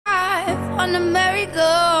life on the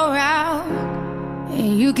merry-go-round,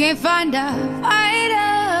 and you can't find a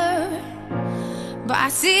fighter, but I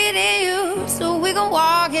see it in you, so we gon'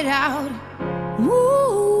 walk it out. Move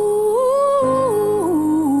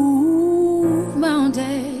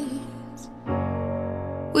mountains,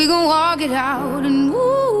 we gon' walk it out and move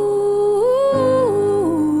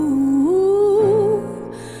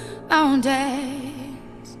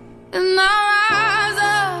mountains. And I'll rise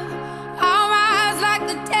up, I'll rise like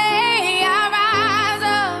the day. I'll rise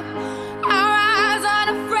up, I'll rise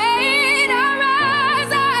unafraid. I'll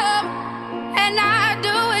rise up, and I'll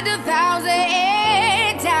do it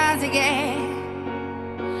 1,000 times again.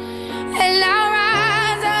 And I'll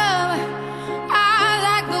rise up, I'll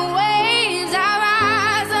like the waves. I'll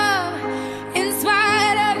rise up, in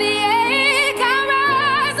spite of the ache. I'll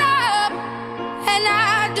rise up, and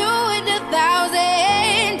I'll do it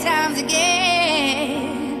 1,000 times again.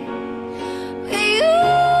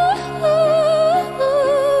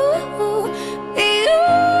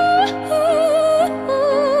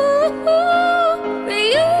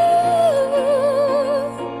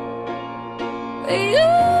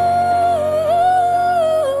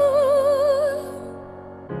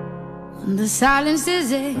 The silence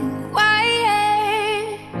isn't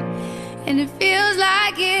quiet, and it feels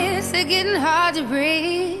like it's getting hard to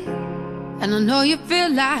breathe. And I know you feel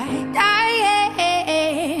like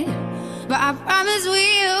dying, but I promise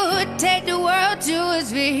we'll take the world to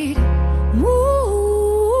its feet. Move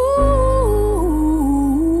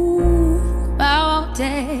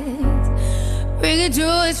mountains, bring it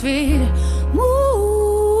to its feet. Move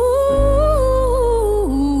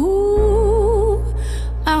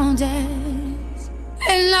mountains.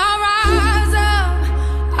 And I'll rise up,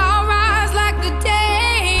 I'll rise like the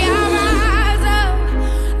day. I'll rise up,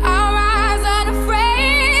 I'll rise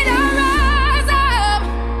unafraid. I'll rise up,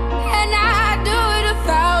 and I'll do it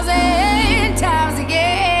 1,000 times again.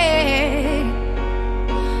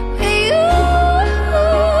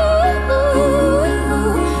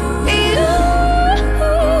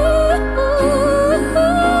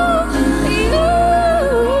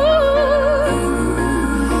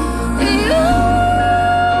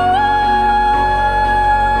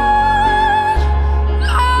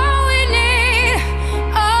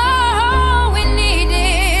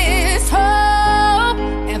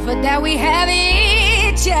 We have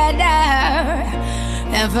each other,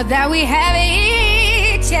 and for that we have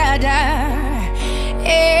each other,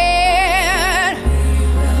 and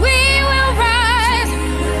we will rise,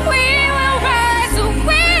 we will rise,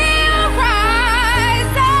 we'll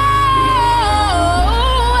rise,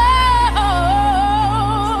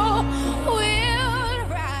 oh, we'll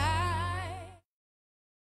rise.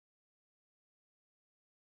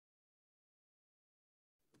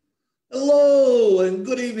 Hello and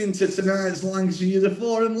good evening to tonight's Lancashire User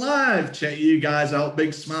Forum Live. Check you guys out,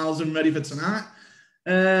 big smiles and ready for tonight.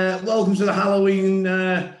 Welcome to the Halloween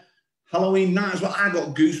night as well. I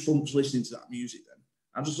got goosebumps listening to that music then.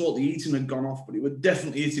 I just thought the eating had gone off, but it was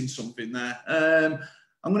definitely hitting something there.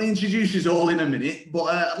 I'm going to introduce you all in a minute, but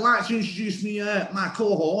I'd like to introduce me my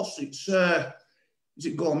co-host. Is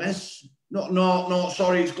it Gomez? No,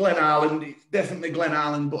 sorry, it's Glen Ireland. It's definitely Glen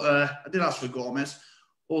Ireland, but I did ask for Gomez.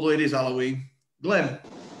 Although it is Halloween. Glenn.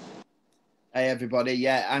 Hey, everybody.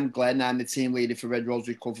 Yeah, I'm Glenn. I'm the team leader for Red Rose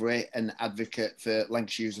Recovery and advocate for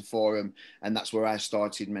Lancashire User Forum. And that's where I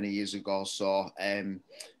started many years ago. So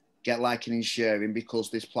get liking and sharing, because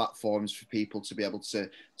this platform is for people to be able to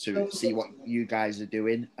see what you guys are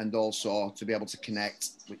doing and also to be able to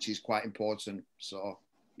connect, which is quite important. So,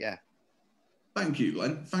 yeah. Thank you,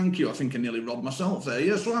 Glenn. Thank you. I think I nearly robbed myself there.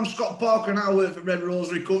 Yeah, so I'm Scott Parker and I work for Red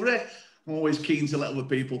Rose Recovery. I'm always keen to let other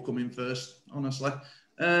people come in first, honestly.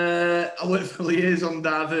 I work for Liaison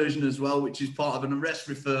Diversion as well, which is part of an arrest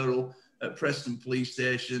referral at Preston Police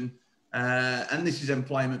Station. And this is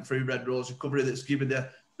employment through Red Rose Recovery that's given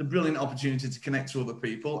the brilliant opportunity to connect to other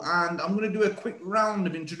people. And I'm going to do a quick round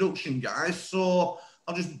of introduction, guys. So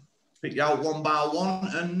I'll just pick you out one by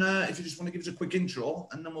one. And if you just want to give us a quick intro,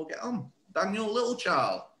 and then we'll get on. Daniel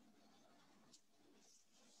Littlechild.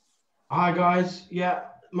 Hi, guys. Yeah.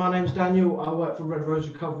 My name's Daniel. I work for Red Rose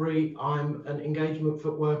Recovery. I'm an engagement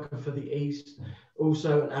foot worker for the East,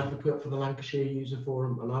 also an advocate for the Lancashire User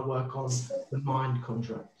Forum, and I work on the Mind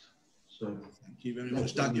contract. So, thank you very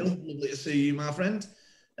much, Daniel. Lovely to see you, my friend.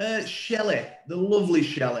 Shelley, the lovely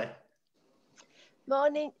Shelley.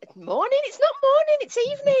 Morning. It's not morning, it's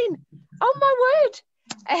evening. Oh, my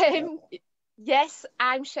word. Yes,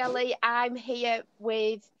 I'm Shelley. I'm here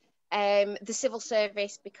with the civil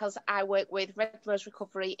service because I work with Red Rose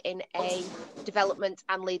Recovery in a development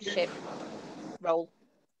and leadership role.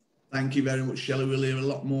 Thank you very much, Shelley. We'll hear a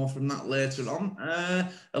lot more from that later on.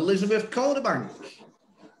 Elizabeth Calderbank.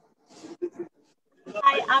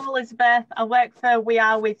 Hi, I'm Elizabeth. I work for We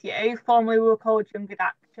Are With You, formerly we were called Young with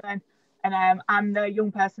Action, and I'm the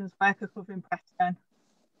young person's worker covering Preston.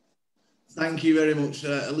 Thank you very much,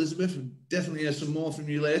 Elizabeth. We'll definitely hear some more from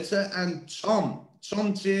you later. And Tom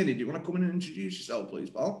Tierney, do you want to come in and introduce yourself, please,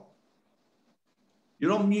 pal?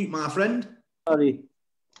 You're on mute, my friend. Sorry.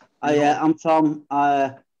 I'm Tom.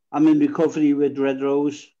 I'm in recovery with Red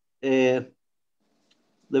Rose, living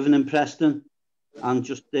in Preston, and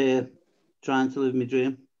just trying to live my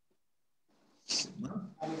dream.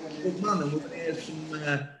 Good man, and we're going to hear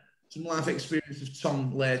some life experience of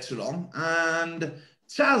Tom later on. And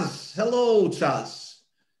Taz, hello, Taz.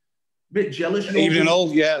 Bit jealous. Good evening,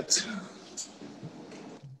 all. Yeah.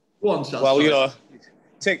 Go on, Taz. Well, sorry. you know,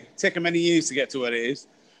 taken many years to get to where it is.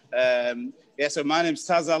 Yeah, so my name's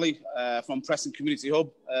Taz Ali from Preston Community Hub.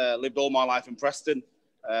 Lived all my life in Preston,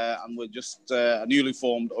 and we're just a newly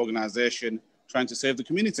formed organisation trying to serve the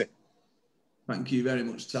community. Thank you very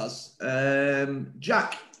much, Taz.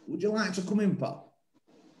 Jack, would you like to come in, pal?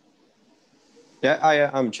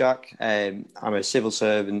 Yeah, I'm Jack. I'm a civil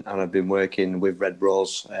servant and I've been working with Red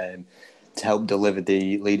Rose to help deliver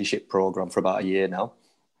the leadership programme for about a year now.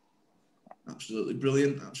 Absolutely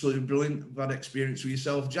brilliant. Absolutely brilliant. Bad experience with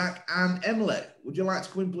yourself, Jack. And Emily, would you like to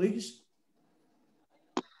come in, please?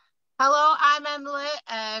 Hello, I'm Emily.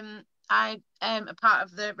 I am a part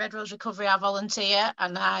of the Red Rose Recovery. I volunteer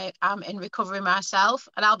and I am in recovery myself,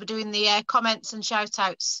 and I'll be doing the comments and shout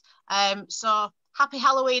outs. So happy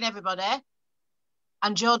Halloween, everybody.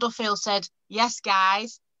 And Joe Duffield said, yes,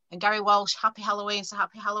 guys. And Gary Walsh, happy Halloween. So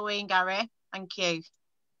happy Halloween, Gary. Thank you.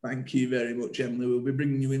 Thank you very much, Emily. We'll be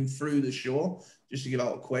bringing you in through the show just to give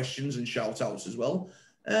out questions and shout outs as well.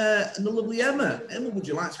 And the lovely Emma. Emma, would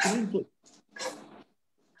you like to come in, please?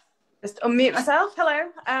 Just unmute myself. Hello,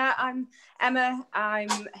 I'm Emma. I'm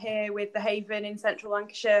here with The Haven in Central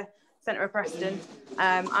Lancashire, Centre of Preston.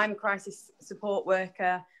 I'm a crisis support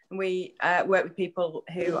worker, and we work with people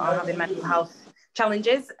who are having mental health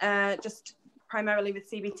challenges, just primarily with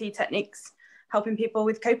CBT techniques, helping people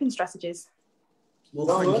with coping strategies. Well,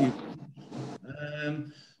 thank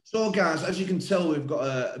you. So, guys, as you can tell, we've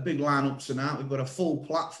got a big lineup tonight. We've got a full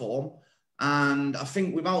platform. And I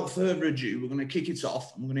think without further ado, we're going to kick it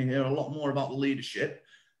off. And we're going to hear a lot more about the leadership.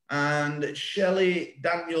 And Shelley,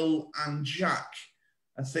 Daniel and Jack,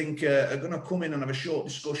 I think, are going to come in and have a short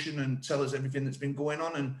discussion and tell us everything that's been going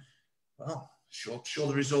on. And, well, show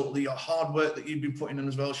the result of the hard work that you've been putting in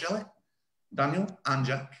as well, Shelley, Daniel and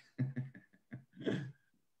Jack.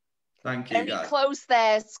 Thank you, Very guys. close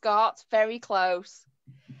there, Scott. Very close.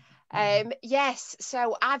 Yes,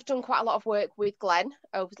 so I've done quite a lot of work with Glenn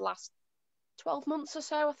over the last 12 months or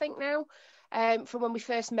so, I think now, from when we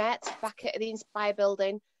first met back at the Inspire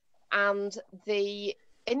building. And the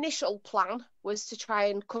initial plan was to try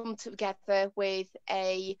and come together with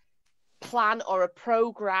a plan or a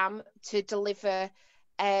programme to deliver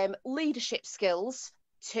leadership skills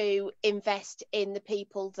to invest in the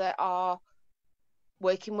people that are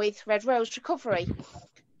working with Red Rose Recovery.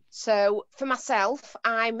 So for myself,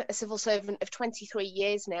 I'm a civil servant of 23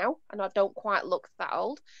 years now, and I don't quite look that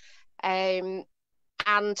old. And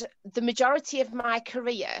the majority of my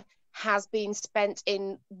career has been spent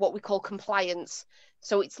in what we call compliance.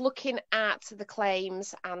 So it's looking at the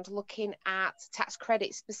claims and looking at tax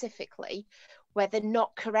credits specifically, where they're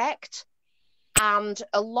not correct. And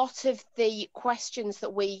a lot of the questions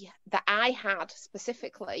that I had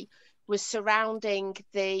specifically was surrounding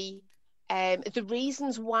the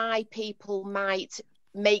reasons why people might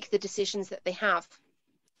make the decisions that they have.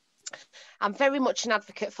 I'm very much an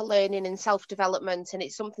advocate for learning and self-development, and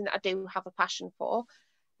it's something that I do have a passion for.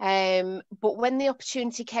 But when the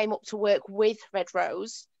opportunity came up to work with Red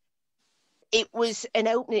Rose, it was an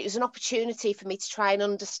opening, it was an opportunity for me to try and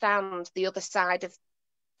understand the other side of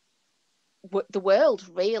the world,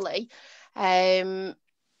 really. As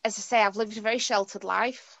I say, I've lived a very sheltered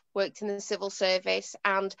life, worked in the civil service,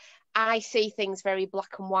 and I see things very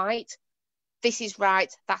black and white. This is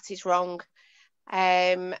right, that is wrong.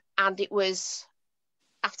 And it was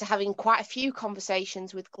after having quite a few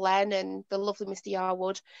conversations with Glenn and the lovely Mr.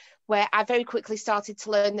 Yarwood, where I very quickly started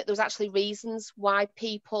to learn that there was actually reasons why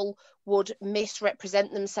people would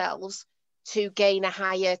misrepresent themselves to gain a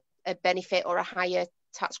higher benefit or a higher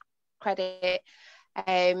tax credit.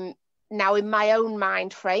 Now, in my own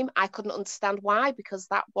mind frame, I couldn't understand why, because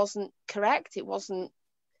that wasn't correct. It wasn't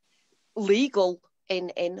legal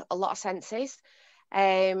in a lot of senses.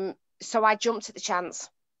 So I jumped at the chance,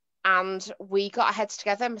 and we got our heads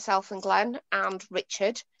together, myself and Glenn and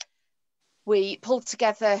Richard, we pulled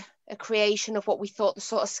together a creation of what we thought the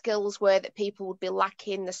sort of skills were that people would be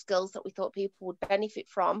lacking, the skills that we thought people would benefit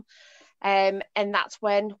from. And that's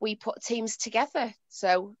when we put teams together.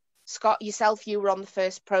 So Scott, yourself, you were on the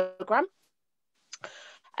first programme.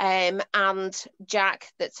 And Jack,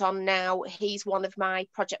 that's on now, he's one of my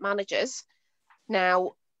project managers.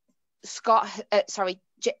 Now,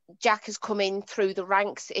 Jack has come in through the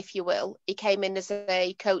ranks, if you will. He came in as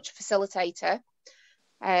a coach facilitator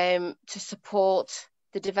to support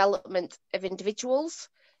the development of individuals.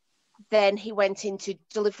 Then he went into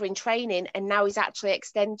delivering training, and now he's actually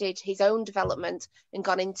extended his own development and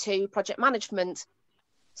gone into project management.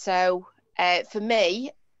 So for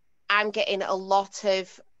me, I'm getting a lot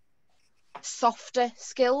of softer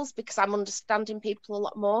skills because I'm understanding people a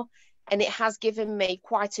lot more, and it has given me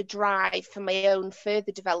quite a drive for my own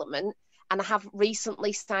further development. And I have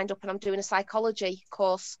recently signed up and I'm doing a psychology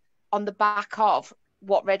course on the back of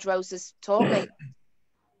what Red Rose has taught me.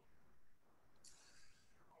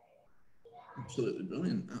 Absolutely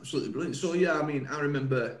brilliant. Absolutely brilliant. So yeah, I mean, I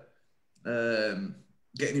remember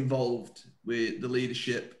getting involved with the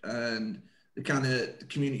leadership and the kind of the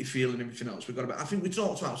community feel and everything else we got about. I think we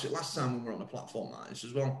talked about it last time when we were on a platform like this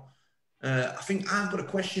as well. I think I've got a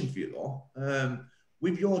question for you though.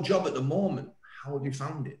 With your job at the moment, how have you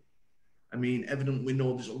found it? I mean, evidently we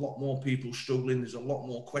know there's a lot more people struggling. There's a lot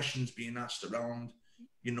more questions being asked around,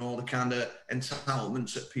 you know, the kind of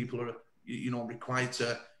entitlements that people are, you know, required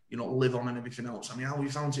to, you know, live on and everything else. I mean, how have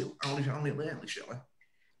you found it? How have you found it lately, Shelley?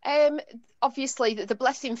 Obviously, the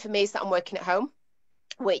blessing for me is that I'm working at home,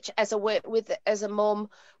 which as a mum,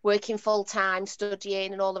 working full time,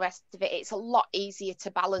 studying and all the rest of it, it's a lot easier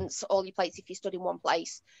to balance all your plates if you study in one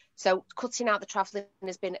place. So cutting out the travelling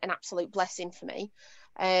has been an absolute blessing for me.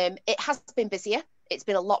 It has been busier. It's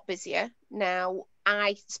been a lot busier. Now,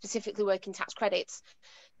 I specifically work in tax credits.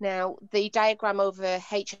 Now, the diagram over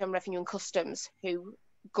HM Revenue and Customs, who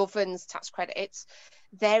governs tax credits,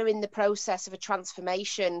 they're in the process of a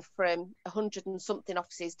transformation from 100 and something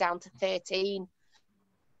offices down to 13.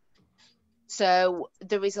 So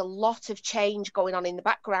there is a lot of change going on in the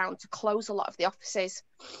background to close a lot of the offices.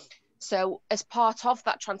 So as part of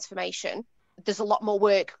that transformation, there's a lot more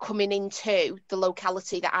work coming into the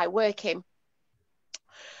locality that I work in.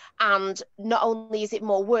 And not only is it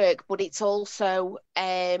more work, but it's also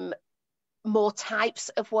more types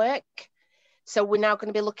of work. So we're now going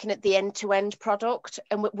to be looking at the end-to-end product,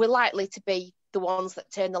 and we're likely to be the ones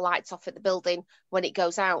that turn the lights off at the building when it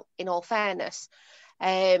goes out, in all fairness.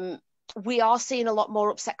 We are seeing a lot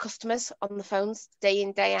more upset customers on the phones day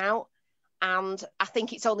in, day out. And I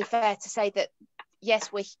think it's only fair to say that,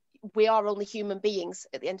 yes, we are only human beings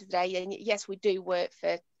at the end of the day. And yes, we do work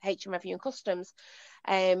for HM Revenue and Customs,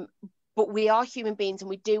 but we are human beings and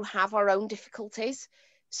we do have our own difficulties.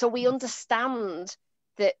 So we understand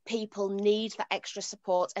that people need that extra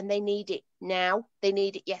support, and they need it now. They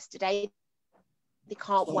need it yesterday. They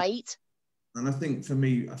can't wait. And I think for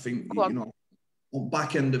me, you know, on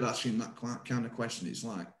back end of asking that kind of question, it's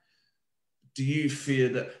like, do you fear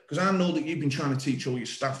that, because I know that you've been trying to teach all your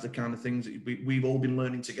staff the kind of things that we've all been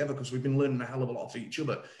learning together, because we've been learning a hell of a lot of each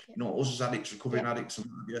other, you know, us as addicts, recovering addicts,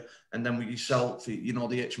 and then with yourself, you know,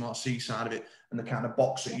 the HMRC side of it, and the kind of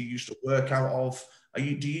box that you used to work out of. Do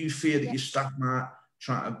you fear that your staff might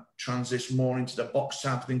try to transition more into the box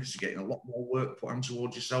type of thing because you're getting a lot more work put on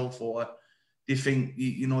towards yourself, or do you think,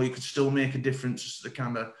 you know, you could still make a difference to the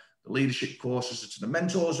kind of the leadership courses, to the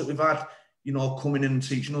mentors that we've had, you know, coming in and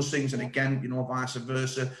teaching us things, and again, you know, vice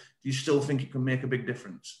versa? Do you still think it can make a big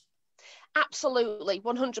difference? Absolutely,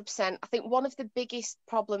 100%. I think one of the biggest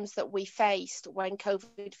problems that we faced when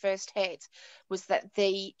COVID first hit was that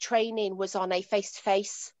the training was on a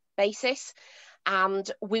face-to-face basis, and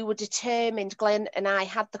we were determined, Glenn and I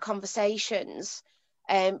had the conversations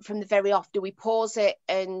from the very off. Do we pause it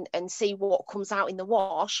and see what comes out in the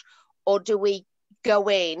wash, or do we go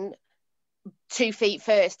in 2 feet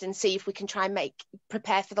first and see if we can try and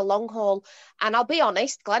prepare for the long haul? And I'll be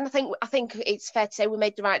honest, Glenn, I think it's fair to say we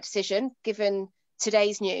made the right decision given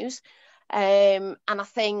today's news. And I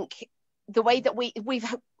think the way that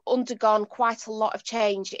we've undergone quite a lot of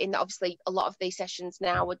change in that, obviously a lot of these sessions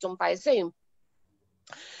now are done via Zoom.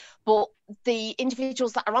 But the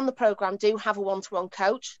individuals that are on the programme do have a one-to-one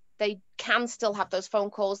coach. They can still have those phone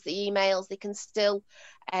calls, the emails. They can still,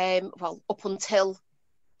 up until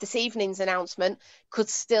this evening's announcement, could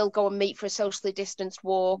still go and meet for a socially distanced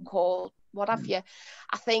walk or what have you.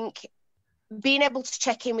 I think being able to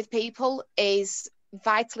check in with people is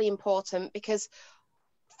vitally important, because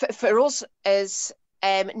for us as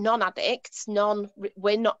non-addicts, I'm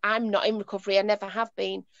not in recovery, I never have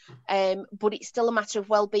been, but it's still a matter of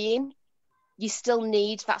well-being. you still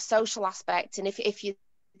need that social aspect. And if you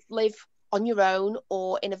live on your own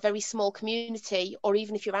or in a very small community, or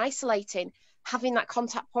even if you're isolating, having that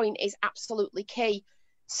contact point is absolutely key.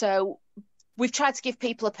 So we've tried to give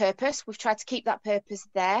people a purpose. We've tried to keep that purpose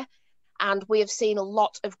there. And we have seen a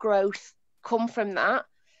lot of growth come from that.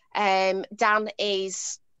 Dan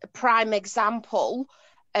is a prime example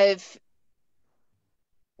of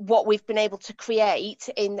what we've been able to create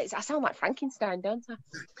in this. I sound like Frankenstein, don't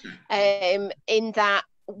I? In that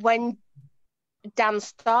when Dan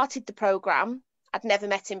started the programme, I'd never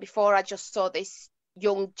met him before. I just saw this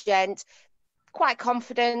young gent, quite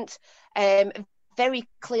confident, very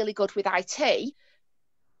clearly good with IT,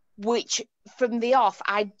 which from the off,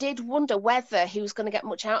 I did wonder whether he was going to get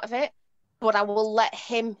much out of it, but I will let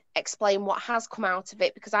him explain what has come out of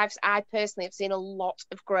it, because I personally have seen a lot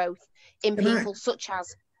of growth in people such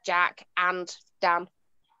as Jack and Dan.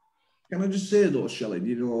 Can I just say though, Shelley,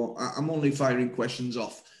 you know, I'm only firing questions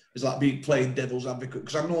off. It's like being playing devil's advocate,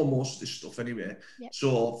 because I know most of this stuff anyway. Yep.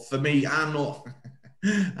 So for me, I know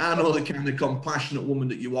the kind of compassionate woman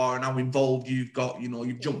that you are, and how involved you've got. You know,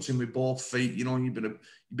 you've jumped in with both feet. You know, you've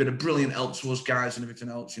been a brilliant help to us guys and everything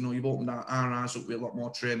else. You know, you've opened our eyes up with a lot more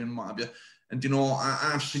training and what have you. And you know,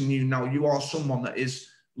 I've seen you now. You are someone that is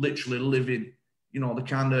literally living, you know, the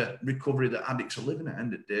kind of recovery that addicts are living at the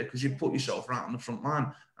end of the day, because you put yourself right on the front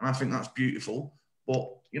line, and I think that's beautiful.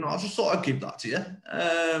 But you know, I just thought I'd give that to you.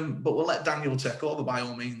 But we'll let Daniel take over by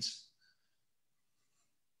all means.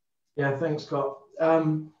 Yeah, thanks, Scott.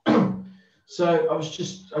 So I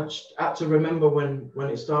just had to remember when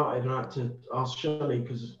it started, and I had to ask Shelley,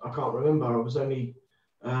 because I can't remember. I was only,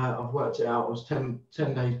 I've worked it out, I was 10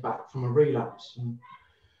 days back from a relapse, and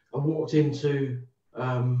I walked into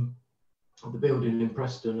the building in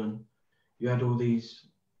Preston, and you had all these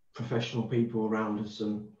professional people around us,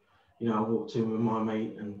 and you know, I walked in with my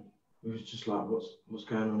mate, and it was just like, what's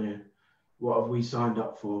going on here? What have we signed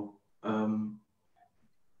up for?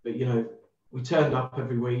 But you know, we turned up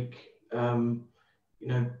every week. You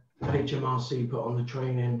know, HMRC put on the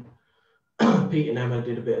training. Pete and Emma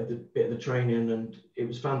did a bit of the training, and it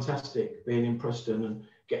was fantastic being in Preston and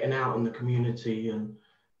getting out in the community and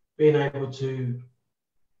being able to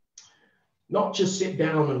not just sit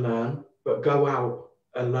down and learn, but go out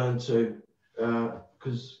and learn too.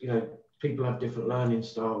 Because you know, people have different learning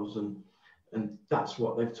styles, and that's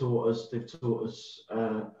what they've taught us. They've taught us.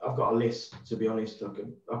 I've got a list, to be honest.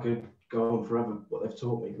 I could go on forever what they've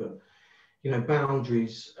taught me, but you know,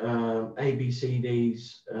 boundaries,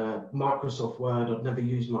 ABCDs, Microsoft Word. I've never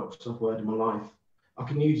used Microsoft Word in my life. I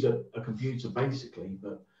can use a computer basically,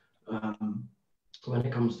 but when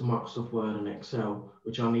it comes to Microsoft Word and Excel,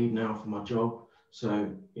 which I need now for my job, so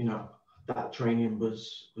you know, that training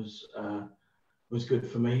was good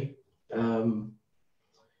for me. You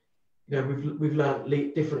know, we've learned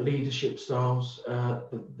different leadership styles.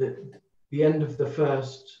 The end of the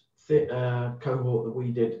first cohort that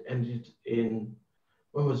we did ended in,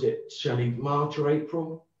 when was it, Shelley? March or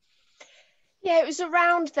April? Yeah, it was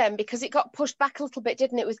around then, because it got pushed back a little bit,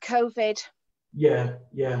 didn't it, with COVID? Yeah.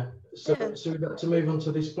 So we've got to move on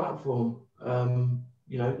to this platform.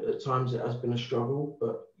 You know, at times it has been a struggle,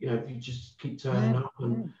 but you know, if you just keep turning up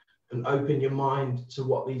and open your mind to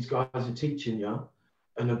what these guys are teaching you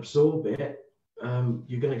and absorb it,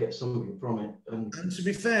 you're going to get something from it. And to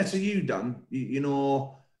be fair to you, Dan, you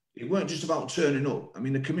know, it weren't just about turning up. I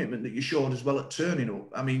mean, the commitment that you showed as well at turning up.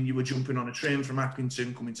 I mean, you were jumping on a train from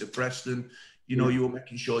Accrington, coming to Preston. You know, you were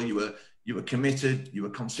making sure you were committed, you were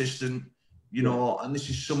consistent. You know, and this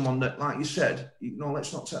is someone that, like you said, you know,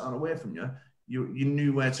 let's not take that away from you. You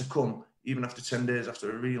knew where to come, even after 10 days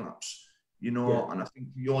after a relapse. You know, and I think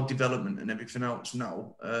your development and everything else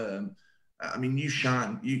now. I mean, you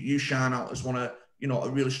shine out as one of, you know, a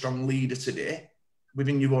really strong leader today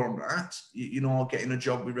within your own right, you know, getting a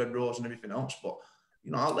job with Red Rose and everything else. But,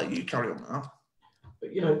 you know, I'll let you carry on that.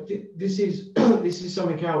 But, you know, this is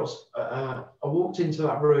something else. I walked into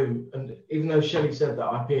that room, and even though Shelley said that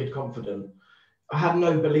I appeared confident, I had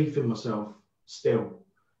no belief in myself still.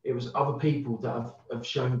 It was other people that have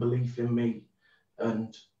shown belief in me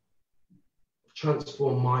and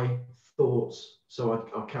transformed my thoughts so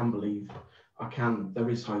I can believe. There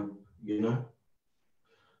is hope, you know.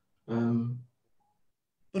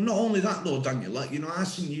 But not only that though, Daniel, like, you know, I've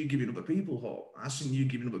seen you giving other people hope. I've seen you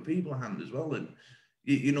giving other people a hand as well. And,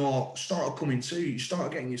 you know, started coming to, you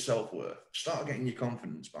started getting your self-worth, started getting your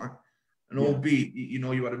confidence back. And albeit, you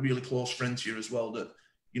know, you had a really close friend to you as well that,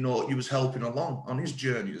 you know, you was helping along on his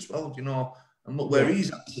journey as well, you know, and look where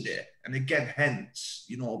he's at today. And again, hence,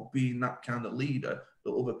 you know, being that kind of leader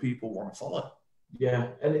that other people want to follow. Yeah,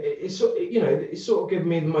 and it's sort of given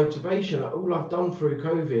me the motivation. All I've done through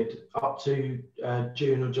COVID up to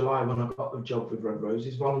June or July when I got the job with Red Rose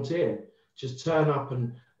is volunteer. Just turn up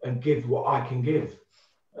and give what I can give,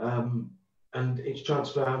 and it's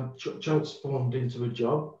transformed into a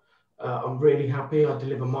job. I'm really happy. I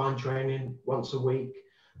deliver mind training once a week,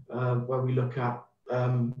 where we look at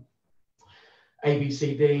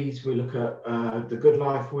ABCDs, we look at the Good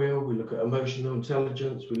Life Wheel, we look at emotional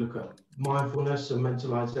intelligence, we look at mindfulness and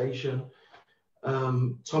mentalization.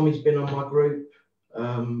 Tommy's been on my group.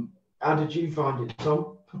 How did you find it,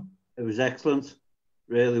 Tom? It was excellent,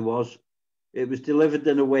 really was. It was delivered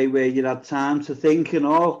in a way where you had time to think and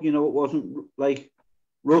all, it wasn't like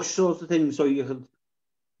rush sort of thing, so you could...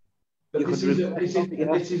 But this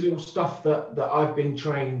is all stuff that I've been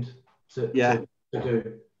trained to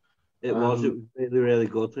do. It was really, really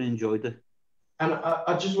good. I enjoyed it. And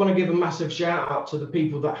I just want to give a massive shout out to the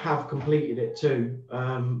people that have completed it too.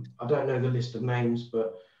 I don't know the list of names,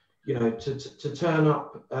 but to turn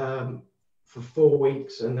up for 4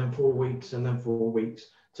 weeks and then 4 weeks and then 4 weeks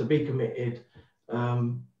to be committed.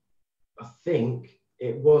 I think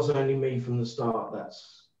it was only me from the start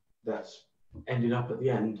that's ended up at the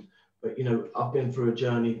end. But I've been through a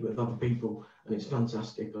journey with other people, and it's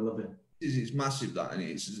fantastic. I love it. It's massive, that, and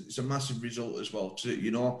it's a massive result as well.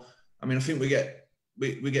 I mean, I think we get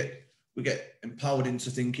empowered into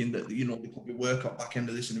thinking that there could be work at back end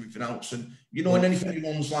of this and everything else, and and if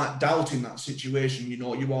anyone's like doubting that situation,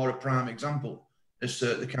 you are a prime example as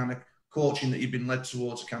to the kind of coaching that you've been led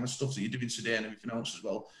towards, the kind of stuff that you're doing today and everything else as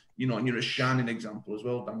well. And you're a shining example as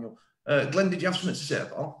well, Daniel. Glenn, did you have something to say,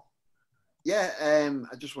 pal? Yeah,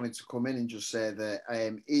 I just wanted to come in and just say that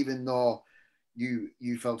even though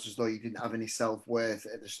you felt as though you didn't have any self-worth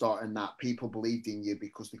at the start and that, people believed in you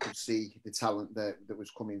because they could see the talent that was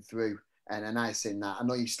coming through. And I say that, I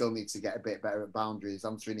know you still need to get a bit better at boundaries,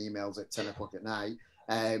 answering emails at 10 o'clock at night.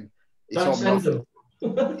 Don't send them.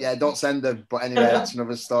 Yeah, don't send them. But anyway, that's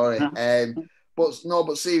another story.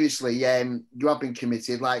 But seriously, you have been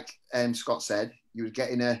committed. Like Scott said, you were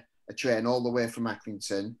getting a train all the way from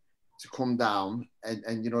Accrington to come down,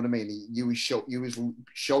 and you know what I mean. You was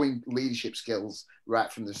showing leadership skills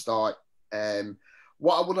right from the start.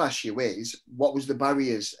 What I would ask you is, what was the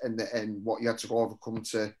barriers and what you had to overcome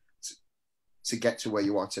to get to where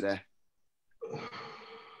you are today?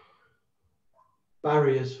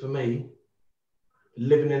 Barriers for me: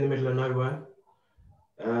 living in the middle of nowhere,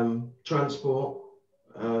 transport.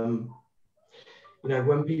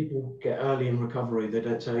 When people get early in recovery, they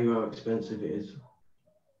don't tell you how expensive it is.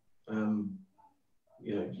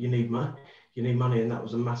 You need money, and that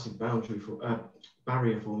was a massive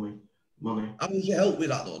barrier for me. Money. How did you help with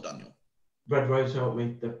that though, Daniel? Red Rose helped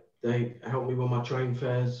me. They helped me with my train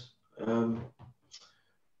fares. Anywhere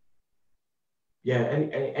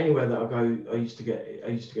that I go, I used to get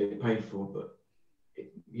it paid for. But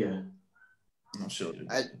I'm sure.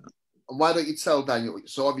 Why don't you tell Daniel?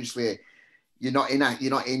 So obviously, you're not in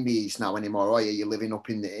the East now anymore, are you? You're living up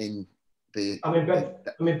in the. I'm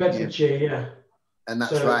in Bedfordshire, yeah. And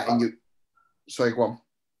that's right. And sorry, go on.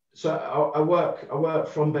 So I work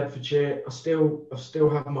from Bedfordshire. I still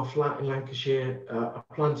have my flat in Lancashire. I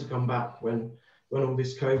plan to come back when all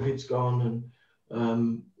this COVID's gone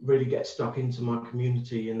and really get stuck into my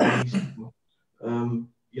community and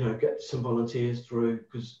get some volunteers through,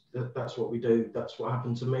 because that's what we do. That's what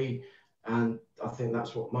happened to me, and I think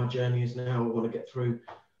that's what my journey is now. I want to get through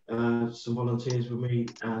some volunteers with me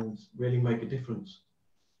and really make a difference.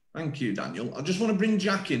 Thank you, Daniel. I just want to bring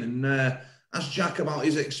Jack in and ask Jack about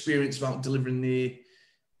his experience about delivering the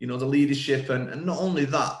leadership, and not only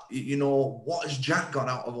that, what has Jack got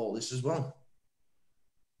out of all this as well?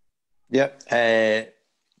 Yeah.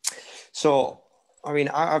 So, I mean,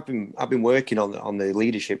 I've been working on the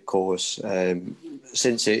leadership course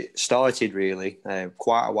since it started, really,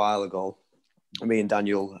 quite a while ago. Me and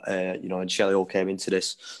Daniel, and Shelley all came into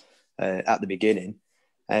this at the beginning.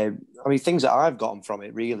 I mean, things that I've gotten from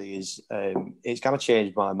it really is it's kind of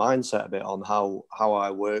changed my mindset a bit on how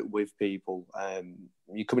I work with people.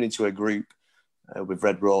 You're coming into a group with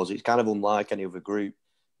Red Rose, it's kind of unlike any other group.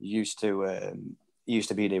 You're used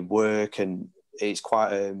to being in work, and it's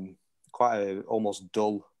quite a almost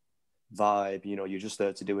dull vibe. You're just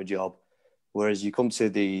there to do a job. Whereas you come to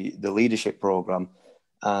the leadership program,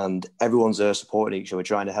 and everyone's there supporting each other,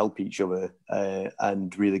 trying to help each other,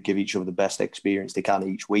 and really give each other the best experience they can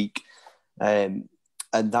each week. And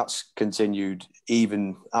that's continued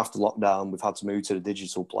even after lockdown. We've had to move to the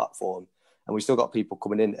digital platform, and we've still got people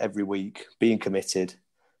coming in every week, being committed.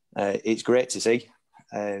 It's great to see.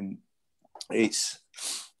 It's,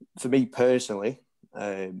 for me personally,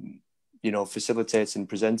 facilitating,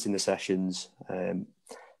 presenting the sessions,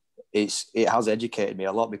 it has educated me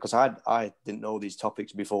a lot, because I didn't know these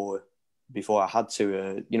topics before I had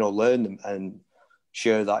to, learn them and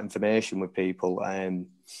share that information with people.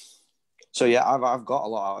 So yeah, I've got a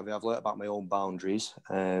lot out of it. I've learned about my own boundaries,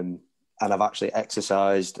 and I've actually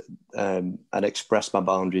exercised and expressed my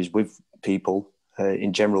boundaries with people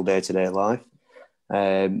in general day-to-day life.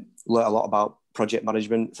 Learned a lot about project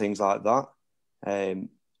management, things like that.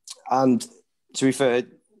 And to be fair,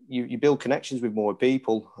 you build connections with more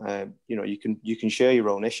people. You can share your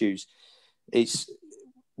own issues. It's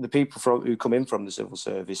the people who come in from the civil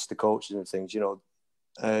service, the coaches and things.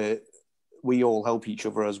 We all help each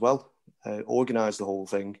other as well. Organise the whole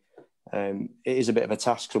thing. It is a bit of a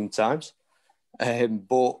task sometimes,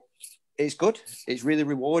 but it's good. It's really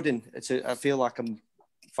rewarding. I feel like I'm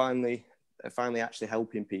finally actually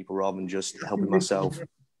helping people rather than just helping myself.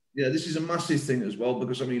 Yeah, this is a massive thing as well,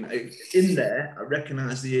 because I mean, in there, I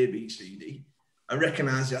recognise the ABCD. I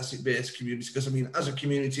recognise the asset-based community, because I mean, as a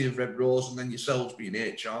community of Red Rose, and then yourselves being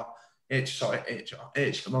HMRC,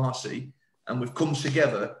 and we've come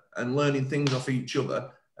together and learning things off each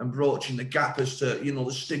other and broaching the gap as to,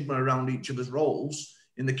 the stigma around each other's roles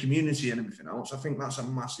in the community and everything else. I think that's a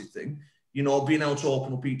massive thing. Being able to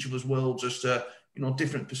open up each other's worlds as to,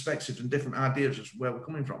 different perspectives and different ideas as where we're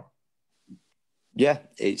coming from. Yeah,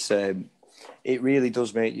 it really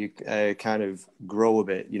does make you kind of grow a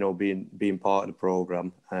bit, being part of the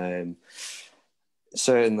program.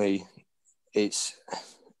 Certainly, it's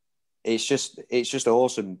just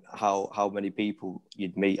awesome how many people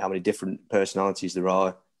you'd meet, how many different personalities there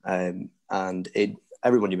are, and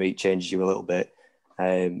everyone you meet changes you a little bit.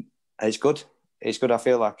 It's good. It's good. I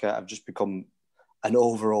feel like I've just become an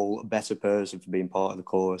overall better person for being part of the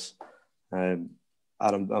course. And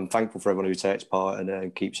I'm thankful for everyone who takes part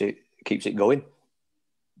and keeps it going.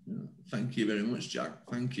 Thank you very much, Jack.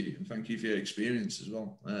 Thank you. And thank you for your experience as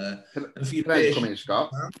well. And for your Can I come in,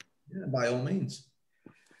 Scott? Yeah, by all means.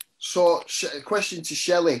 So, a question to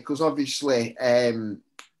Shelley, because obviously,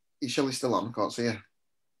 is Shelley still on? I can't see her.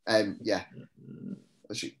 Yeah.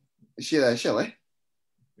 Is she there, Shelley?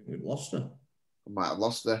 We've lost her. I might have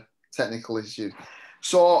lost her. Technical issue.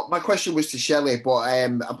 So my question was to Shelley,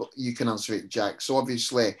 but you can answer it, Jack. So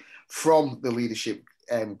obviously, from the leadership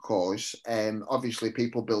course, obviously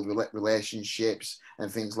people build relationships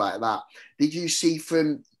and things like that. Did you see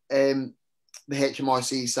from the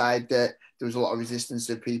HMRC side that there was a lot of resistance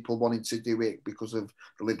of people wanting to do it because of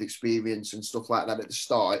the lived experience and stuff like that at the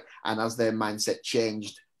start, and as their mindset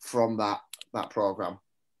changed from that program?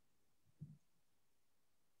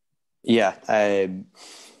 Yeah.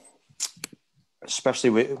 Especially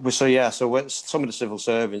with some of the civil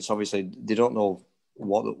servants, obviously they don't know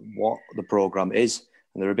what the program is,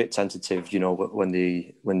 and they're a bit tentative, when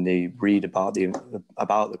they read about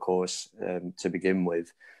the course to begin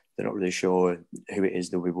with. They're not really sure who it is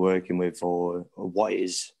that we're working with or what it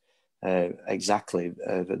is exactly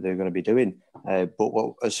that they're going to be doing.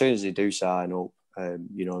 But as soon as they do sign up,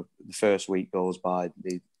 the first week goes by,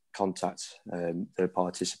 they contact the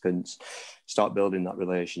participants, start building that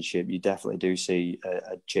relationship. You definitely do see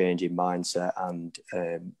a change in mindset, and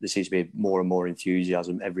there seems to be more and more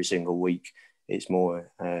enthusiasm every single week. It's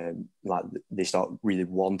more like they start really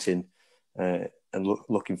wanting and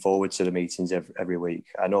looking forward to the meetings every week.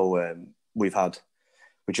 I know we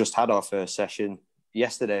just had our first session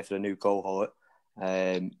yesterday for the new cohort,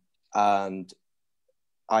 and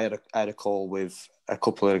I had a call with a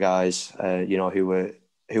couple of guys,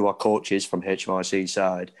 who are coaches from HMRC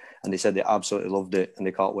side, and they said they absolutely loved it and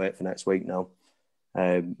they can't wait for next week now.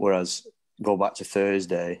 Whereas go back to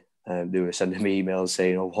Thursday, they were sending me emails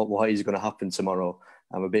saying, what is going to happen tomorrow?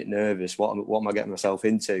 I'm a bit nervous. What am I getting myself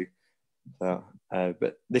into? So,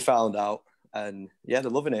 but they found out, and yeah, they're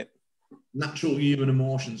loving it. Natural human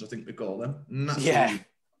emotions, I think they call them. Yeah.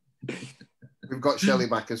 We've got Shelley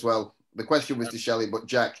back as well. The question was to Shelley, but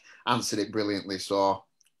Jack answered it brilliantly. So,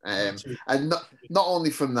 and not only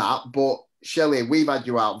from that, but Shelley, we've had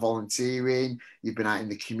you out volunteering. You've been out in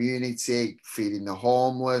the community, feeding the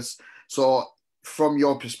homeless. So, from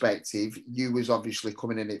your perspective, you was obviously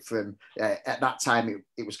coming in it from at that time.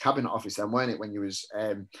 It was cabinet office, then, weren't it? When you was,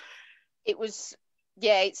 it was,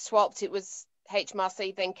 yeah, it swapped. It was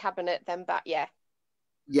HMRC, then cabinet, then back. Yeah.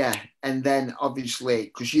 Yeah, and then obviously,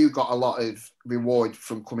 because you got a lot of reward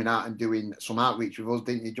from coming out and doing some outreach with us,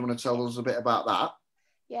 didn't you? Do you want to tell us a bit about that?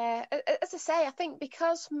 Yeah, as I say, I think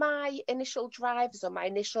because my initial drives or my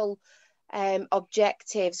initial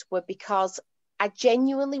objectives were because I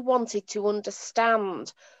genuinely wanted to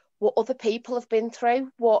understand what other people have been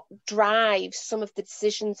through, what drives some of the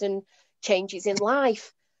decisions and changes in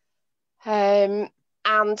life. And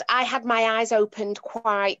I had my eyes opened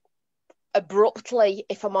quite abruptly,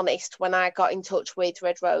 if I'm honest, when I got in touch with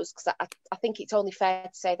Red Rose, because I think it's only fair to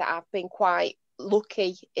say that I've been quite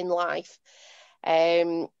lucky in life,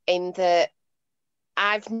 in that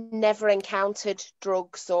I've never encountered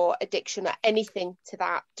drugs or addiction or anything to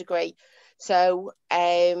that degree. So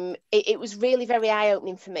it was really very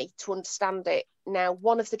eye-opening for me to understand it. Now,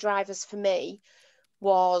 one of the drivers for me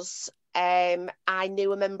was I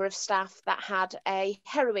knew a member of staff that had a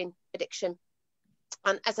heroin addiction.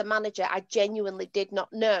 And as a manager, I genuinely did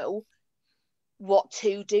not know what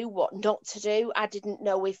to do, what not to do. I didn't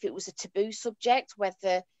know if it was a taboo subject,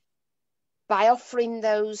 whether by offering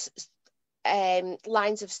those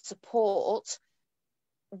lines of support,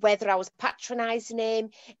 whether I was patronising him.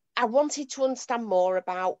 I wanted to understand more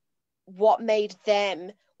about what made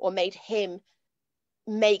them or made him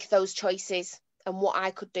make those choices and what I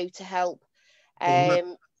could do to help.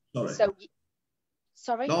 Sorry.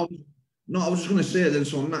 Sorry? No, I was just going to say then,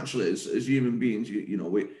 so naturally, as human beings, you know,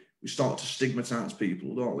 we start to stigmatise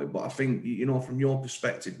people, don't we? But I think, you know, from your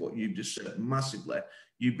perspective, what you've just said massively,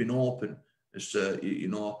 you've been open as to, you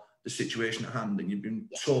know, the situation at hand, and you've been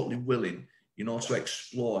totally willing, you know, to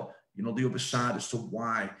explore, you know, the other side as to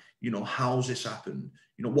why, you know, how's this happened?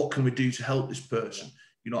 You know, what can we do to help this person?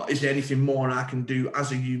 You know, is there anything more I can do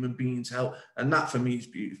as a human being to help? And that for me is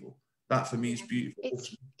beautiful. That for me is beautiful.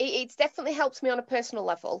 It's definitely helped me on a personal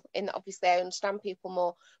level, in that obviously I understand people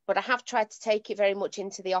more, but I have tried to take it very much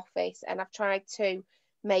into the office, and I've tried to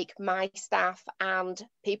make my staff and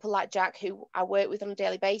people like Jack, who I work with on a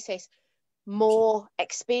daily basis, more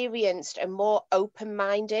experienced and more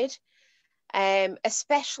open-minded,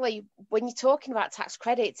 especially when you're talking about tax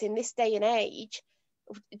credits in this day and age.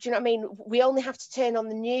 Do you know what I mean? We only have to turn on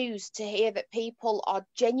the news to hear that people are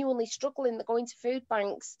genuinely struggling. They're going to food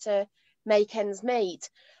banks to make ends meet.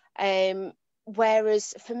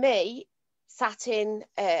 Whereas for me, sat in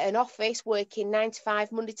an office working 9 to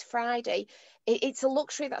 5, Monday to Friday, it's a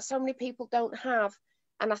luxury that so many people don't have.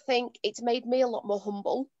 And I think it's made me a lot more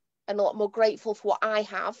humble and a lot more grateful for what I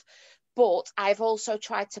have. But I've also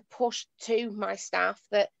tried to push to my staff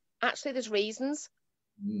that actually there's reasons.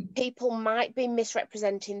 People might be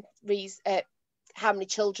misrepresenting how many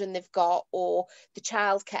children they've got or the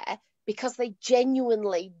childcare, because they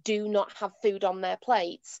genuinely do not have food on their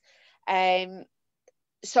plates.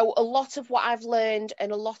 So a lot of what I've learned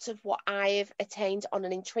and a lot of what I've attained on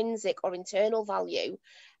an intrinsic or internal value,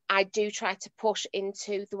 I do try to push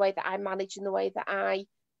into the way that I manage and the way that I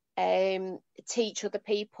teach other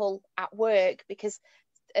people at work. Because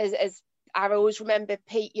as I always remember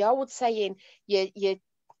Pete Yarwood saying, you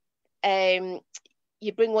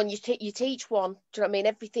bring one, you teach one. Do you know what I mean?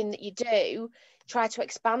 Everything that you do, try to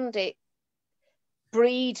expand it,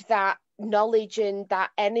 breed that knowledge and that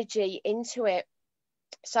energy into it.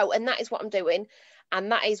 So, and that is what I'm doing.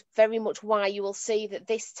 And that is very much why you will see that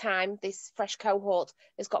this time, this fresh cohort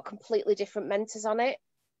has got completely different mentors on it,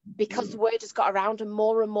 because the word has got around and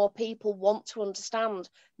more people want to understand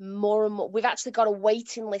more and more. We've actually got a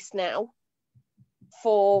waiting list now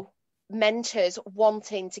for mentors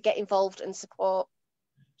wanting to get involved and support.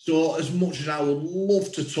 So as much as I would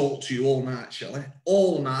love to talk to you all night, Shelley,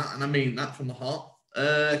 all night, and I mean that from the heart,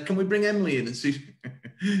 can we bring Emily in and see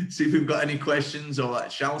if we've got any questions or like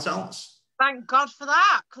shout outs? Thank God for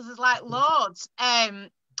that, because there's like loads.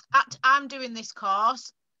 I'm doing this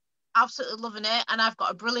course, absolutely loving it, and I've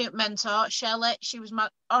got a brilliant mentor, Shelley. She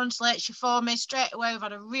phoned me straight away. We've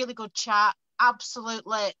had a really good chat.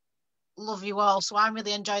 Absolutely love you all. So I'm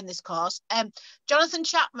really enjoying this course. Jonathan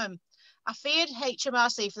Chapman. I feared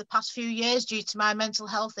HMRC for the past few years due to my mental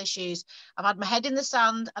health issues. I've had my head in the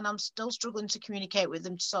sand and I'm still struggling to communicate with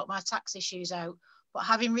them to sort my tax issues out. But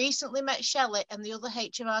having recently met Shelley and the other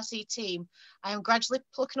HMRC team, I am gradually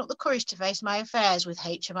plucking up the courage to face my affairs with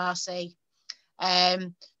HMRC.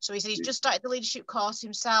 So he said he's just started the leadership course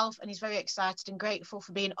himself, and he's very excited and grateful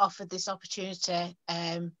for being offered this opportunity.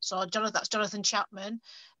 So Jonathan, that's Jonathan Chapman.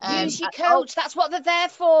 Use your coach. That's what they're there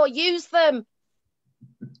for. Use them.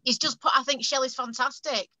 He's just put, I think Shelley's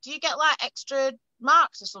fantastic. Do you get like extra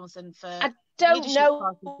marks or something for? I don't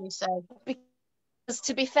know. Because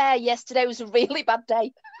to be fair, yesterday was a really bad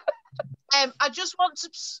day. I just want to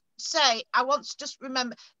say, I want to just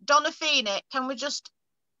remember Donna Feeney. Can we just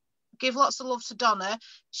give lots of love to Donna?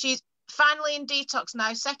 She's finally in detox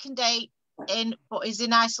now, second day in, but is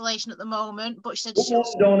in isolation at the moment. But she said she'll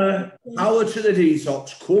Donna, power to the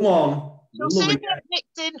detox. Come on. She'll soon be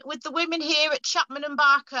connecting with the women here at Chapman and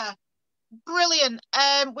Barker. Brilliant.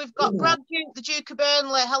 We've got Brad Duke, the Duke of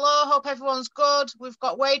Burnley. Hello, hope everyone's good. We've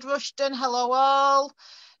got Wade Rushton. Hello all.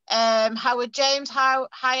 Howard James,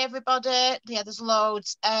 hi everybody. Yeah, there's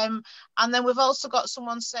loads. And then we've also got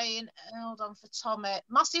someone saying, hold on for Tommy.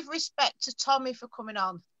 Massive respect to Tommy for coming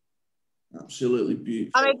on. Absolutely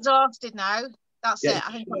beautiful. I'm exhausted now. That's it.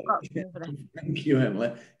 I think I've got Thank you,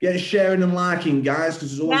 Emily. Get sharing and liking, guys,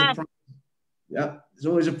 because there's always a prize. Yeah, there's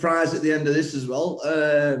always a prize at the end of this as well.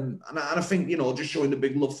 And I think, you know, just showing the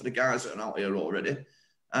big love for the guys that are out here already.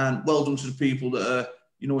 And well done to the people that are,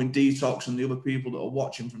 you know, in detox and the other people that are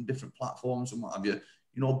watching from different platforms and what have you.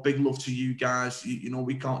 You know, big love to you guys. You know,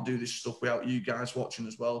 we can't do this stuff without you guys watching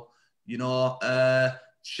as well. You know,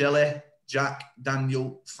 Shelley, Jack,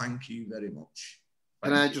 Daniel, thank you very much.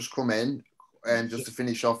 Can I just come in and just to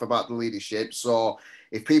finish off about the leadership? So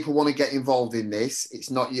if people want to get involved in this,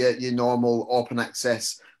 it's not your normal open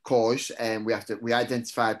access course, and we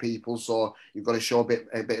identify people, so you've got to show a bit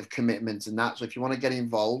of commitment and that. So if you want to get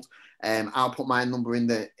involved, I'll put my number in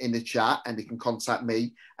the chat, and they can contact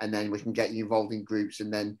me, and then we can get you involved in groups,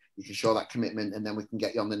 and then you can show that commitment, and then we can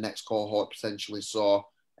get you on the next cohort potentially. So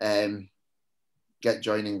get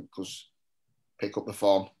joining, because pick up the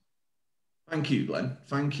form. Thank you, Glenn.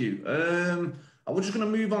 Thank you. I was just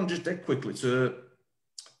going to move on just dead quickly to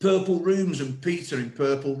Purple Rooms and Peter in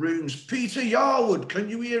Purple Rooms. Peter Yarwood, can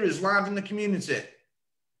you hear us live in the community?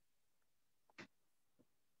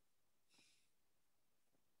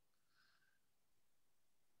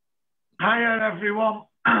 Hiya, everyone.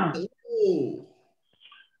 Hello.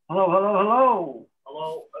 Hello.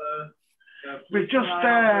 We just,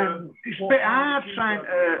 it's a bit hard trying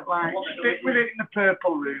to like stick with it in the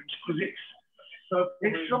Purple Rooms, because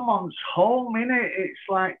it's someone's home, innit? It's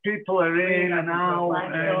like people are in and out,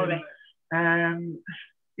 and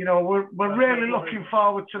you know, we're really looking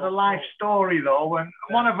forward to the life story though. And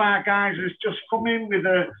one of our guys has just come in with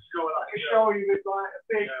I can show you with like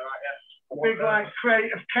a big like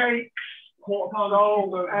crate of cakes. So I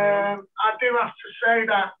do have to say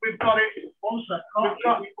that we've got it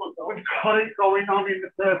going on in the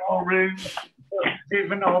Purple Rooms,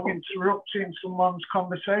 even though I'm interrupting someone's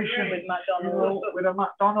conversation with a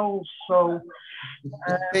McDonald's. So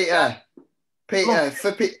Peter,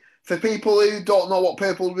 for people who don't know what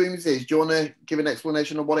Purple Rooms is, do you want to give an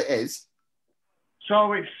explanation of what it is?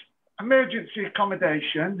 So it's emergency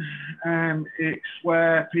accommodation. It's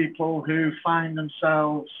where people who find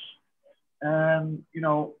themselves you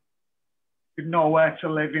know, with nowhere to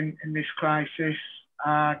live in this crisis,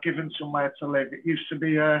 given somewhere to live. It used to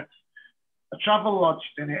be a travel lodge,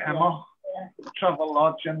 didn't it, Emma? Yeah. A travel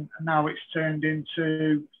lodge, and now it's turned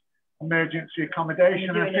into emergency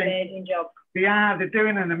accommodation. They're doing an amazing job. They're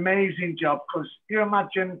doing an amazing job, because you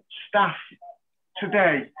imagine staff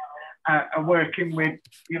today are working with,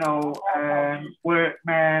 you know,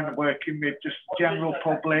 workmen, working with just general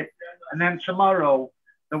public, and then tomorrow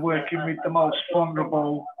they're working with the most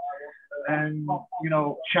vulnerable and, you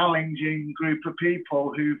know, challenging group of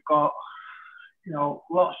people who've got, you know,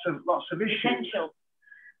 lots of issues. Potential.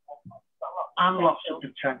 And lots of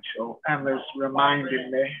potential. Emma's reminding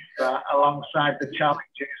me that alongside the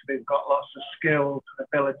challenges, they've got lots of skills and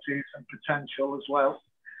abilities and potential as well.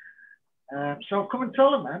 So come and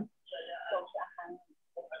tell them, man.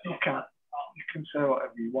 You can say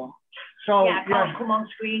whatever you want. So yeah, I can't come on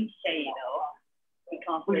screen to say, you know.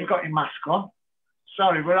 Well, you've got your mask on.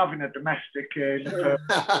 Sorry, we're having a domestic in the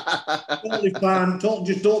Totally fine.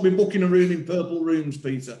 Just don't be booking a room in Purple Rooms,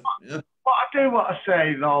 Peter. Yeah. What I do want to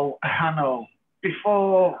say though, Hanno,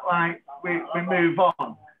 before like we move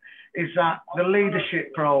on, is that the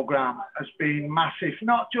leadership program has been massive,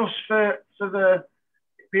 not just for the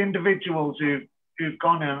individuals who've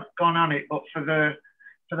gone on it, but for the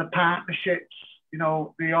partnerships, you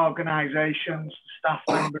know, the organisations, staff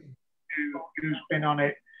members who's been on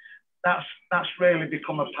it. That's really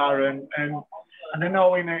become apparent, and I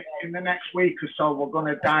know in the next week or so we're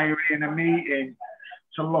going to diary in a meeting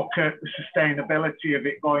to look at the sustainability of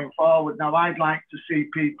it going forward. Now I'd like to see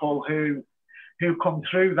people who come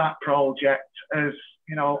through that project as,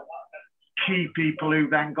 you know, key people who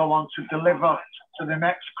then go on to deliver to the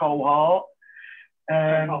next cohort.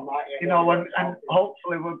 You know, and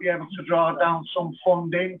hopefully we'll be able to draw down some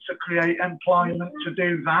funding to create employment to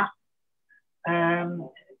do that.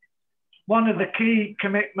 One of the key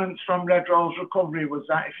commitments from Red Rose Recovery was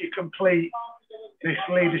that if you complete this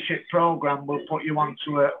leadership program, we'll put you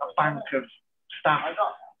onto a bank of staff.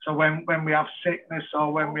 So when we have sickness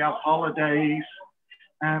or when we have holidays,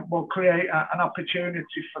 we'll create an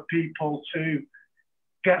opportunity for people to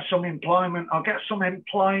get some employment or get some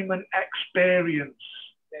employment experience.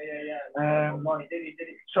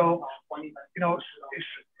 So, you know,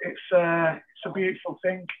 it's a beautiful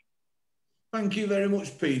thing. Thank you very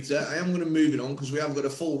much, Peter. I am going to move it on because we have got a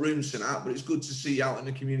full room tonight, but it's good to see you out in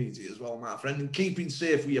the community as well, my friend, and keeping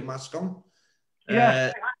safe with your mask on.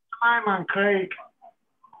 Yes, hi, man, Craig.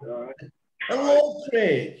 Hello,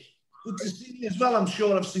 Craig. Good to see you as well. I'm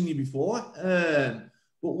sure I've seen you before. But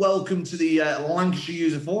welcome to the Lancashire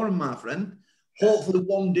User Forum, my friend. Hopefully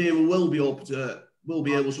one day we will be able to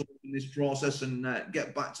open this process and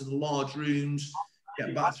get back to the large rooms,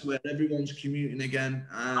 get back to where everyone's commuting again,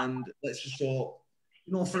 and let's just hope,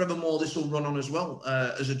 you know, forevermore this will run on as well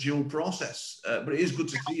as a dual process. But it is good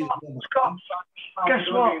to see you. Scott, guess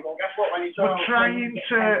what? We're trying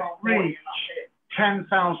to reach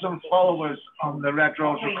 10,000 followers on the Red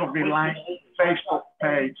Rose Recovery Line Facebook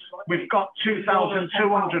page. We've got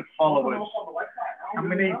 2,200 followers, and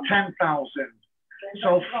we need 10,000.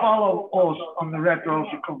 So follow us on the Red Rose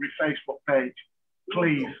Recovery Facebook page,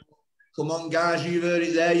 please. Come on, guys, you've heard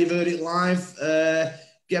it there, you've heard it live.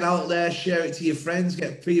 Get out there, share it to your friends,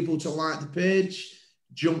 get people to like the page,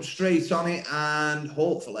 jump straight on it, and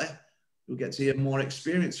hopefully you'll get to hear more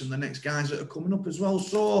experience from the next guys that are coming up as well.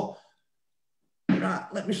 So, right,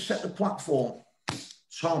 let me set the platform.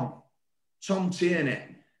 Tom Tierney.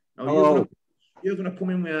 Now, you're going to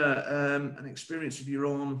come in with an experience of your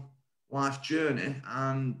own life journey,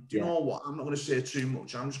 and do you know what? I'm not going to say too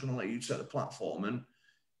much. I'm just going to let you set the platform and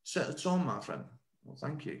set the tone, my friend. Well,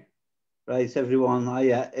 thank you. Right, everyone.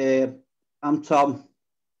 Hiya. I'm Tom.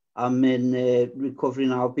 I'm in recovery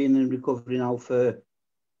now. I've been in recovery now I've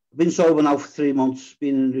been sober now for 3 months.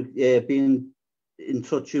 Been in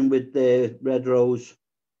touching with the Red Rose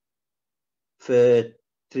for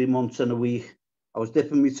 3 months and a week. I was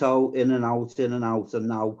dipping my toe in and out, and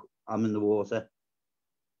now I'm in the water.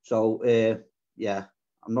 So, yeah,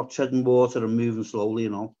 I'm not treading water, I'm moving slowly, you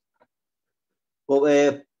know.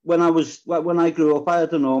 But when I grew up, I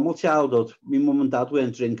had a normal childhood. My mum and dad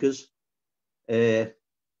weren't drinkers. They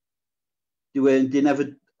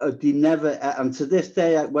never, and to this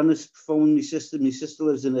day, when I phone my sister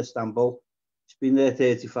lives in Istanbul. She's been there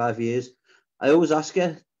 35 years. I always ask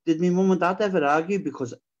her, did my mum and dad ever argue?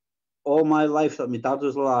 Because all my life that my dad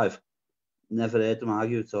was alive, never heard them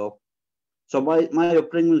argue at all. So my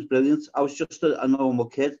upbringing was brilliant. I was just a normal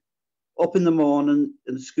kid. Up in the morning,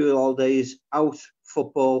 in school all days, out,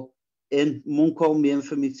 football, in. Mum called me in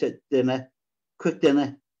for me dinner, quick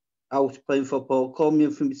dinner, out playing football, called me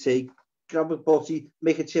in for me tea, grab a butty,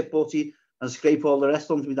 make a chip butty, and scrape all the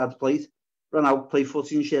rest onto my dad's plate. Run out, play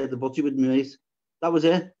footy and share the butty with my mate. That was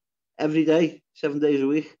it. Every day, 7 days a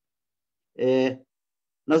week. And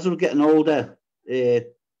as I was getting older,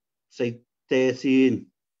 say 13,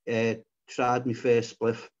 tried my first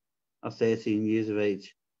spliff at 13 years of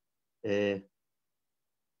age. Can't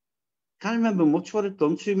remember much what it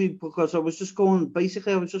done to me because I was just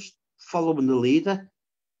following the leader.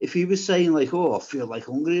 If he was saying like, oh, I feel like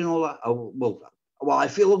hungry and all that, well, I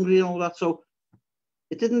feel hungry and all that, so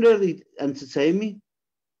it didn't really entertain me.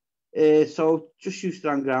 So just used to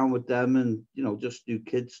hang around with them and, you know, just do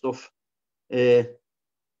kid stuff. But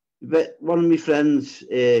one of my friends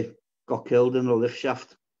got killed in the lift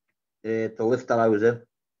shaft, the lift that I was in.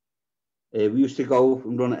 We used to go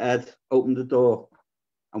and run ahead, open the door,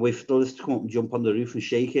 and wait for the lift to come up and jump on the roof and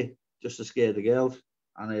shake it just to scare the girls.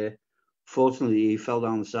 And fortunately, he fell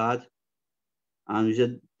down the side, and he was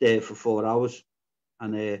in there for 4 hours,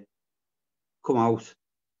 and come out,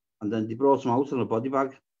 and then they brought him out in a body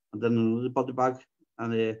bag, and then another body bag,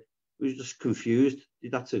 and he was just confused.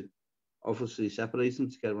 They'd had to obviously separate him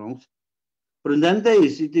to get him out. But in them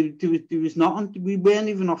days, there was nothing. We weren't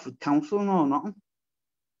even offered counselling or nothing.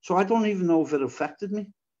 So I don't even know if it affected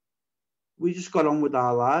me. We just got on with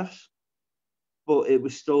our lives, but it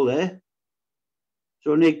was still there. So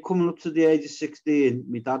when coming up to the age of 16,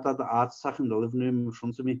 my dad had a heart attack in the living room in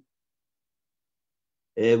front of me.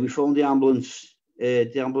 We phoned the ambulance.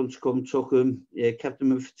 The ambulance come, took him, kept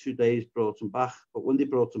him in for 2 days, brought him back. But when they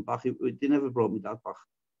brought him back, they never brought my dad back.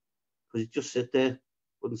 Because he'd just sit there,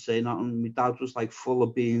 wouldn't say nothing. My dad was like full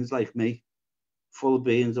of beans, like me. Full of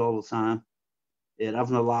beans all the time.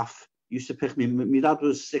 Having a laugh. Used to pick me. My dad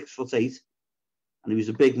was 6'8", and he was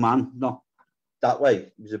a big man. Not that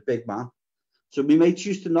way. He was a big man. So my mates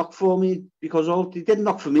used to knock for me because they didn't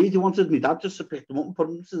knock for me. They wanted my dad just to pick them up and put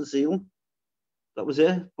them to the ceiling. That was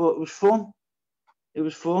it. But it was fun. It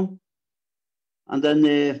was fun. And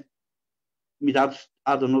then my dad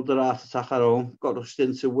had another heart attack at home. Got rushed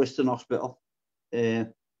into Western Hospital,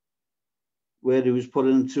 where he was put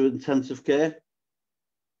into intensive care.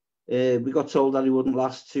 We got told that he wouldn't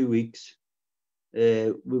last 2 weeks.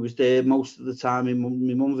 We was there most of the time. My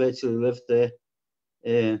mum virtually lived there.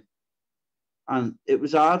 And it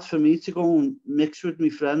was hard for me to go and mix with my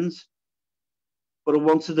friends but I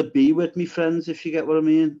wanted to be with my friends, if you get what I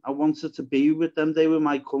mean. I wanted to be with them. They were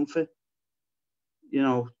my comfort, you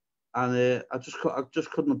know, and I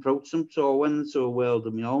just couldn't approach them. So I went into a world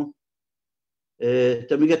of my own.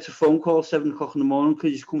 Then we get a phone call 7 o'clock in the morning.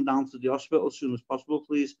 Could you come down to the hospital as soon as possible,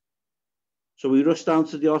 please? So we rushed down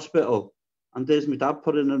to the hospital, and there's my dad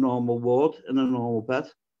put in a normal ward, in a normal bed.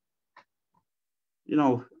 You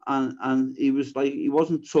know, and he was like, he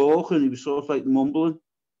wasn't talking, he was sort of like mumbling.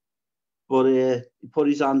 But he put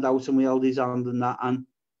his hand out and we held his hand and that. And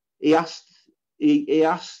he asked,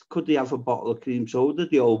 could he have a bottle of cream soda,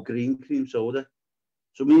 the old green cream soda.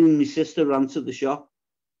 So me and my sister ran to the shop.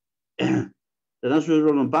 Then as we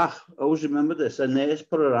were running back, I always remember this, a nurse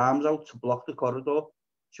put her arms out to block the corridor.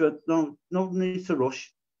 She went, no need to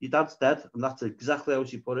rush. Your dad's dead. And that's exactly how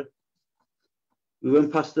she put it. We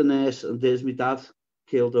went past the nurse and there's my dad,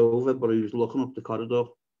 keeled over, but he was looking up the corridor.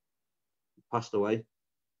 He passed away.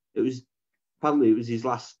 Apparently it was his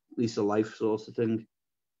last lease of life sort of thing.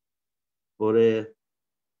 But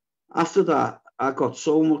after that, I got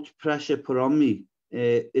so much pressure put on me.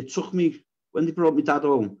 It took me, when they brought my dad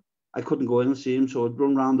home, I couldn't go in and see him, so I'd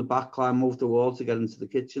run round the back, climb over the wall to get into the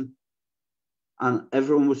kitchen. And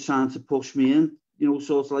everyone was trying to push me in, you know,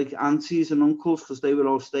 sort of like aunties and uncles, because they were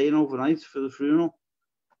all staying overnight for the funeral.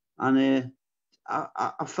 And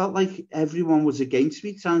I felt like everyone was against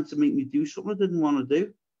me, trying to make me do something I didn't want to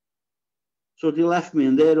do. So they left me,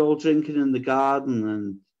 and they're all drinking in the garden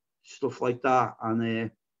and stuff like that. And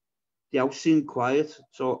the house seemed quiet,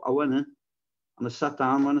 so I went in and I sat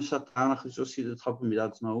down. When I sat down, I could just see the top of my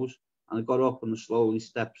dad's nose. And I got up and I slowly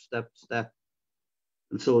step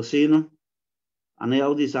until I seen him. And I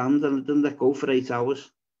held his hand and I didn't let go for 8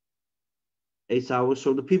 hours. 8 hours.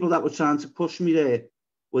 So the people that were trying to push me there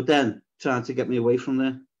were then trying to get me away from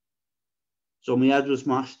there. So my head was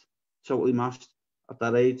mashed, totally mashed at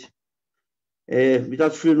that age. My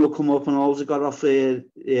dad's funeral come up and all I got off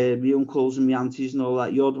my uncles and my aunties and all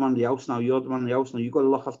that. You're the man of the house now, you're the man of the house now. You've got to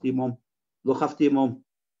look after your mum. Look after your mum.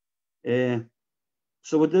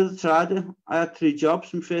 So I did, I tried it. I had 3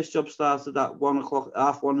 jobs. My first job started at 1 o'clock,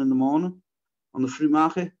 1:30 in the morning on the fruit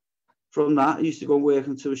market. From that, I used to go work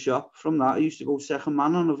into a shop. From that, I used to go second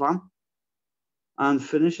man on a van and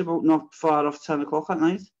finish about not far off 10 o'clock at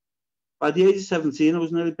night. By the age of 17, I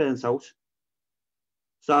was nearly burnt out.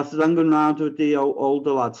 Started hanging around with the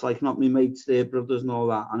older lads, like not my mates, their brothers and all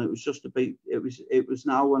that. And it was just a bit, it was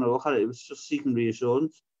now when I look at it, it was just seeking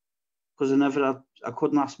reassurance. Because I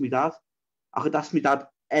couldn't ask my dad. I could ask my dad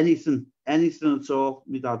anything at all.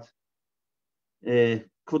 My dad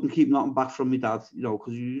couldn't keep nothing back from my dad, you know,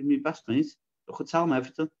 because he was my best mate. I could tell him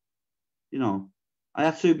everything, you know. I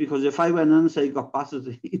had to, because if I went in and say he got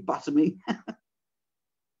battered, he'd batter me.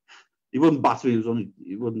 He wouldn't batter me,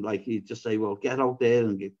 he wouldn't like, he'd just say, well, get out there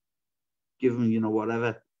and give him, you know,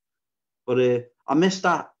 whatever. But I missed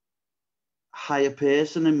that higher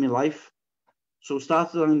person in my life. So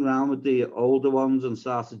started hanging around with the older ones and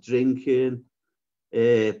started drinking.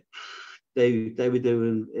 They were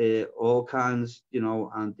doing all kinds, you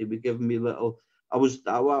know, and they were giving me little. I was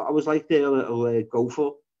like their little gopher,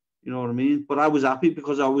 you know what I mean. But I was happy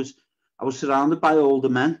because I was surrounded by older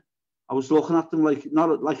men. I was looking at them like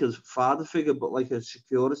not like a father figure, but like a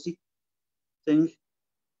security thing. Do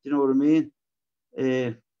you know what I mean?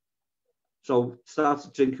 So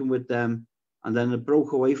started drinking with them, and then I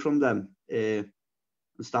broke away from them. And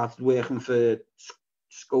started working for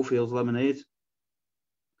Schofield's Lemonade,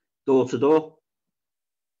 door to door.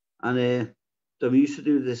 And then we used to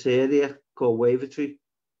do this area called Wavertree,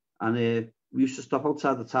 and we used to stop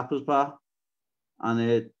outside the Tappers Bar,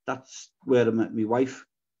 and that's where I met my wife.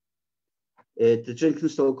 The drinking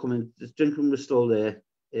still coming, the drinking was still there.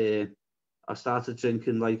 I started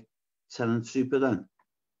drinking like Tenant Super then.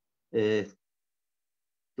 The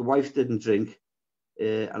wife didn't drink.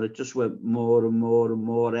 And it just went more and more and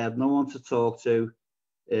more. I had no one to talk to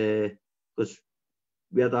because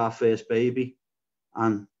we had our first baby,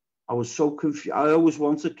 and I was so confused. I always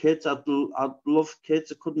wanted kids. I'd love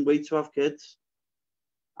kids. I couldn't wait to have kids.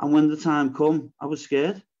 And when the time come, I was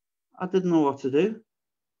scared. I didn't know what to do.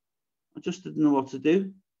 I just didn't know what to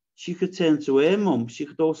do. She could turn to her mum. She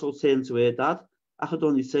could also turn to her dad. I could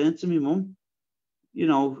only turn to my mum. You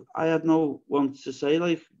know, I had no one to say.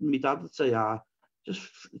 Like, my dad would say, just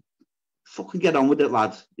fucking get on with it,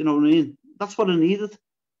 lad. You know what I mean? That's what I needed.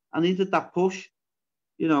 I needed that push,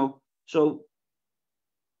 you know. So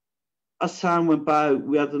as time went by,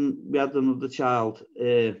 we had another child,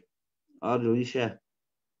 Alicia.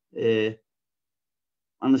 And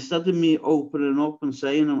instead of me opening up and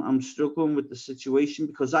saying I'm struggling with the situation,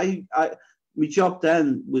 because my job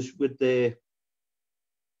then was with the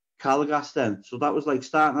Calagas then. So that was like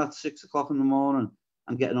starting at 6 o'clock in the morning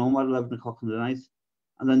and getting home at 11 o'clock in the night.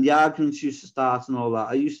 And then the arguments used to start and all that.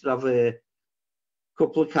 I used to have a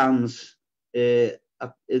couple of cans in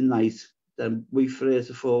night, then wait for her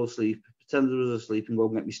to fall asleep, pretend I was asleep and go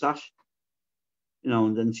and get my stash. You know,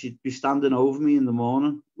 and then she'd be standing over me in the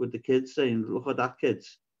morning with the kids saying, look at that,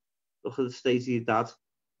 kids. Look at the state of your dad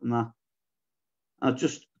and that. And I'd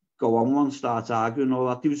just go on one, start arguing and all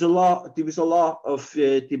that. There was a lot of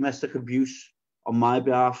domestic abuse on my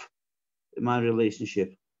behalf in my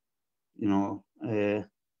relationship. You know, there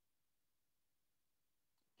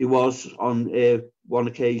was on one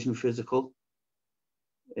occasion physical,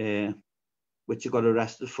 which I got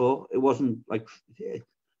arrested for. It wasn't like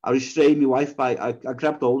I restrained my wife by I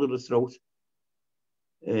grabbed hold of her throat.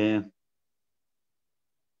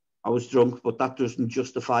 I was drunk, but that doesn't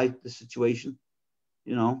justify the situation,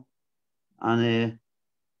 you know. And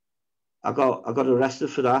I got arrested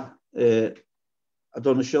for that. I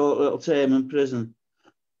done a short little term in prison.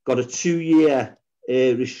 Got a 2-year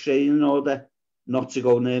restraining order not to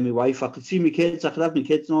go near my wife. I could see my kids, I could have my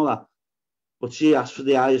kids and all that. But she asked for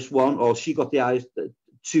the highest one, or she got the highest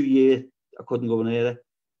 2-year. I couldn't go near her.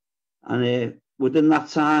 And within that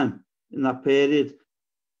time, in that period,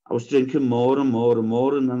 I was drinking more and more and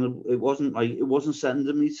more, and then it wasn't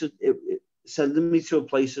sending me to a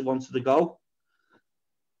place I wanted to go.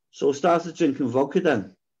 So I started drinking vodka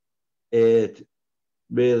then,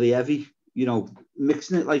 really heavy, you know,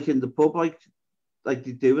 mixing it like in the pub, like they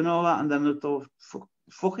do and all that. And then I thought,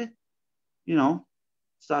 fuck it, you know,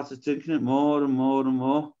 started drinking it more and more and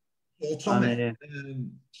more. So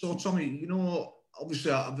Tommy, you know,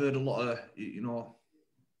 obviously I've heard a lot of, you know,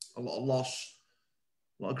 a lot of loss,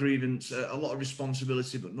 a lot of grievance, a lot of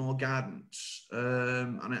responsibility, but no guidance.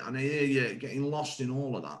 And I hear you getting lost in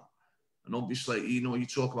all of that. And obviously, you know, you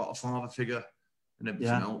talk about a father figure and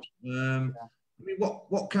everything else. I mean,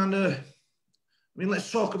 what kind of, I mean,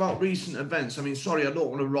 let's talk about recent events. I mean, sorry, I don't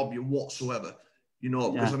want to rob you whatsoever, you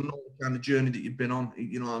know, because I know the kind of journey that you've been on.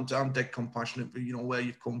 You know, I'm dead compassionate for, you know, where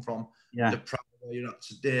you've come from, the proud of where you're at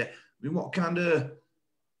today. I mean, what kind of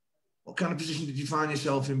position did you find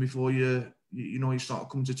yourself in before you start to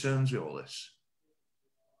come to terms with all this?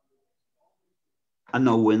 A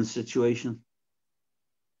no-win situation.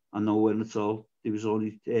 A no-win at all. There was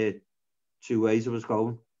only 2 ways I was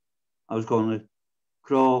going. I was going to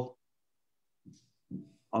crawl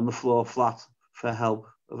on the floor flat for help,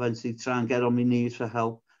 eventually try and get on my knees for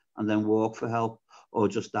help, and then walk for help, or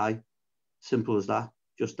just die. Simple as that.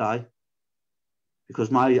 Just die. Because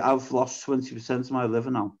I've lost 20% of my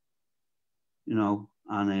liver now, you know,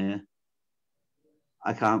 and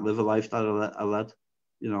I can't live a life that I led,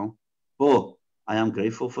 you know. But I am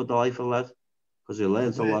grateful for the life I led, because I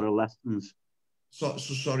learned a lot of lessons. So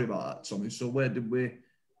sorry about that, Tommy. So where did we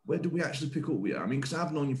actually pick up with you? I mean, because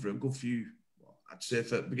I've known you for a good few, I'd say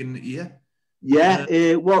for the beginning of the year.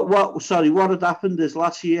 Yeah. What had happened is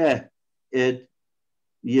last year, year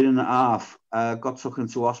and a half, I got took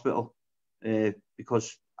into hospital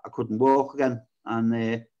because I couldn't walk again.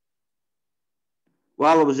 And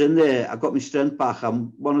while I was in there, I got my strength back.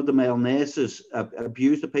 One of the male nurses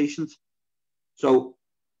abused a patient. So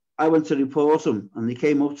I went to report him, and he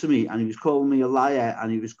came up to me and he was calling me a liar,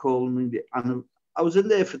 and he was calling me, and I was in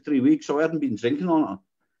there for 3 weeks, so I hadn't been drinking on it.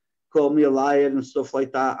 Called me a liar and stuff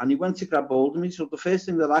like that. And he went to grab hold of me. So the first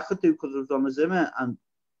thing that I could do, because I was on the Zimmer, and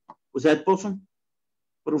was headbutt him.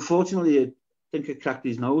 But unfortunately, I think I cracked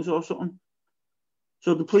his nose or something.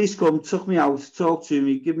 So the police come, took me out, talked to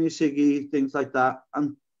me, give me a ciggy, things like that.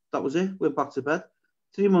 And that was it. Went back to bed.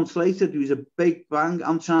 3 months later, there was a big bang.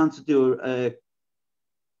 I'm trying to do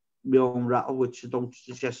my own rattle, which I don't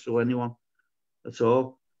suggest to anyone at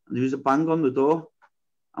all. And there was a bang on the door.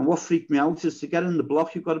 And what freaked me out is to get in the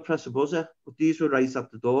block, you've got to press a buzzer. But these were right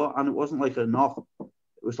at the door, and it wasn't like a knock. It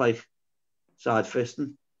was like side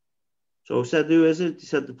fisting. So I said, who is it? He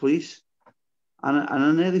said, the police. And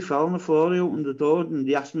I nearly fell on the floor. He opened the door, and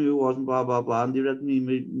they asked me who it was, and blah, blah, blah. And they read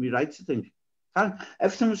me rights, I think.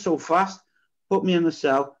 Everything was so fast. Put me in the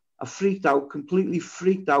cell. I freaked out, completely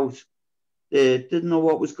freaked out. Didn't know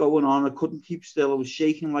what was going on. I couldn't keep still. I was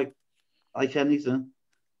shaking like anything.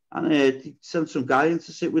 And he sent some guy in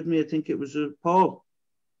to sit with me. I think it was Paul.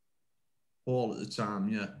 Paul at the time,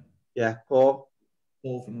 yeah. Yeah, Paul.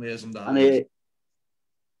 Paul from Layers and Diaries.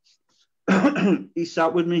 And he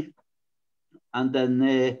sat with me, and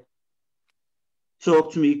then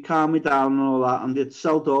talked to me, calmed me down and all that. And the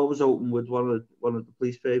cell door was open with one of the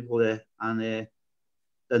police people there. And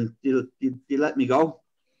then they let me go.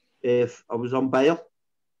 If I was on bail.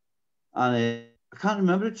 And I can't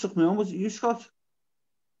remember, it took me on. Was it you, Scott?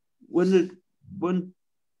 When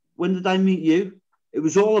when did I meet you? It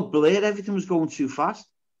was all a blur. Everything was going too fast.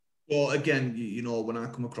 Well, again, you know, when I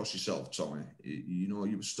come across yourself, Tommy, you know,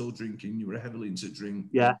 you were still drinking. You were heavily into drink.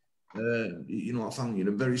 Yeah. You know, I found you in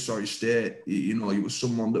a very sorry state. You know, you were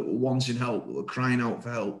someone that were wanting help, that were crying out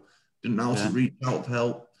for help, didn't know how to reach out for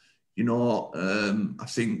help. You know, I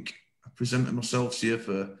think I presented myself to you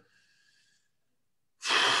for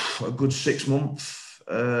a good 6 months,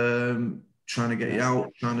 trying to get you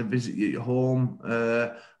out, trying to visit you at your home.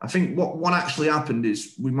 I think what actually happened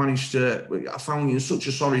is we managed to, I found you in such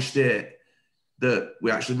a sorry state that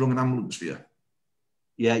we actually rung an ambulance for you.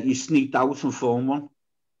 Yeah, you sneaked out and phoned one.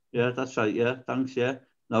 Yeah, that's right. Yeah, thanks. Yeah.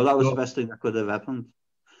 No, that was the best thing that could have happened.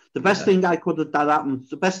 The best thing that happened,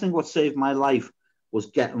 the best thing what saved my life was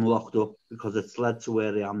getting locked up, because it's led to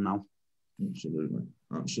where I am now. Absolutely.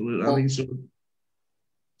 Absolutely. I mean, so,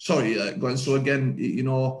 sorry, Glenn. So again, you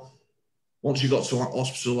know, once you got to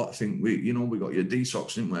hospital, I think we got you a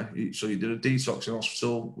detox, didn't we? So you did a detox in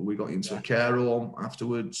hospital. We got you into a care home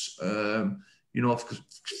afterwards. You know,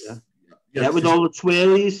 with all the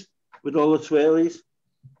twirlies,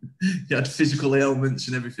 You had physical ailments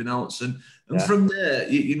and everything else, and from there,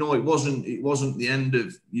 you know, it wasn't the end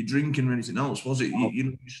of your drinking or anything else, was it?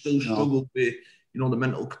 You still struggled with, you know, the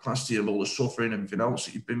mental capacity of all the suffering and everything else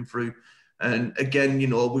that you've been through. And again, you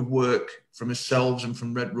know, we work from ourselves and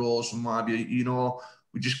from Red Rose and what have you. You know,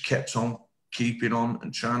 we just kept on keeping on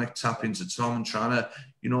and trying to tap into Tom and trying to,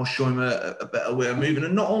 you know, show him a better way of moving.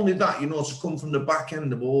 And not only that, you know, to come from the back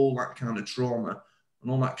end of all that kind of trauma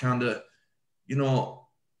and all that kind of, you know,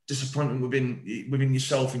 disappointment within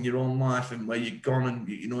yourself in your own life and where you've gone and,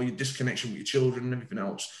 you know, your disconnection with your children and everything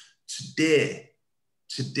else. Today,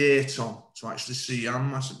 Tom, to actually see, I'm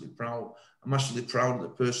massively proud. I'm massively proud of the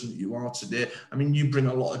person that you are today. I mean, you bring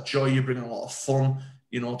a lot of joy, you bring a lot of fun,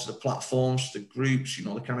 you know, to the platforms, to the groups, you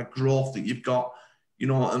know, the kind of growth that you've got, you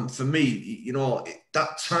know, and for me, you know,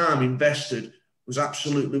 that time invested was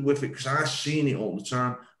absolutely worth it, because I seen it all the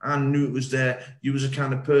time. I knew it was there. You was a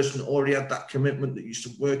kind of person that already had that commitment, that used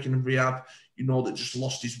to work in rehab, you know, that just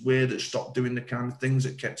lost his way, that stopped doing the kind of things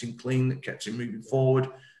that kept him clean, that kept him moving forward.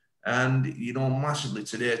 And, you know, massively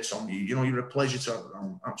today, Tom, you know, you're a pleasure to have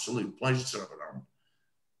around, absolute pleasure to have around.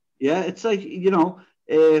 Yeah, it's like, you know,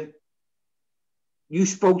 you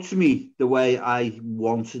spoke to me the way I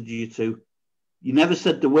wanted you to. You never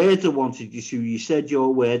said the words I wanted you to. You said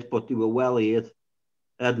your word, but they were well heard.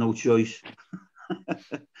 I had no choice.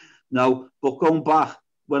 No, but going back,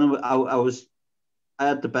 when I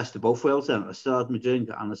had the best of both worlds then. I still had my drink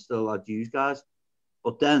and I still had you guys.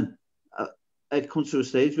 But then I'd come to a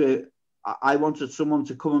stage where I wanted someone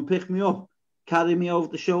to come and pick me up, carry me over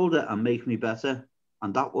the shoulder and make me better.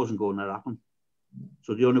 And that wasn't going to happen.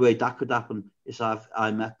 So the only way that could happen is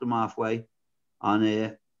I met them halfway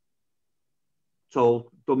and done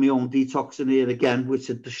my own detoxing here again, which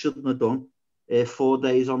I shouldn't have done. 4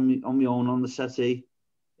 days on my own on the settee,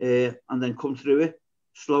 and then come through it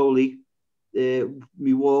slowly.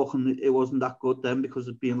 Me walking, it wasn't that good then because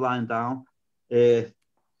of being lying down, and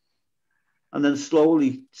then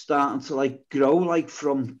slowly starting to like grow like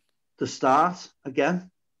from the start again.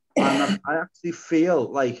 And I actually feel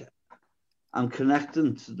like I'm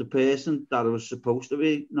connecting to the person that I was supposed to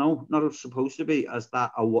be. No, not supposed to be, as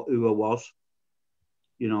that who I was.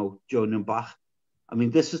 You know, joining back. I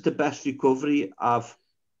mean, this is the best recovery I've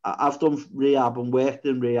done rehab and worked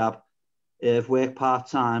in rehab. I've worked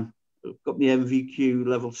part-time, I've got my MVQ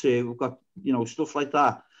level 2, we've got, you know, stuff like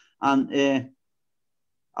that. And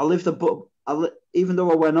even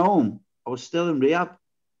though I went home, I was still in rehab,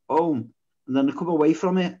 home. And then I come away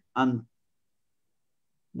from it and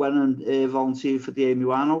went and volunteered for the Amy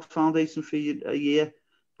Winehouse Foundation for a year.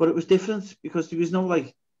 But it was different because there was no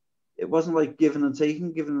like, it wasn't like giving and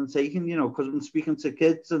taking, you know, because I've been speaking to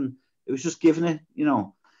kids and it was just giving it, you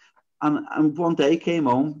know. And one day came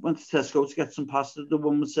home, went to Tesco to get some pasta. The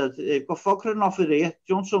woman said, got vodka and offer here. Do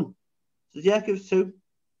you want some? I said, yeah, give us 2.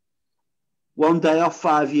 1 day off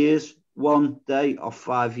 5 years. 1 day off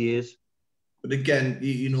 5 years. But again,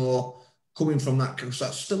 you know, coming from that, because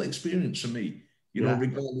that's still experience for me. You know,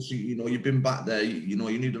 regardless, you know, you've been back there, you know,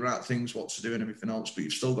 you knew the right things, what to do and everything else, but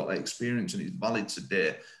you've still got that experience and it's valid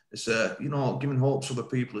today. It's, you know, giving hope to other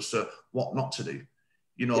people as to what not to do.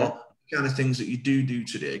 You know, kind of things that you do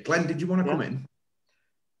today. Glenn, did you want to come in?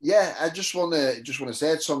 Yeah, I just want to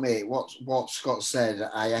say to me what Scott said.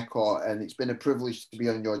 I echo, and it's been a privilege to be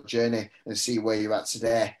on your journey and see where you're at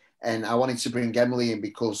today. And I wanted to bring Emily in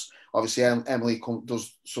because obviously Emily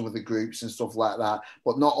does some of the groups and stuff like that.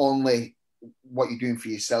 But not only what you're doing for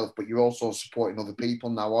yourself, but you're also supporting other people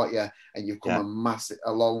now, aren't you? And you've come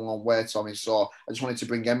a long way, Tommy. So I just wanted to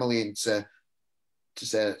bring Emily in to to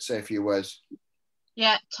say a few words.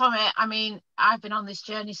 Yeah, Tommy, I mean, I've been on this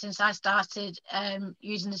journey since I started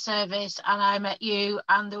using the service, and I met you,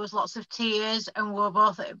 and there was lots of tears, and we were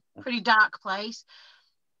both at a pretty dark place.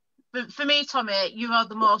 But for me, Tommy, you are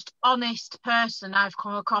the most honest person I've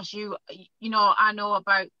come across. You know, I know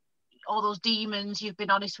about all those demons. You've been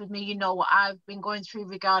honest with me. You know what I've been going through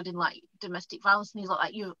regarding like domestic violence and things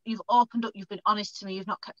like that. You've opened up. You've been honest to me. You've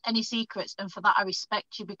not kept any secrets, and for that I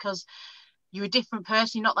respect you, because you're a different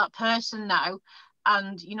person. You're not that person now.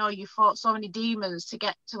 And you know, you fought so many demons to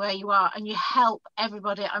get to where you are, and you help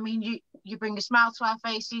everybody. I mean, you bring a smile to our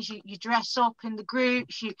faces. You dress up in the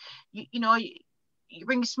groups. You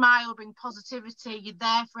bring a smile, bring positivity. You're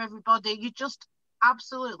there for everybody. You're just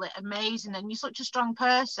absolutely amazing, and you're such a strong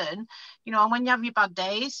person. You know, and when you have your bad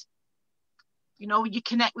days, you know, you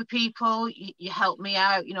connect with people. You help me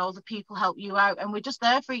out. You know, the people help you out, and we're just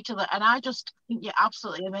there for each other. And I just think you're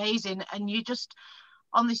absolutely amazing, and you're just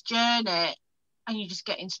on this journey. And you're just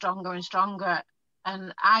getting stronger and stronger.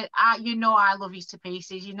 And I you know, I love you to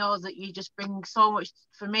pieces. You know that you just bring so much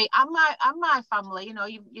for me and my family. You know,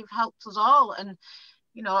 you've helped us all, and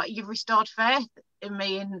you know, you've restored faith in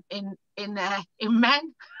me in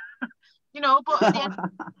men. You know, but at the end,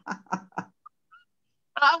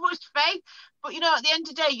 I much faith. But you know, at the end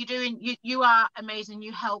of the day, you are amazing.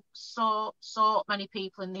 You help so many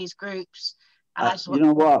people in these groups. You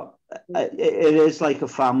know what? It is like a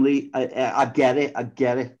family. I get it. I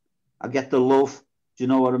get the love. Do you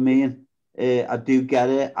know what I mean? I do get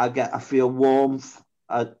it. I feel warmth.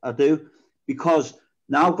 I do. Because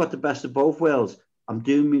now I've got the best of both worlds. I'm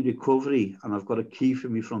doing my recovery and I've got a key for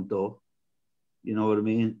my front door. You know what I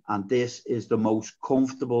mean? And this is the most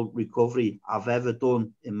comfortable recovery I've ever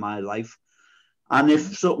done in my life. And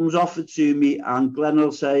if something's offered to me and Glenn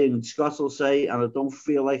will say and Scott will say and I don't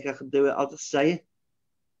feel like I can do it, I'll just say it.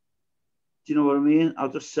 Do you know what I mean?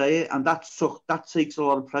 I'll just say it. And that takes a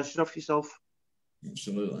lot of pressure off yourself.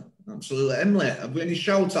 Absolutely. Emily, have we any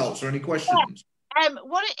shout outs or any questions?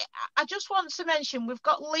 I just want to mention, we've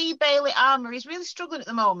got Lee Bailey Armour. He's really struggling at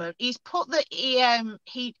the moment. He's put that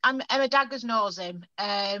Emma Daggers knows him,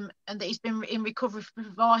 and that he's been in recovery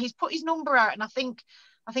before. He's put his number out, and I think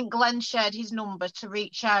Glenn shared his number to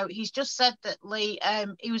reach out. He's just said that Lee,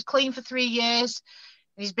 he was clean for 3 years,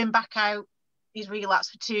 and he's been back out. He's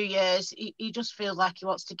relapsed for 2 years. He just feels like he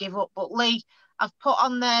wants to give up. But Lee, I've put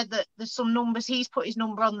on there that there's some numbers. He's put his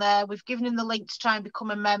number on there. We've given him the link to try and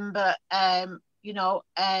become a member. You know,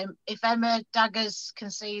 if Emma Daggers can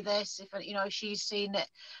see this, if she's seen it,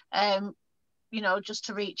 you know, just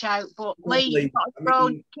to reach out. But Lee,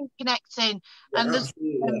 keep connecting. Yeah, and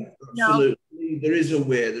absolutely. There is a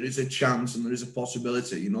way, there is a chance, and there is a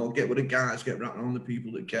possibility. You know, get with the guys, get right around the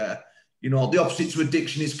people that care. You know, the opposite to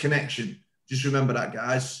addiction is connection. Just remember that,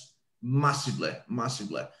 guys. Massively.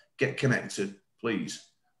 Get connected, please.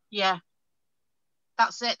 Yeah.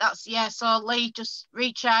 That's it. So Lee, just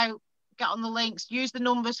reach out, get on the links, use the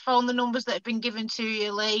numbers, phone the numbers that have been given to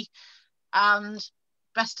you, Lee, and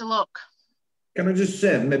best of luck. Can I just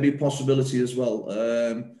say maybe a possibility as well?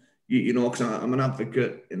 You know, because I'm an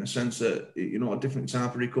advocate in a sense that, you know, a different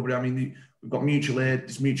type of recovery. I mean, we've got mutual aid.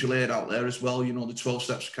 There's mutual aid out there as well. You know, the 12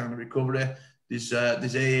 steps kind of recovery. There's AA,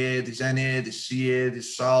 there's NA, there's CA,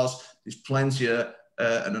 there's SARS. There's plenty of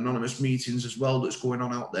and anonymous meetings as well that's going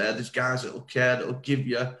on out there. There's guys that will care, that will give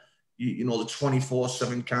you know, the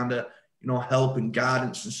 24/7 kind of, you know, help and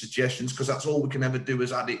guidance and suggestions, because that's all we can ever do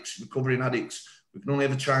as addicts, recovering addicts. We can only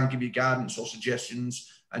ever try and give you guidance or suggestions.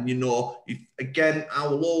 And, you know, I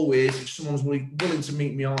will always, if someone's willing to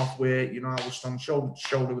meet me halfway, you know, I will stand shoulder to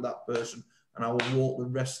shoulder with that person, and I will walk the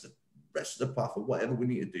rest of the path of whatever we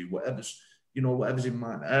need to do, whatever's in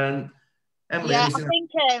mind. And Emily, yeah,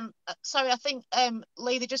 I think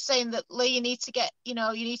Lee, they're just saying that, Lee, you need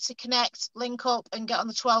to connect, link up, and get on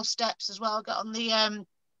the 12 steps as well. Get on the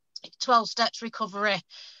 12 steps recovery.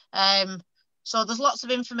 So there's lots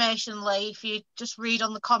of information, Lee. If you just read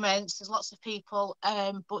on the comments, there's lots of people.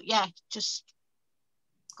 But yeah, just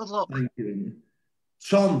good luck. Thank you,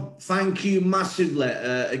 Tom. Thank you massively.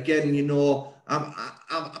 Again, you know, I'm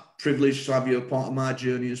privileged to have you a part of my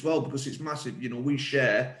journey as well, because it's massive. You know, we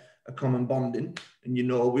share a common bonding, and you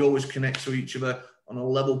know, we always connect to each other on a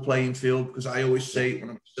level playing field, because I always say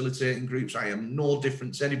when I'm facilitating groups, I am no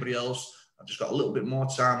different to anybody else. I've just got a little bit more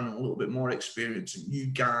time and a little bit more experience, and you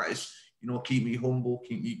guys, you know, keep me humble,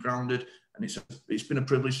 keep me grounded, and it's been a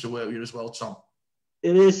privilege to work with you as well, Tom.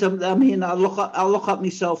 It is. I mean, I look at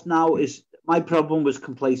myself now. Is my problem was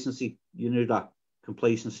complacency. You know that,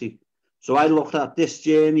 complacency. So I looked at this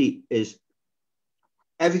journey is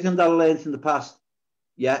everything that I learned in the past.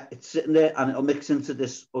 Yeah, it's sitting there and it'll mix into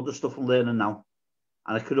this other stuff I'm learning now.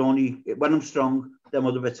 And I could only, when I'm strong, them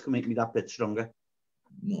other bits can make me that bit stronger.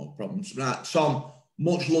 No problems. Right, Tom,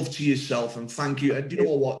 much love to yourself and thank you. And do you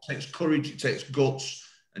know what? It takes courage, it takes guts.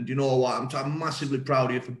 And do you know what? I'm massively proud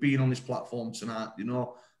of you for being on this platform tonight. You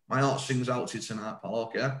know, my heart sings out to you tonight, pal,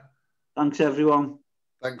 okay? Thanks, everyone.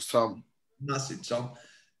 Thanks, Tom. Massive, Tom.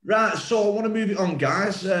 Right, so I want to move it on,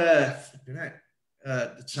 guys. The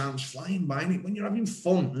time's flying by, innit? When you're having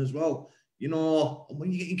fun as well, you know, and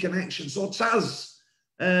when you're getting connection. So, Taz,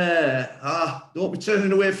 don't be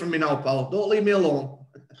turning away from me now, pal. Don't leave me alone.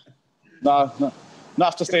 No. Not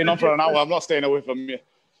after staying on for an hour. I'm not staying away from you.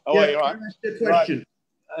 Oh, yeah, you right? Question.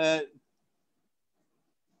 Right.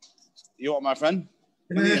 You want my friend?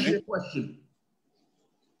 Can I ask you a question?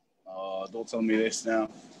 Oh, don't tell me this now.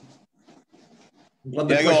 Go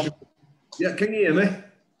on. Yeah, can you hear me?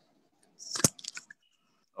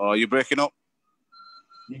 Oh, you're breaking up.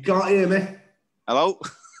 You can't hear me. Hello?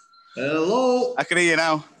 Hello? I can hear you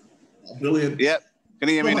now. Oh, brilliant. Yep. Can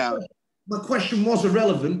you hear me now? My question was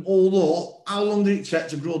irrelevant, although how long did it take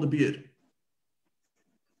to grow the beard?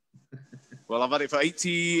 Well, I've had it for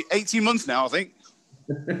 18 months now, I think.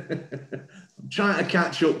 I'm trying to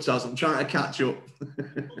catch up, Taz. I'm trying to catch up.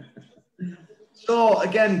 So,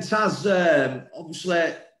 again, Taz,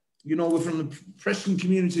 obviously, you know, we're from the Preston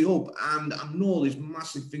Community Hub, and I know there's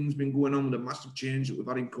massive things been going on with the massive change that we've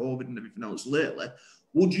had in COVID and everything else lately.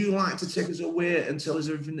 Would you like to take us away and tell us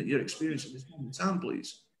everything that you're experiencing at this moment in time,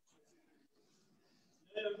 please?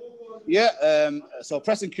 Yeah, so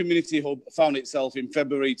Preston Community Hub found itself in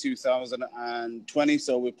February 2020,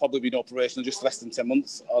 so we've probably been operational just less than 10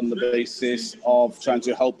 months on the basis of trying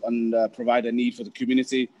to help and provide a need for the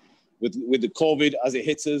community. With the COVID, as it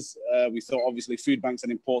hit us, we thought obviously food banks an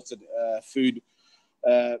important food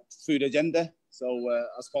agenda. So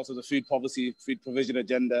as part of the food provision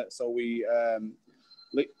agenda, so we,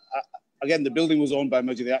 again, the building was owned by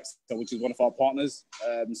Merger the Actor, which is one of our partners.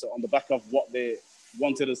 So on the back of what they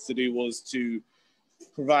wanted us to do was to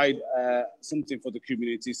provide something for the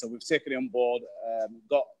community. So we've taken it on board,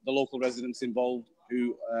 got the local residents involved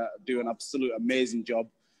who do an absolute amazing job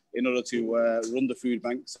in order to run the food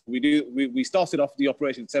banks. We started off the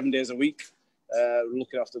operation 7 days a week,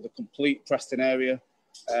 looking after the complete Preston area.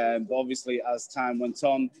 But obviously, as time went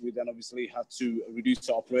on, we then obviously had to reduce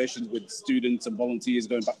our operations with students and volunteers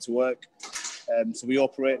going back to work. So we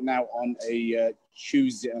operate now on a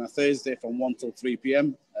Tuesday and a Thursday from 1 till 3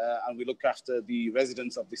 p.m. And we look after the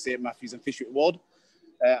residents of the St. Matthews and Fishwick ward.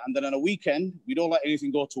 And then on a weekend, we don't let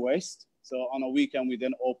anything go to waste. So on a weekend, we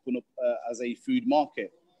then open up as a food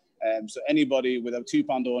market. So anybody with a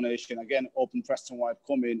 £2 donation, again, open Preston-wide,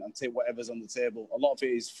 come in and take whatever's on the table. A lot of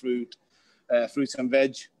it is fruit and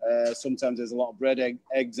veg. Sometimes there's a lot of bread,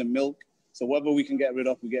 eggs and milk. So whatever we can get rid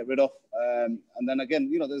of, we get rid of. And then again,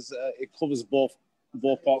 you know, it covers both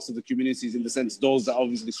parts of the communities in the sense those that are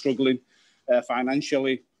obviously struggling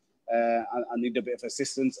financially and need a bit of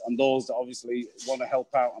assistance, and those that obviously want to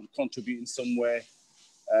help out and contribute in some way.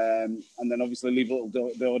 And then obviously leave a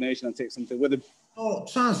little donation and take something with them. Oh,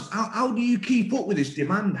 Taz, how do you keep up with this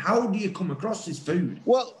demand? How do you come across this food?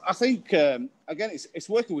 Well, I think, again, it's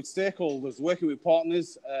working with stakeholders, working with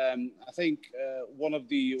partners. I think one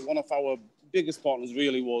of our biggest partners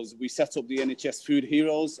really was we set up the NHS Food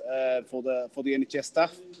Heroes for the NHS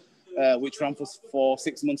staff, which ran for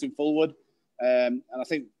 6 months in Fulwood. And I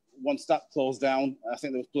think once that closed down, I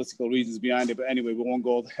think there was political reasons behind it, but anyway, we won't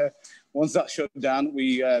go there. Once that shut down,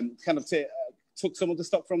 we kind of took some of the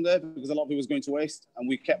stock from there because a lot of it was going to waste, and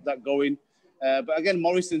we kept that going. But again,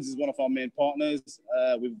 Morrison's is one of our main partners.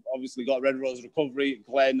 We've obviously got Red Rose Recovery.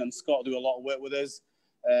 Glenn and Scott do a lot of work with us.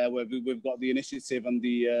 Where we've got the initiative and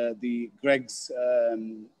the Greg's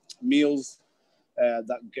meals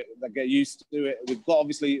that get used to it. We've got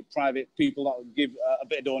obviously private people that will give a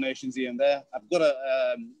bit of donations here and there. I've got to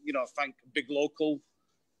thank Big Local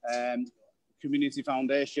Community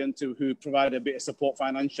Foundation who provided a bit of support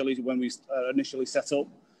financially when we initially set up.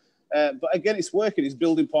 But again, it's working. It's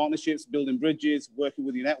building partnerships, building bridges, working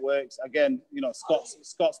with your networks. Again, you know,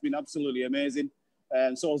 Scott's been absolutely amazing.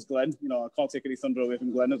 And so has Glenn. You know, I can't take any thunder away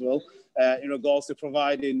from Glenn as well. In regards to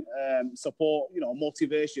providing support, you know,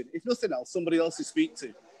 motivation. If nothing else, somebody else to speak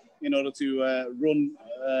to in order to run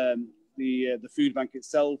the food bank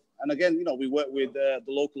itself. And again, you know, we work with the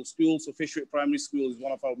local schools. So Fishwick Primary School is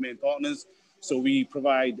one of our main partners. So we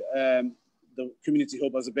provide the community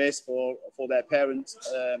hub as a base for their parents,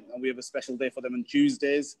 and we have a special day for them on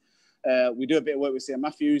Tuesdays. We do a bit of work with St.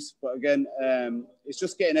 Matthews, but again, it's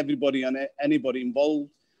just getting everybody and anybody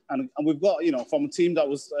involved. And we've got, you know, from a team that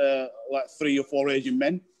was like 3 or 4 Asian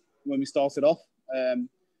men when we started off,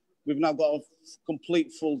 we've now got a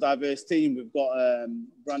complete full diverse team. We've got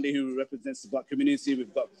Brandy, who represents the Black community.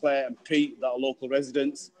 We've got Claire and Pete, that are local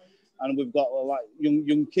residents, and we've got like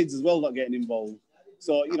young kids as well that are getting involved.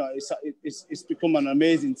 So you know, it's become an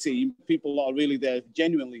amazing team. People that are really there,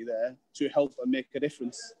 genuinely there to help and make a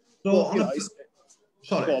difference. So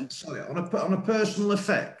but, on a personal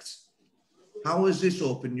effect, how has this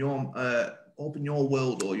opened your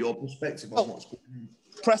world or your perspective on what's going on?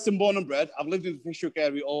 Preston born and bred. I've lived in the Fishhook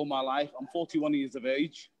area all my life. I'm 41 years of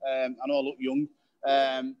age. I know I look young.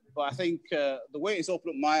 But I think the way it's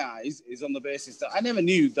opened up my eyes is on the basis that I never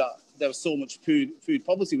knew that there was so much food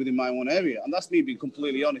poverty within my own area. And that's me being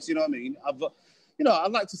completely honest, you know what I mean?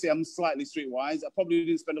 I'd like to say I'm slightly streetwise. I probably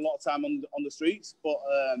didn't spend a lot of time on the streets, but,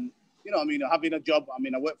 you know what I mean, having a job, I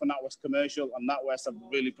mean, I work for NatWest Commercial, and NatWest have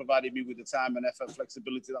really provided me with the time and effort,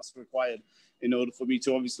 flexibility that's required in order for me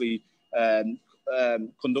to obviously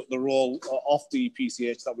conduct the role of the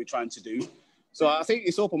PCH that we're trying to do. So I think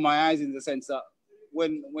it's opened my eyes in the sense that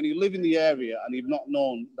when you live in the area and you've not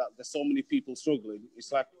known that there's so many people struggling,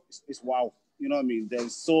 it's like, it's wow. You know what I mean?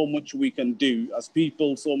 There's so much we can do as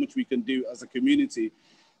people, so much we can do as a community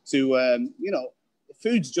to, you know,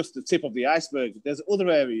 food's just the tip of the iceberg. There's other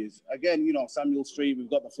areas. Again, you know, Samuel Street, we've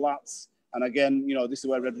got the flats. And again, you know, this is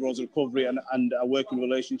where Red Rose Recovery and a working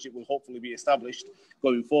relationship will hopefully be established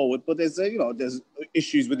going forward. But there's, you know, there's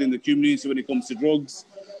issues within the community when it comes to drugs,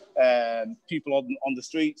 people on the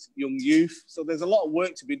streets, young youth. So there's a lot of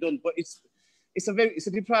work to be done. But it's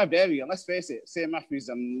a deprived area. And let's face it, St Matthews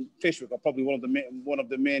and Fishhook are probably one of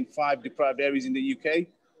the main 5 deprived areas in the UK.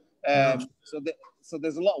 So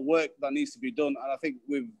there's a lot of work that needs to be done. And I think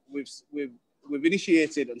we've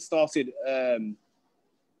initiated and started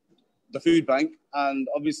the food bank, and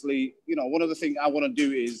obviously, you know, one of the things I want to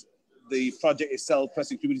do is the project itself,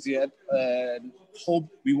 Preston Community Hub.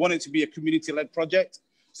 We want it to be a community-led project.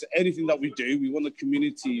 So anything that we do, we want the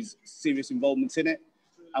community's serious involvement in it,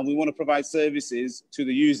 and we want to provide services to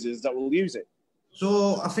the users that will use it.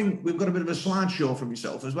 So I think we've got a bit of a slideshow from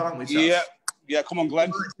yourself as well, haven't we, Taz? Yeah. Come on,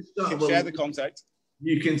 Glenn. Share the contact.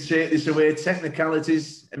 You can take this away,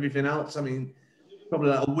 technicalities, everything else. I mean, probably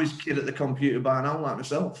like a whiz kid at the computer by now, like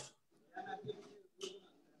myself.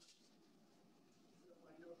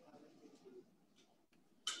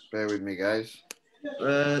 Bear with me, guys.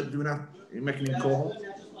 You're making him call?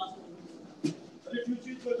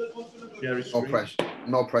 No pressure.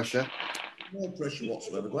 No pressure. No pressure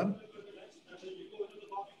whatsoever, Glenn.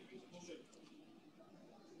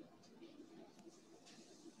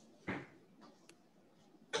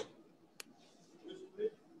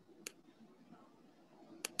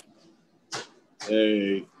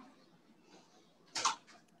 Hey.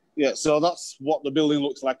 Yeah, so that's what the building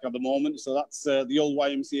looks like at the moment. So that's the old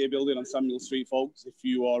YMCA building on Samuel Street, folks, if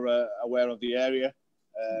you are aware of the area.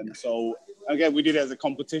 So, again, we did it as a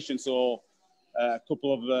competition. So a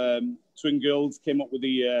couple of twin girls came up with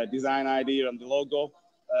the design idea and the logo,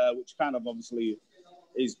 which kind of obviously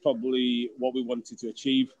is probably what we wanted to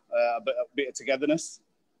achieve, a bit of togetherness.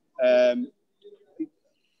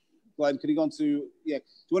 Glenn, can you go on to, do you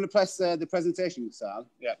want to press the presentation, Sal?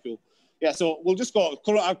 Yeah, cool. Yeah, so we'll just go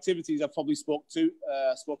current activities I've probably spoke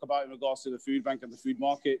about in regards to the food bank and the food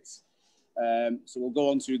markets. So we'll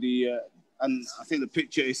go on to the, and I think the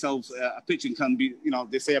picture itself, a picture can be, you know,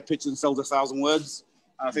 they say a picture sells 1,000 words.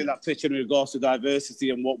 And I think that picture in regards to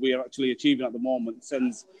diversity and what we are actually achieving at the moment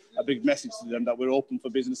sends a big message to them that we're open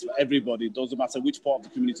for business for everybody. It doesn't matter which part of the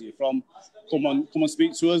community you're from. Come on,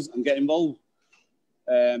 speak to us and get involved.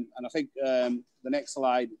 And I think the next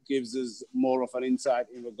slide gives us more of an insight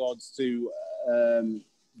in regards to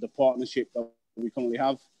the partnership that we currently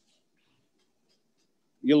have.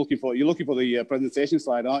 You're looking for the presentation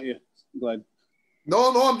slide, aren't you, Glenn?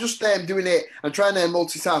 No, I'm just doing it. I'm trying to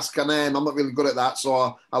multitask, and I'm not really good at that,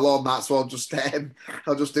 so I'll own that. So I'll just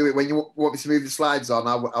do it when you want me to move the slides on.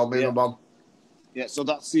 I'll move them on. Yeah, so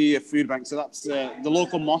that's the food bank. So that's the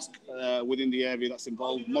local mosque within the area that's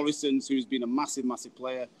involved. Morrison's, who's been a massive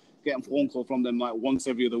player, getting phone call from them like once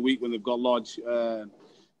every other week when they've got large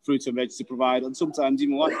fruits and veg to provide, and sometimes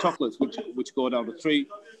even like chocolates, which go down the street.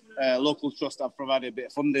 Local trust have provided a bit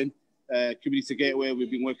of funding. Community Gateway,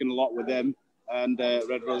 we've been working a lot with them, and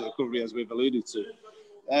Red Rose Recovery, as we've alluded to.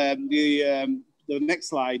 The next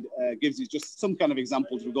slide gives you just some kind of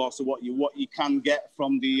examples in regards to what you can get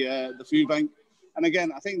from the food bank. And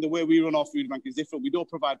again, I think the way we run our food bank is different. We don't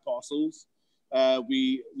provide parcels.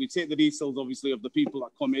 We take the details, obviously, of the people that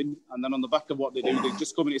come in, and then on the back of what they do, they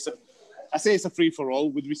just come in. I say it's a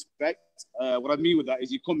free-for-all with respect. What I mean with that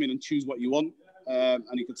is you come in and choose what you want, and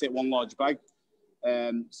you can take one large bag.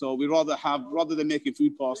 So we rather than making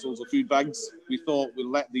food parcels or food bags, we thought we'll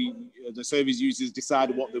let the service users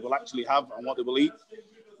decide what they will actually have and what they will eat,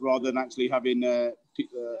 rather than actually having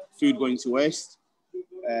food going to waste.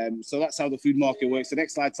 So that's how the food market works. The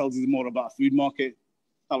next slide tells you more about a food market.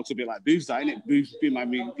 That looks a bit like Booths, isn't it? Booths might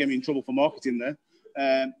get me in trouble for marketing there.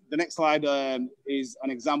 The next slide is an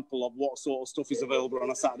example of what sort of stuff is available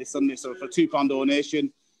on a Saturday, Sunday. So for a £2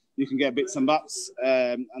 donation, you can get bits and bats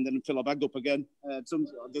and then fill a bag up again.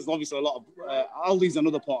 There's obviously a lot of Aldi's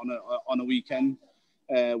another part on a weekend,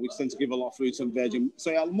 which tend to give a lot of fruits and veg.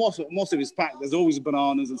 So yeah, most of it's packed. There's always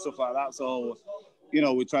bananas and stuff like that. So, you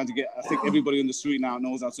know, we're trying to get, I think everybody on the street now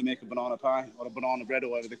knows how to make a banana pie or a banana bread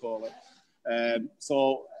or whatever they call it.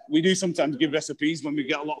 So we do sometimes give recipes when we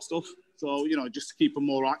get a lot of stuff. So, you know, just to keep them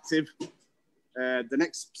more active. The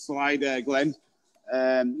next slide, Glenn,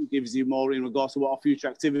 gives you more in regards to what our future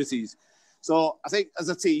activities. So I think as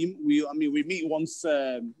a team, we meet once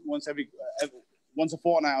a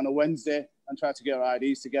fortnight on a Wednesday and try to get our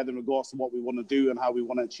ideas together in regards to what we want to do and how we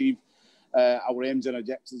want to achieve our aims and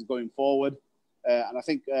objectives going forward. And I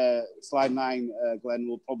think slide 9, Glenn,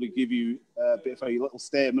 will probably give you a bit of a little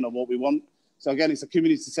statement of what we want. So again, it's a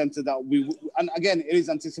community centre and again, it is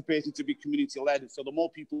anticipated to be community-led. So the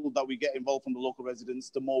more people that we get involved from the local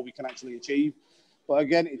residents, the more we can actually achieve. But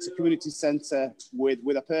again, it's a community centre with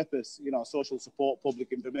a purpose, you know, social support,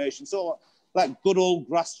 public information. So like good old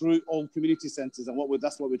grassroots, old community centres, and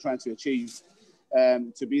that's what we're trying to achieve.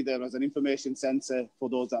 To be there as an information centre for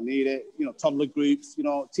those that need it, you know, toddler groups, you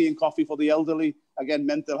know, tea and coffee for the elderly. Again,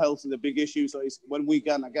 mental health is a big issue. So it's when we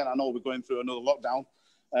can, again, I know we're going through another lockdown,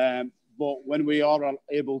 but when we are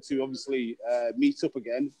able to obviously meet up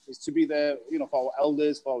again, is to be there, you know, for our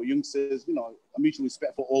elders, for our youngsters, you know, a mutual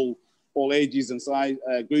respect for all ages and size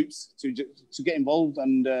groups to get involved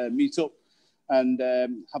and meet up and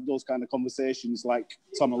have those kind of conversations like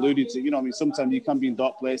Tom alluded to. You know, I mean, sometimes you can be in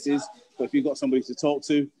dark places, but if you've got somebody to talk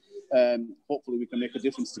to, hopefully we can make a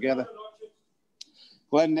difference together.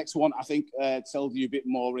 Glenn, next one, I think, tells you a bit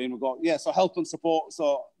more in regard. Yeah, so help and support.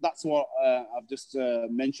 So that's what I've just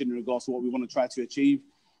mentioned in regards to what we want to try to achieve.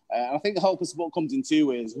 And I think the help and support comes in 2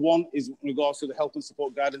 ways. One is in regards to the help and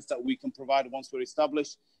support guidance that we can provide once we're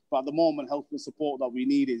established. But at the moment, help and support that we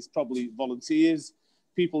need is probably volunteers,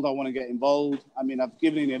 people that want to get involved. I mean, I've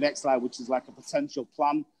given you the next slide, which is like a potential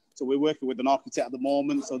plan. So we're working with an architect at the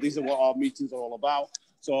moment. So these are what our meetings are all about.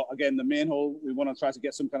 So again, the main hall, we want to try to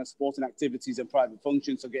get some kind of sporting activities and private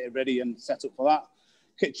functions. So get it ready and set up for that.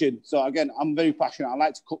 Kitchen. So again, I'm very passionate. I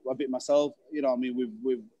like to cook a bit myself. You know, I mean,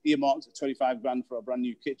 we've earmarked 25 grand for a brand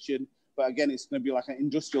new kitchen. But again, it's going to be like an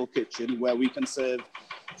industrial kitchen where we can serve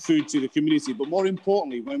food to the community. But more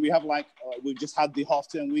importantly, when we have we've just had the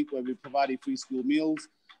half-term week where we provided free school meals.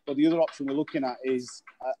 But the other option we're looking at is,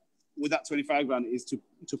 with that 25 grand, is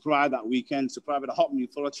to provide that weekend, to provide a hot meal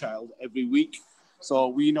for a child every week. So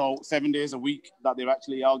we know 7 days a week that they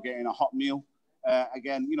actually are getting a hot meal.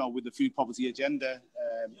 Again, you know, with the food poverty agenda.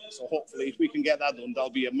 So hopefully if we can get that done, that'll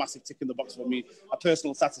be a massive tick in the box for me, a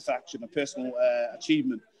personal satisfaction, a personal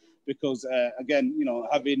achievement. Because again, you know,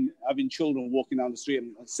 having children walking down the street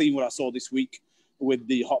and seeing what I saw this week with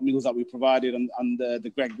the hot meals that we provided and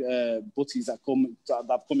the Greg butties that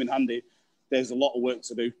have come in handy, there's a lot of work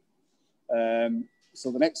to do.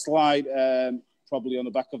 So the next slide, probably on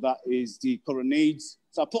the back of that, is the current needs.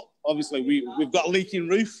 So I put, obviously, we've got a leaking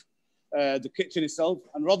roof, the kitchen itself,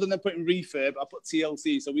 and rather than putting refurb, I put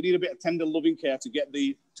TLC. So we need a bit of tender loving care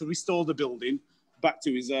to restore the building back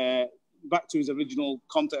to his original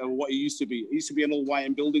content of what it used to be. It used to be an old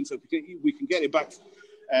white building, so we can get it back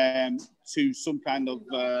to some kind of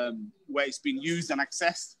where it's been used and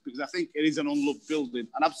accessed, because I think it is an unloved building,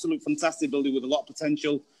 an absolute fantastic building with a lot of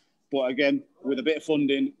potential. But again, with a bit of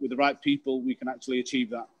funding, with the right people, we can actually achieve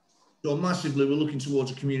that. So massively, we're looking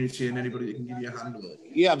towards a community and anybody that can give you a hand with it.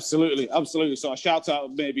 Yeah, absolutely, absolutely. So a shout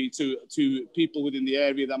out maybe to people within the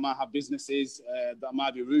area that might have businesses, that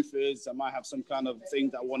might be roofers, that might have some kind of thing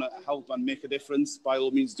that want to help and make a difference. By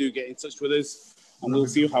all means, do get in touch with us, and we'll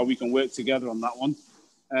see how we can work together on that one.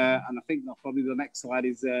 And I think that probably the next slide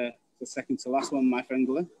is the second to last one, my friend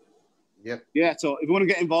Glenn. Yep. Yeah. So if you want to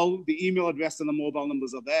get involved, the email address and the mobile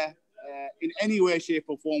numbers are there. In any way, shape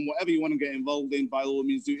or form, whatever you want to get involved in, by all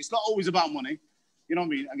means do. It's not always about money. You know what I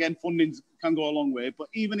mean? Again, funding can go a long way. But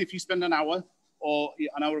even if you spend an hour or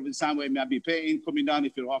an hour of the time where it may be painting, coming down,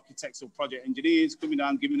 if you're architects or project engineers, coming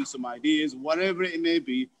down, giving us some ideas, whatever it may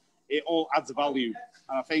be, it all adds value.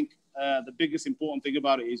 And I think the biggest important thing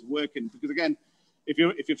about it is working. Because again, if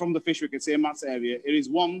you're from the Fishwick and St. Matt's area, it is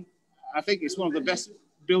I think it's one of the best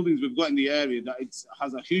buildings we've got in the area that it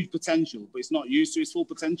has a huge potential, but it's not used to its full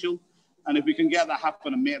potential. And if we can get that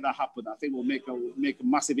happen and make that happen, I think we'll make a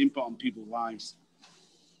massive impact on people's lives.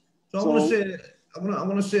 So I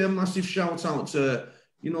want to say a massive shout out to,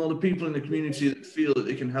 you know, the people in the community that feel that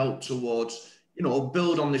they can help towards, you know,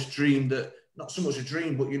 build on this dream that, not so much a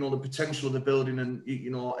dream, but, you know, the potential of the building and,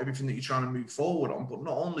 you know, everything that you're trying to move forward on. But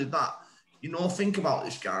not only that, you know, think about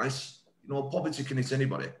this, guys. You know, poverty can hit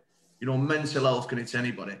anybody. You know, mental health can hit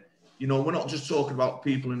anybody. You know, we're not just talking about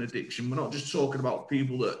people in addiction. We're not just talking about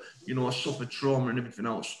people that, you know, suffer trauma and everything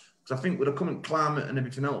else. Because I think with the current climate and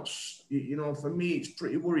everything else, you know, for me, it's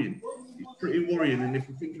pretty worrying. It's pretty worrying. And if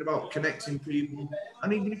we're thinking about connecting people,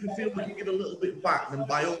 and even if we feel we can give a little bit back, then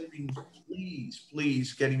by all means,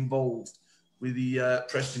 please get involved with the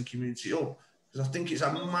Preston Community Hub. Because I think it's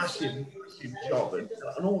a massive job and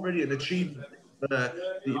already an achievement that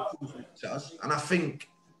it has. And I think,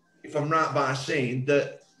 if I'm right by saying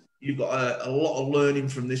that, you've got a lot of learning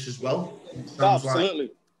from this as well.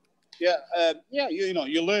 Absolutely. You know,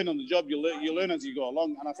 you learn on the job, you learn as you go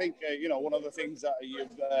along. And I think, you know, one of the things that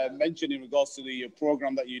you've mentioned in regards to the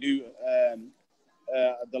program that you do,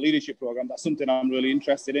 the leadership program, that's something I'm really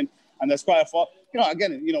interested in. And there's quite a lot, you know,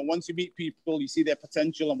 again, you know, once you meet people, you see their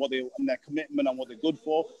potential and their commitment and what they're good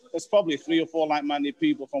for. There's probably 3 or 4 like-minded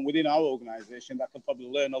people from within our organisation that can probably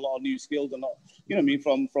learn a lot of new skills and, you know what I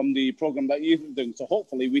mean, from the program that you've done. So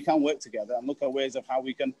hopefully we can work together and look at ways of how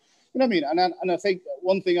we can, you know what I mean. And I think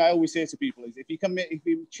one thing I always say to people is if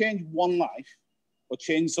you change one life or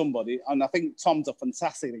change somebody, and I think Tom's a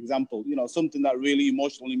fantastic example, you know, something that really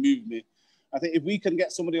emotionally moved me. I think if we can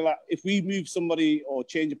get somebody if we move somebody or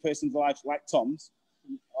change a person's life like Tom's,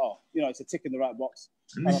 you know, it's a tick in the right box.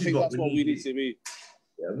 And I think that's what we need to be.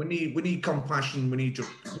 Yeah, we need compassion. We need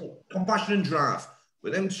compassion and drive.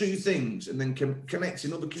 With them 2 things, and then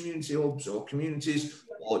connecting other community hubs or communities,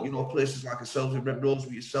 or, you know, places like ourselves with Red Rose,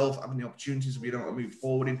 with yourself, having the opportunities to be able to move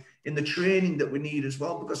forward in the training that we need as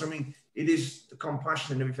well. Because I mean, it is the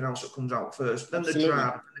compassion and everything else that comes out first, then the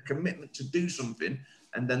drive, and the commitment to do something,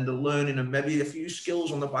 and then the learning and maybe a few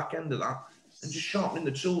skills on the back end of that, and just sharpening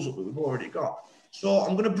the tools that we've already got. So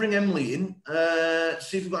I'm going to bring Emily in,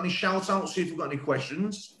 see if we've got any shout outs, see if we've got any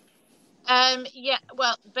questions. Yeah,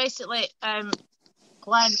 well, basically,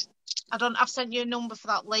 Glenn, I've sent you a number for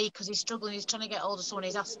that Lee because he's struggling. He's trying to get hold of someone.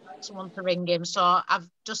 He's asked someone to ring him. So I've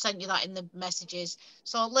just sent you that in the messages.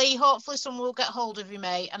 So Lee, hopefully someone will get hold of you,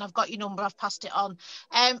 mate. And I've got your number. I've passed it on.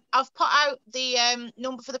 I've put out the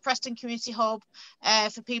number for the Preston Community Hub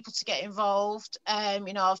for people to get involved.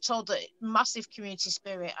 You know, I've told that massive community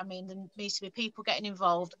spirit. I mean, there needs to be people getting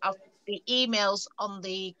involved. I've the emails on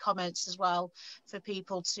the comments as well for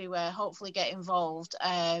people to hopefully get involved,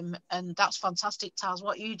 and that's fantastic, Taz.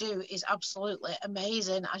 What you do is absolutely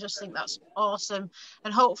amazing. I just think that's awesome,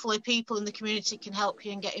 and hopefully people in the community can help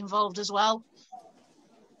you and get involved as well.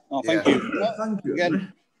 Oh, thank you. Thank you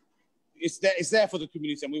again. It's there for the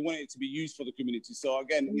community, and we want it to be used for the community. So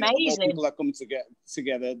again, you know, the more people that come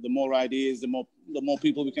together, the more ideas, the more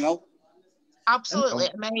people we can help. Absolutely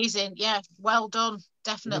amazing. Yeah, well done.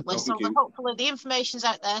 Definitely. So hopefully the information's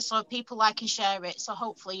out there so people like and share it. So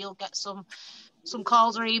hopefully you'll get some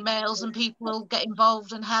calls or emails and people will get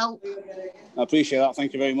involved and help. I appreciate that.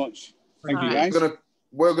 Thank you very much. Thank you, guys.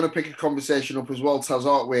 We're gonna pick a conversation up as well, Taz,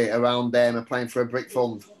 aren't we, around applying for a brick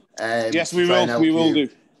fund. Yes, we will. We will do.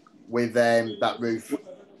 With that roof.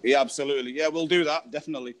 Yeah, absolutely. Yeah, we'll do that,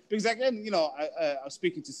 definitely. Because again, you know, I was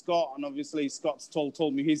speaking to Scott, and obviously Scott's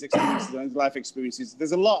told me his experiences and his life experiences.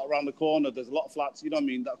 There's a lot around the corner. There's a lot of flats, you know what I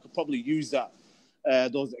mean, that could probably use that,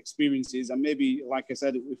 those experiences. And maybe, like I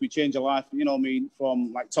said, if we change a life, you know what I mean,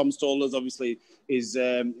 from like Tom's told us, obviously, his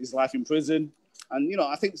life in prison. And, you know,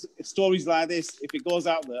 I think stories like this, if it goes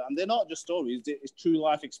out there, and they're not just stories, it's true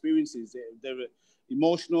life experiences. They're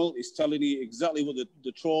emotional. It's telling you exactly what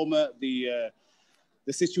the trauma,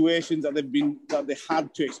 the situations that they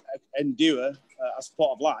had to endure as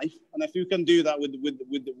part of life. And if you can do that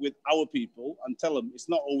with our people and tell them it's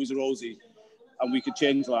not always rosy and we could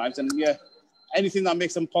change lives, and yeah, anything that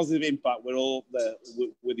makes some positive impact, we're all there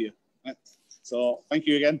with you. Right? So thank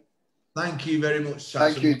you again. Thank you very much,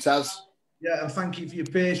 Taz. Thank you, Taz. Yeah, and thank you for your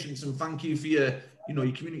patience, and thank you for your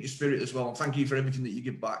community spirit as well. And thank you for everything that you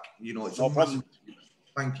give back. You know, it's no problem.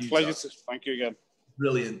 Thank you. Pleasure. Thank you again.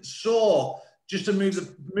 Brilliant. So, just to move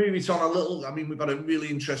it on a little, I mean, we've had a really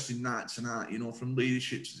interesting night tonight, you know, from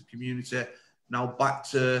leadership to the community. Now back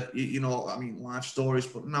to, you know, I mean, life stories,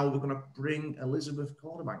 but now we're going to bring Elizabeth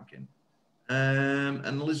Corderbank in.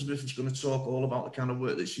 And Elizabeth is going to talk all about the kind of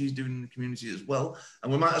work that she's doing in the community as well.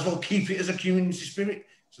 And we might as well keep it as a community spirit.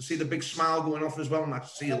 So see the big smile going off as well. And I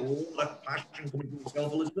see a lot of passion coming from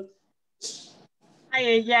yourself, Elizabeth. Hi,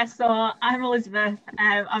 yeah, so I'm Elizabeth.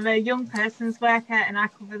 I'm a young persons worker and I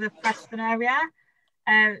cover the Preston area.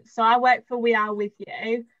 So I work for We Are With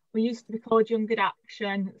You. We used to be called Young in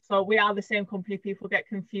Action, so we are the same company. People get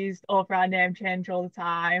confused over our name change all the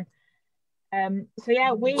time. So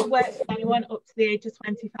yeah, we work with anyone up to the age of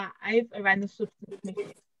 25 around the substance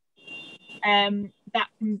misuse. That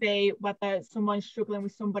can be whether someone's struggling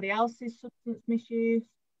with somebody else's substance misuse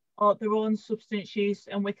or their own substance use,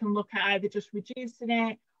 and we can look at either just reducing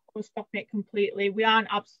it or stopping it completely. We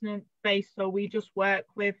aren't abstinence based, so we just work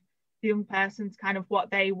with the young person's kind of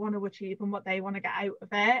what they want to achieve and what they want to get out of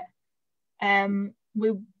it.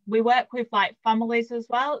 We work with like families as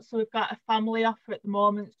well, so we've got a family offer at the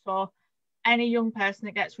moment, so any young person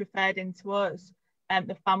that gets referred into us,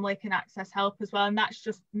 the family can access help as well, and that's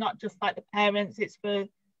just not just like the parents, it's for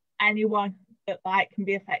anyone that like can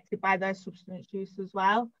be affected by their substance use as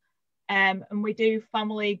well. And we do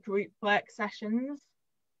family group work sessions,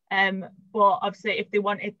 but obviously if they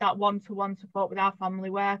wanted that one-to-one support with our family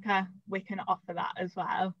worker, we can offer that as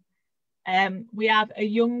well. We have a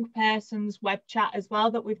young person's web chat as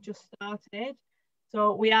well that we've just started,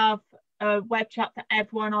 so we have a web chat for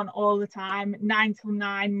everyone on all the time, 9 till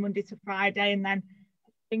 9 Monday to Friday, and then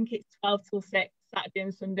I think it's 12 till 6 Saturday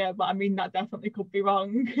and Sunday, but I mean that definitely could be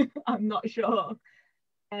wrong. I'm not sure.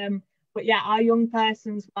 But yeah, our young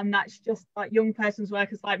persons one, that's just like young persons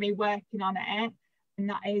workers like me working on it, and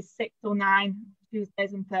that is 6 till 9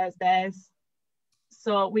 Tuesdays and Thursdays.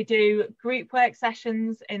 So we do group work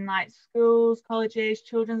sessions in like schools, colleges,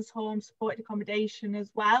 children's homes, supported accommodation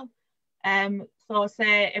as well. So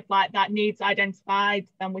say if like that needs identified,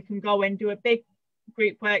 then we can go and do a big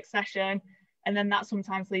group work session, and then that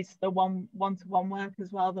sometimes leads to the one-to-one work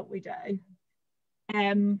as well that we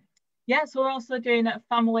do. Yeah, so we're also doing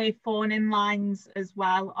family phone-in lines as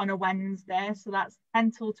well on a Wednesday, so that's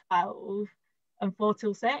 10 till 12 and 4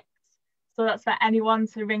 till 6. So that's for anyone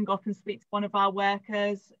to ring up and speak to one of our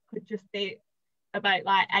workers. Could just be about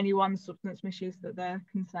like anyone's substance misuse that they're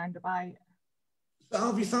concerned about. So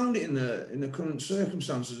have you found it in the current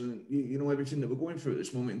circumstances and you know everything that we're going through at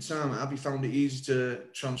this moment in time? Have you found it easy to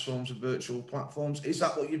transform to virtual platforms? Is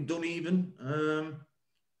that what you've done even?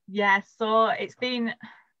 Yeah, so it's been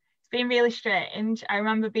really strange. I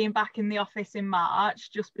remember being back in the office in March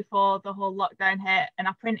just before the whole lockdown hit, and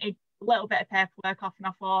I printed a little bit of paperwork off and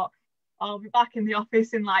I thought, I'll be back in the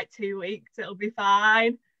office in like 2 weeks, it'll be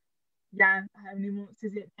fine. Yeah, how many months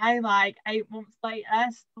is it now? Like 8 months later,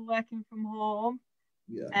 still working from home.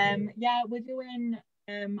 Yeah, we're doing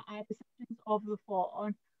either sessions over the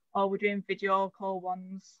phone or we're doing video call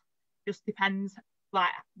ones. Just depends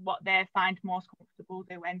like what they find most comfortable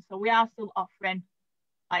doing. So we are still offering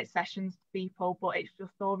like sessions to people, but it's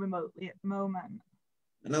just all remotely at the moment.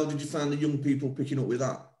 And how did you find the young people picking up with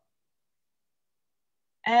that?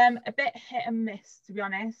 A bit hit and miss, to be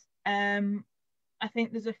honest. I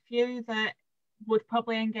think there's a few that would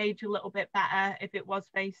probably engage a little bit better if it was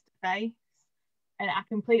face to face. And I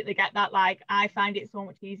completely get that. Like, I find it so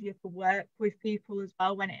much easier to work with people as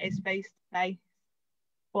well when it is face to face.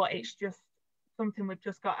 But it's just something we've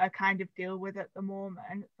just got to kind of deal with at the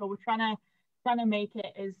moment. So we're trying to make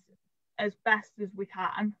it as best as we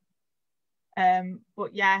can.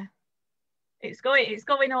 But yeah, it's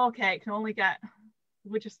going okay. It can only get.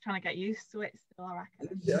 We're just trying to get used to it still, I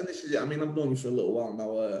reckon. Yeah, and this is it. I mean, I've known you for a little while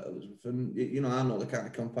now, Elizabeth, and you know, I know the kind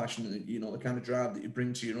of compassion and you know the kind of drive that you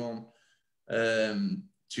bring to your own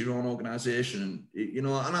organisation, and you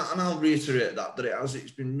know, and I'll reiterate that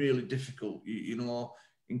it's been really difficult, you know,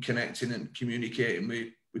 in connecting and communicating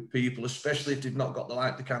with people, especially if they've not got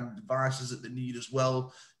the kind of devices that they need as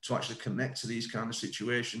well to actually connect to these kind of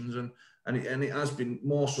situations, and it has been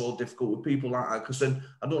more so difficult with people like that, because then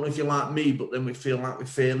I don't know if you're like me, but then we feel like we're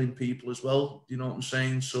failing people as well. Do you know what I'm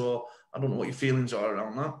saying? So I don't know what your feelings are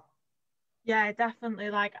around that. Yeah,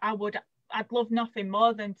 definitely. Like I'd love nothing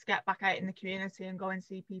more than to get back out in the community and go and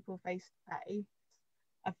see people face to face.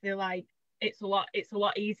 I feel like it's a lot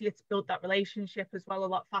easier to build that relationship as well, a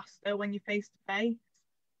lot faster when you're face to face.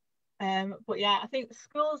 But yeah, I think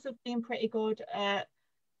schools have been pretty good at,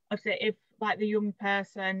 obviously, if like the young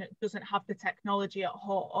person doesn't have the technology at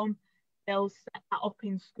home, they'll set that up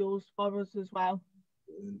in schools for us as well.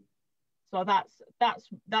 So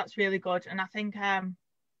that's really good. And I think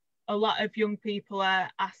a lot of young people are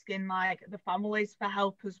asking like the families for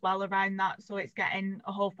help as well around that. So it's getting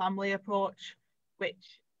a whole family approach,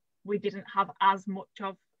 which we didn't have as much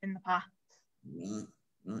of in the past.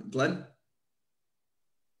 Right. Glenn?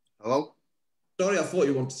 Hello? Sorry, I thought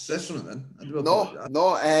you wanted to say something then.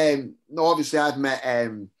 No, obviously I've met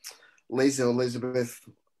Liz and Elizabeth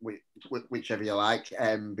whichever you like,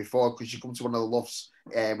 before, because you come to one of the LUFs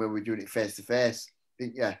when we were doing it face to face,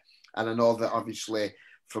 didn't you? And I know that obviously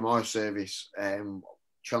from our service,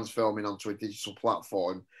 transforming onto a digital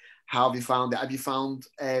platform, how have you found it? Have you found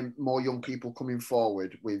more young people coming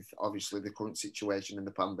forward with obviously the current situation in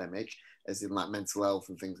the pandemic, as in like mental health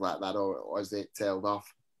and things like that, or has it tailed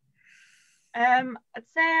off? I'd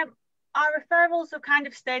say our referrals have kind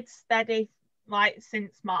of stayed steady like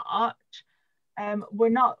since March.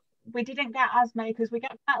 We didn't get as many because we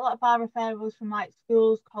get quite a lot of our referrals from like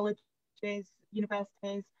schools, colleges,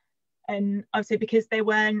 universities, and obviously because they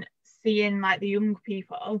weren't seeing like the young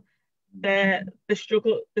people, the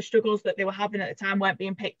struggles that they were having at the time weren't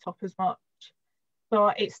being picked up as much. So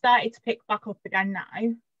it started to pick back up again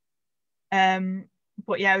now.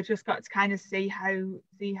 But yeah, we just got to kind of see how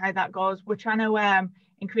that goes. We're trying to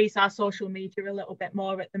increase our social media a little bit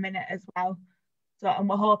more at the minute as well. So, and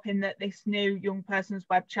we're hoping that this new young person's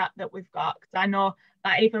web chat that we've got, because I know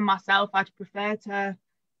that even myself, I'd prefer to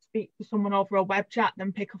speak to someone over a web chat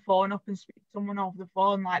than pick a phone up and speak to someone over the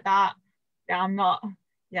phone like that.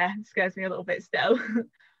 Yeah, it scares me a little bit still.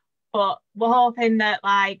 But we're hoping that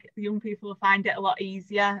like young people will find it a lot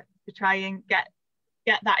easier to try and get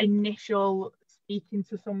that initial speaking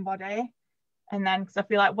to somebody. And then, because I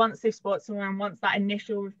feel like once they've spoke to someone, once that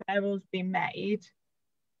initial referral's been made,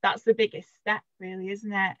 that's the biggest step, really,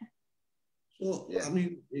 isn't it? So, I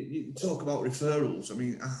mean, you talk about referrals. I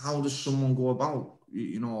mean, how does someone go about,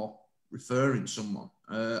 referring someone?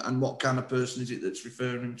 And what kind of person is it that's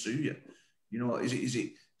referring them to you? Is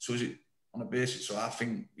it on a basis? So I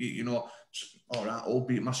think, all right,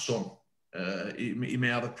 albeit my son, he may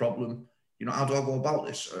have a problem. How do I go about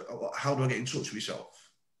this? How do I get in touch with yourself?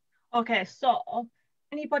 Okay, so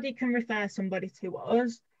anybody can refer somebody to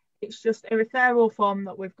us. It's just a referral form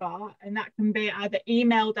that we've got, and that can be either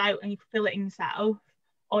emailed out and you can fill it in yourself,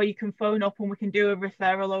 or you can phone up and we can do a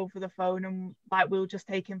referral over the phone, and like we'll just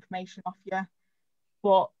take information off you.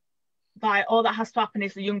 But like all that has to happen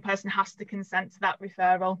is the young person has to consent to that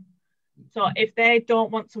referral. So if they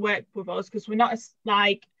don't want to work with us, because we're not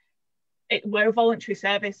we're a voluntary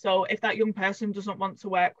service, so if that young person doesn't want to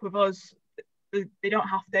work with us, they don't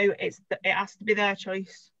have to. It has to be their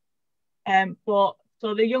choice. But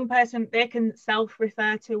so the young person, they can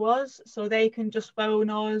self-refer to us, so they can just phone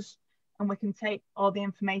us and we can take all the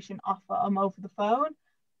information off them over the phone.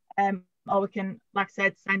 Or we can, like I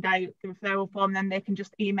said, send out the referral form, then they can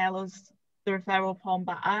just email us the referral form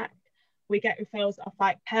back. We get referrals off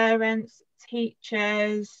like parents,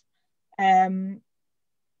 teachers,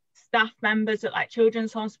 staff members at like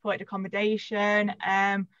children's home, supported accommodation.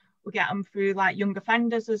 We get them through like young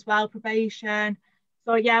offenders as well, probation.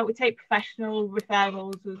 So yeah, we take professional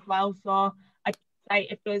referrals as well. So I'd say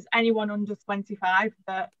if there's anyone under 25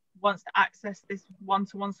 that wants to access this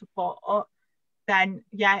one-to-one support, then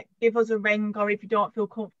yeah, give us a ring, or if you don't feel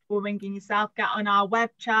comfortable ringing yourself, get on our web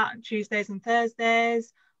chat on Tuesdays and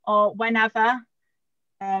Thursdays or whenever,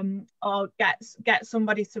 or get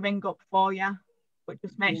somebody to ring up for you, but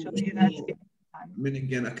just make sure that you're there to give time. I mean,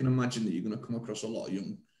 again, I can imagine that you're going to come across a lot of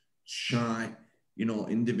young, shy,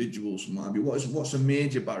 individuals. Maybe what's the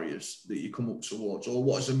major barriers that you come up towards, or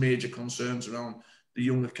what is the major concerns around the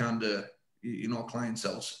younger kind of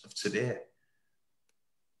clientele of today?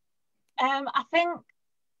 I think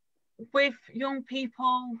with young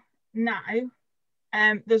people now,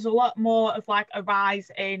 there's a lot more of like a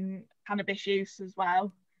rise in cannabis use as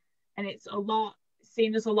well, and it's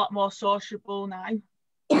seen as a lot more sociable now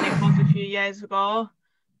than it was a few years ago.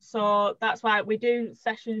 So that's why we do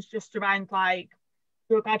sessions just around like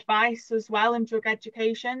drug advice as well and drug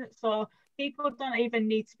education. So people don't even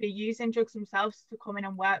need to be using drugs themselves to come in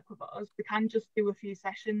and work with us. We can just do a few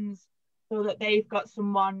sessions so that they've got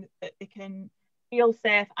someone that they can feel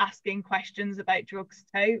safe asking questions about drugs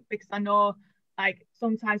too, because I know like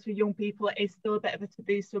sometimes for young people it is still a bit of a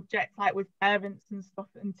taboo subject, like with parents and stuff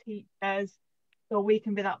and teachers, so we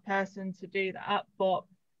can be that person to do that. But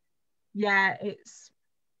yeah,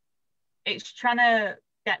 it's trying to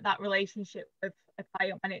get that relationship with a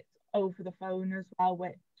client when it's over the phone as well,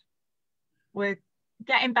 which we're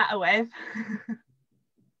getting better with.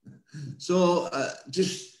 So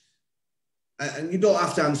and you don't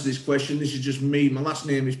have to answer this question, this is just me. My last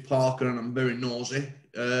name is Parker and I'm very nosy.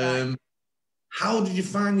 Right. How did you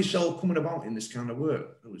find yourself coming about in this kind of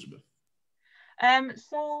work, Elizabeth?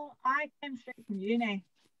 So I came straight from uni.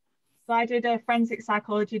 So I did a forensic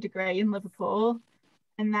psychology degree in Liverpool,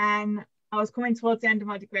 and then I was coming towards the end of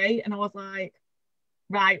my degree and I was like,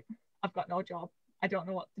 right, I've got no job. I don't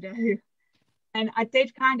know what to do. And I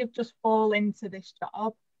did kind of just fall into this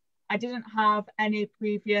job. I didn't have any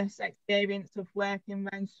previous experience of working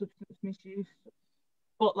around substance misuse,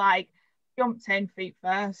 but like jumped in feet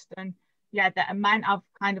first. And yeah, the amount I've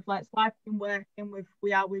kind of learned. So I've been working with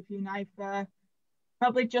We Are With You now for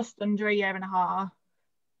probably just under a year and a half.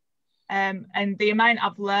 And the amount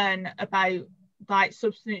I've learned about like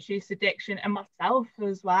substance use addiction and myself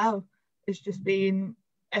as well has just been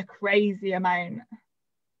a crazy amount.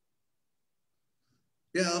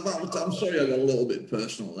 Yeah, I'm sorry I got a little bit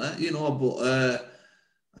personal there, you know, but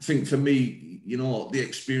I think for me, you know, the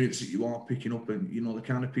experience that you are picking up and, you know, the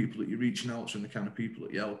kind of people that you're reaching out to and the kind of people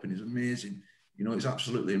that you're helping is amazing. You know, it's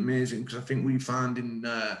absolutely amazing, because I think we find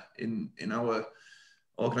in our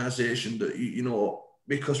organisation that, you know,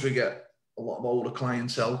 because we get a lot of older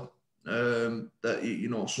clientele, that, you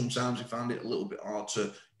know, sometimes we find it a little bit hard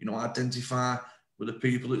to, you know, identify with the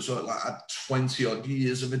people that sort of like had 20 odd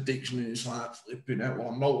years of addiction, and it's like flipping out, well,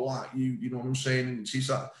 I'm not like you know what I'm saying? And it's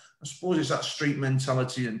that, I suppose it's that street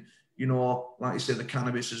mentality, and, you know, like you said, the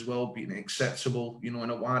cannabis as well being acceptable, you know,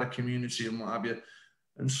 in a wider community and what have you.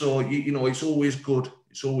 And so, you know, it's always good.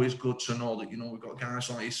 It's always good to know that, you know, we've got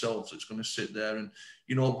guys like yourselves that's going to sit there and,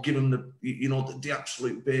 you know, give them the, you know, the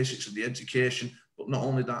absolute basics of the education, but not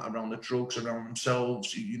only that, around the drugs, around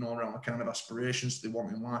themselves, you know, around the kind of aspirations they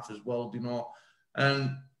want in life as well, you know.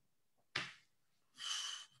 And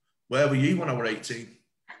where were you when I was 18?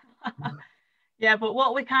 Yeah, but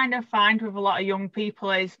what we kind of find with a lot of young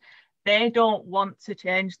people is they don't want to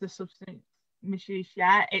change the substance misuse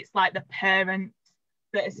yet. It's like the parents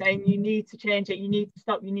that are saying, you need to change it, you need to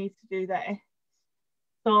stop, you need to do this.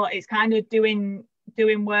 So it's kind of doing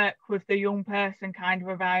work with the young person kind of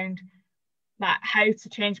around like how to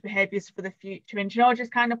change behaviours for the future, and, you know,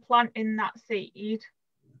 just kind of planting that seed,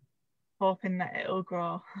 hoping that it'll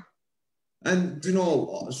grow. And, you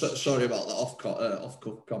know, sorry about that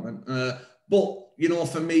off-cuff comment, but, you know,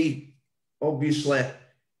 for me, obviously,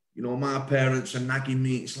 you know, my parents are nagging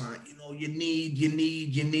me. It's like, you know, you need,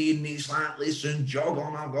 and it's like, listen, jog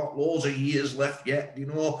on, I've got loads of years left yet, you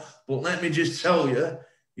know, but let me just tell you,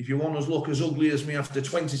 if you want to look as ugly as me after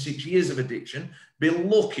 26 years of addiction, be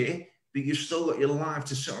lucky that you've still got your life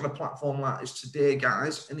to sit on a platform like this today,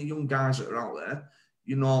 guys, and the young guys that are out there.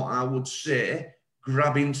 You know, I would say,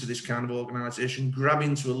 grab into this kind of organisation, grab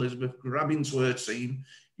into Elizabeth, grab into her team,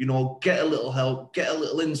 you know, get a little help, get a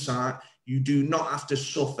little insight. You do not have to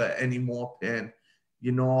suffer any more pain,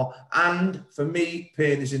 you know. And for me,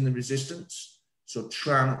 pain is in the resistance. So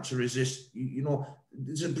try not to resist. You know,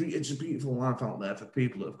 it's a beautiful life out there for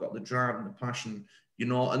people that have got the drive and the passion, you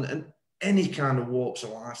know, and any kind of walks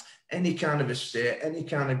of life, any kind of estate, any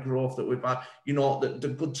kind of growth that we've had, you know, the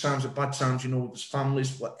good times, the bad times, you know, with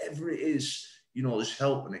families, whatever it is, you know, there's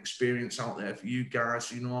help and experience out there for you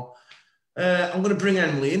guys, you know. I'm going to bring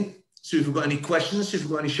Emily in, see if we've got any questions, see if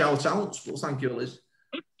we've got any shout outs. But thank you, Liz.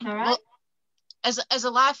 All right. Well, as a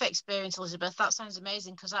life experience, Elizabeth, that sounds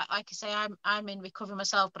amazing, because like I say, I'm in recovery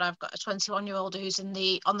myself, but I've got a 21-year-old who's on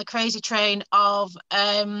the crazy train of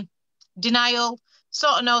denial,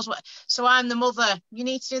 sort of knows what. So I'm the mother. You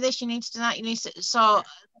need to do this, you need to do that, you need to. So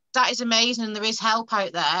that is amazing, and there is help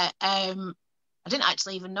out there. I didn't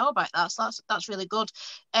actually even know about that, so that's really good.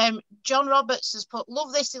 John Roberts has put,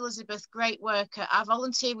 love this, Elizabeth, great worker. I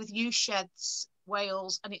volunteer with Youth Sheds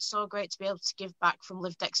Wales, and it's so great to be able to give back from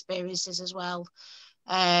lived experiences as well.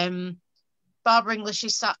 Barbara English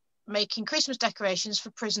is sat making Christmas decorations for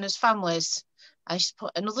prisoners' families. I just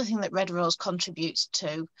put another thing that Red Rose contributes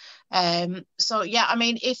to. So yeah, I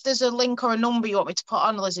mean, if there's a link or a number you want me to put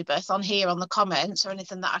on, Elizabeth, on here on the comments, or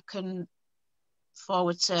anything that I can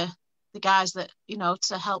forward to the guys that, you know,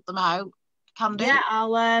 to help them out, can do. Yeah,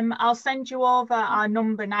 I'll send you over our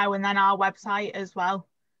number now, and then our website as well,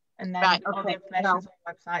 and then right, all the information's on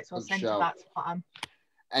the website, so I'll send you that to put on.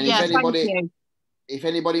 And yeah, if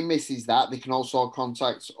anybody misses that, they can also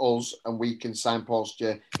contact us, and we can signpost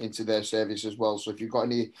you into their service as well. So if you've got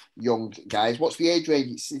any young guys, what's the age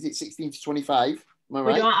range? Is it 16 to 25? Am I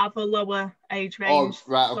right? We don't have a lower age range.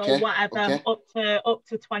 Oh, right, okay. So whatever, okay. up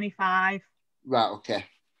to 25. Right, okay.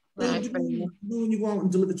 Right. When you go out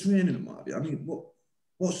and deliver training and what have you, I mean,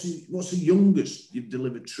 what's the youngest you've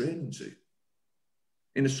delivered training to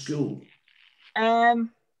in a school?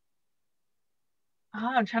 I'm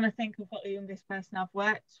trying to think of what the youngest person I've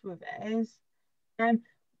worked with is. I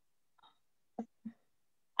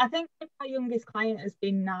think my youngest client has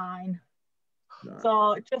been 9. Right.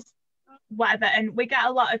 So just whatever, and we get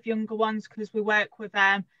a lot of younger ones because we work with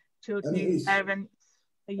children's parents.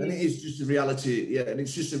 And it is just a reality, yeah, and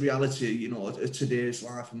it's just a reality, you know, of today's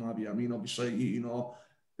life and what have you. I mean, obviously, you know,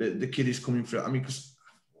 the kid is coming through. I mean, because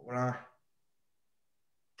when I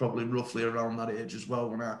probably roughly around that age as well,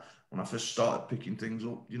 when when I first started picking things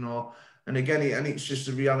up, you know. And again, it's just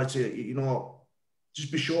a reality, you know.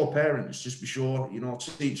 Just be sure, parents, just be sure, you know,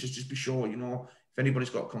 teachers, just be sure, you know, if anybody's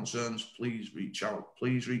got concerns, please reach out.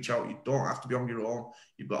 Please reach out. You don't have to be on your own.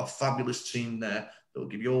 You've got a fabulous team there that will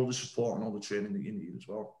give you all the support and all the training that you need as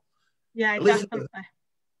well. Yeah, Elizabeth, definitely.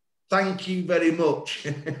 thank you very much.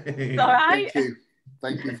 It's all right. Thank you.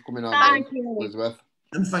 Thank you for coming on, Thank you, Elizabeth.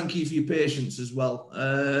 And thank you for your patience as well.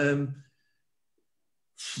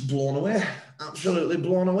 Blown away. Absolutely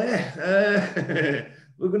blown away.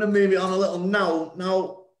 We're going to move it on a little now.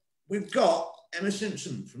 Now, we've got Emma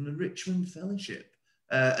Simpson from the Richmond Fellowship,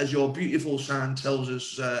 as your beautiful sign tells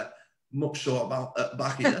us much so about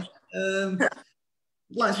back here. I'd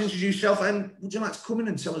like to introduce yourself, and would you like to come in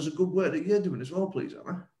and tell us the good work that you're doing as well, please,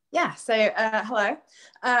 Emma? Yeah, so hello.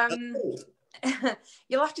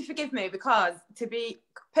 You'll have to forgive me because, to be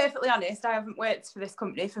perfectly honest, I haven't worked for this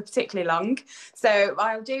company for particularly long. So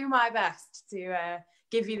I'll do my best to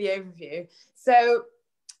give you the overview. So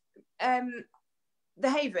the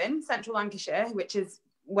Haven, Central Lancashire, which is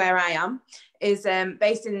where I am, is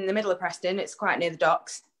based in the middle of Preston. It's quite near the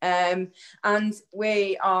docks. And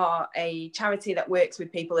we are a charity that works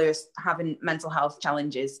with people who are having mental health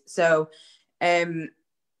challenges. So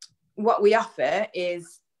what we offer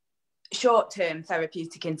is short-term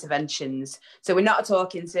therapeutic interventions. So we're not a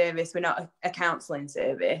talking service, we're not a counselling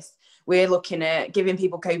service. We're looking at giving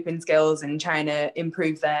people coping skills and trying to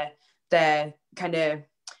improve their kind of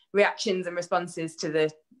reactions and responses to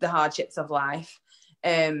the hardships of life.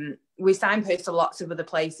 We signpost to lots of other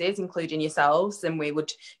places, including yourselves, and we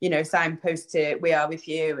would, you know, signpost to We Are With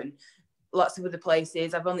You and lots of other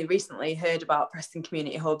places. I've only recently heard about Preston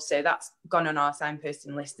Community Hub, so that's gone on our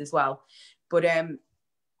signposting list as well. But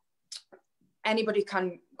anybody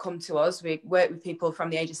can come to us. We work with people from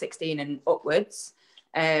the age of 16 and upwards,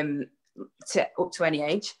 up to any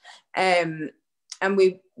age. And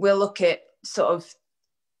we'll look at sort of,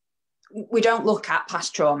 we don't look at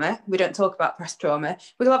past trauma. We don't talk about past trauma.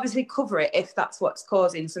 We'll obviously cover it if that's what's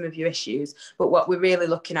causing some of your issues. But what we're really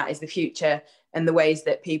looking at is the future and the ways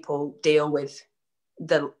that people deal with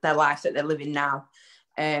their life that they're living now.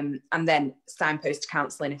 And then signpost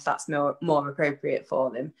counselling if that's more appropriate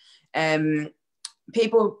for them.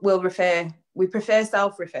 People will we prefer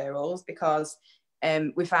self-referrals because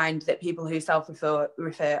we find that people who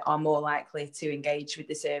self-refer are more likely to engage with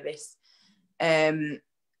the service.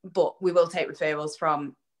 But we will take referrals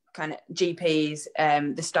from kind of GPs,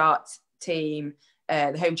 the START team,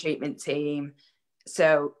 the home treatment team.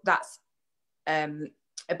 So that's a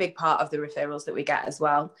big part of the referrals that we get as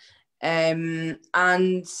well.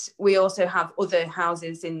 And we also have other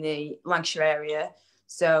houses in the Lancashire area.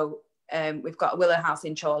 So we've got a Willow House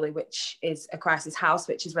in Chorley, which is a crisis house,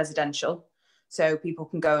 which is residential. So people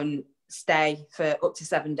can go and stay for up to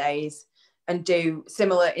 7 days and do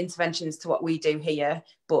similar interventions to what we do here,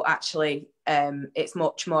 but actually it's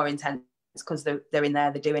much more intense because they're in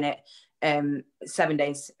there, they're doing it 7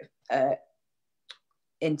 days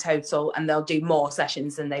in total, and they'll do more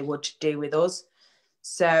sessions than they would do with us.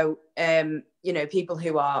 So, you know, people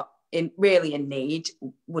who are really in need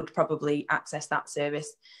would probably access that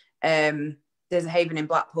service. There's a Haven in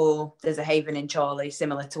Blackpool, there's a Haven in Chorley,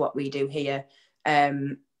 similar to what we do here.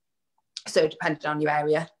 So depending on your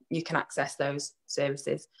area, you can access those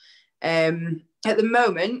services. At the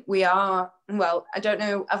moment, we are, well, I don't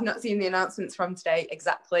know, I've not seen the announcements from today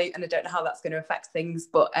exactly, and I don't know how that's going to affect things,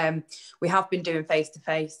 but we have been doing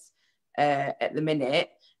face-to-face at the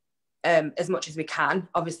minute, as much as we can,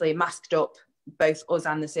 obviously masked up, both us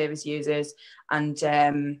and the service users,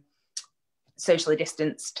 and socially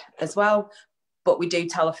distanced as well. But we do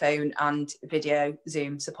telephone and video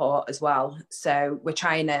Zoom support as well. So we're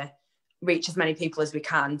trying to reach as many people as we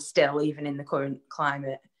can still, even in the current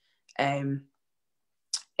climate.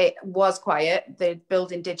 It was quiet. The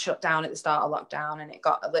building did shut down at the start of lockdown and it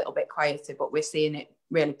got a little bit quieter, but we're seeing it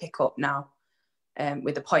really pick up now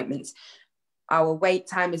with appointments. Our wait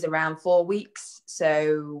time is around 4 weeks.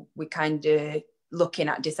 So we're kind of looking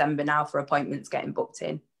at December now for appointments getting booked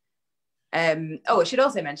in. I should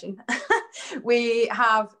also mention, we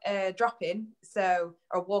have a drop-in,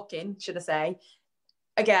 or walk-in, should I say.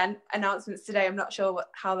 Again, announcements today, I'm not sure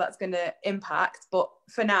how that's going to impact, but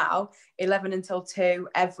for now, 11 until 2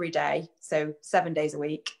 every day, so 7 days a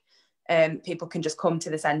week. People can just come to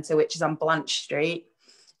the centre, which is on Blanche Street,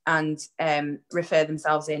 and refer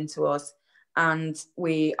themselves in to us. And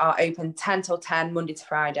we are open 10 till 10, Monday to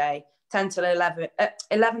Friday, 10 till 11,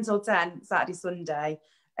 11 till 10, Saturday, Sunday,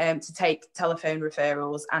 to take telephone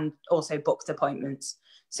referrals and also booked appointments.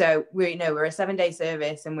 So we know we're a 7-day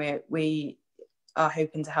service, and we are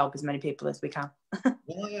hoping to help as many people as we can.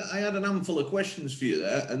 Well, I had an handful of questions for you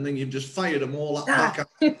there, and then you've just fired them all back.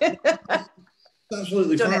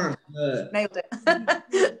 Absolutely fine. Nailed it.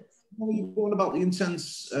 How are you going about the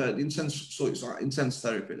intense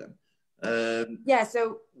therapy then? Yeah,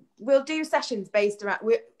 so we'll do sessions based around.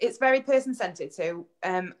 It's very person-centered, so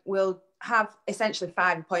we'll have essentially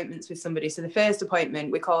 5 appointments with somebody. So the first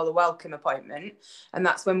appointment we call a welcome appointment, and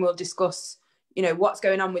that's when we'll discuss, you know, what's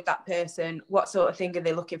going on with that person, what sort of thing are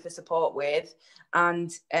they looking for support with,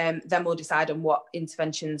 and then we'll decide on what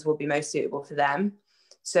interventions will be most suitable for them.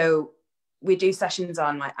 So we do sessions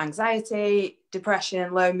on like anxiety,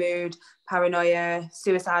 depression, low mood, paranoia,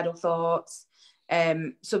 suicidal thoughts,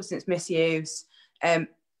 substance misuse.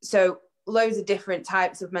 So loads of different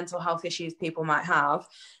types of mental health issues people might have,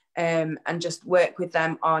 and just work with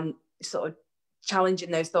them on sort of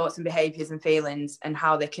challenging those thoughts and behaviours and feelings and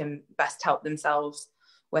how they can best help themselves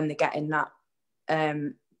when they get in that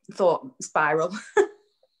thought spiral.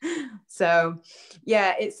 So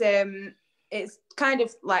yeah, it's kind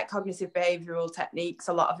of like cognitive behavioural techniques,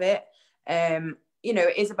 a lot of it. You know,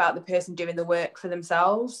 it is about the person doing the work for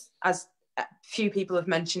themselves. As a few people have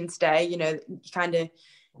mentioned today, you know,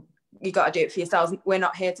 you got to do it for yourselves. We're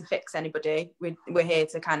not here to fix anybody. We're here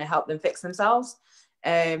to kind of help them fix themselves.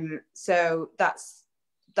 So that's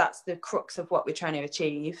the crux of what we're trying to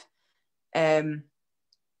achieve. And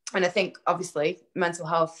I think obviously mental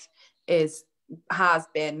health has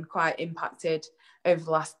been quite impacted over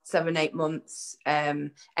the last 7-8 months.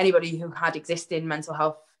 Anybody who had existing mental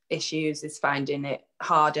health issues is finding it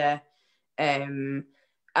harder. And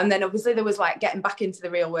then obviously there was like getting back into the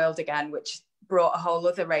real world again, which brought a whole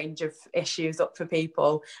other range of issues up for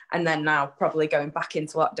people. And then now probably going back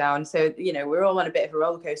into lockdown. So, you know, we're all on a bit of a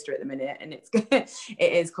roller coaster at the minute, and it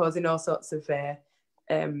is causing all sorts of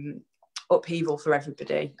upheaval for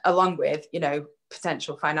everybody, along with, you know,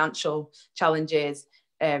 potential financial challenges,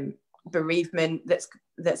 bereavement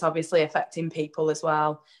that's obviously affecting people as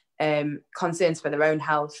well, concerns for their own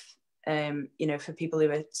health, you know, for people who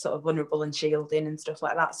are sort of vulnerable and shielding and stuff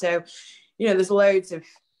like that. So, you know, there's loads of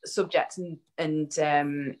subjects and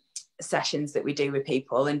sessions that we do with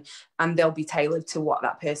people, and they'll be tailored to what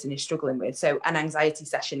that person is struggling with. So an anxiety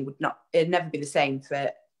session it'd never be the same for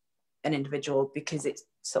an individual, because it's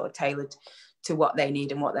sort of tailored to what they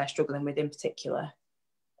need and what they're struggling with in particular.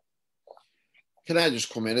 Can I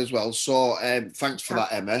just come in as well? So thanks for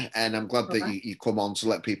that, Emma. And I'm glad that you come on to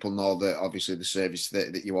let people know that obviously the service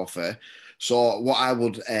that you offer. So what I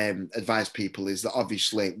would advise people is that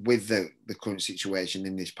obviously with the current situation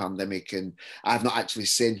in this pandemic, and I've not actually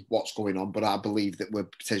seen what's going on, but I believe that we're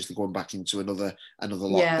potentially going back into another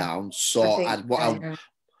lockdown. So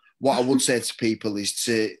what I would say to people is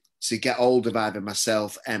to get hold of either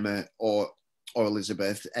myself, Emma, or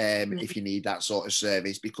Elizabeth, if you need that sort of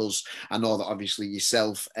service, because I know that obviously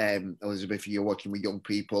yourself, Elizabeth, you're working with young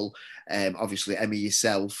people. Obviously, Emma,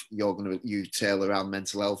 yourself, you tailor around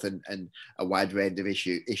mental health and a wide range of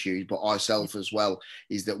issues. But ourselves as well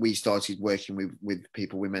is that we started working with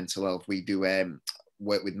people with mental health. We do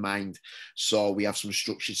work with Mind, so we have some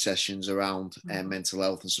structured sessions around mental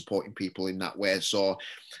health and supporting people in that way. So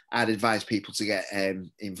I'd advise people to get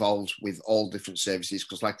involved with all different services,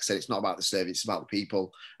 because like I said, it's not about the service, it's about the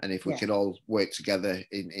people, and if we can all work together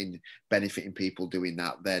in benefiting people doing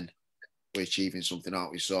that, then we're achieving something,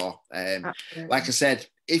 aren't we? So like I said,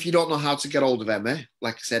 if you don't know how to get hold of Emma,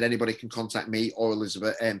 like I said, anybody can contact me or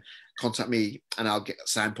Elizabeth. Contact me and I'll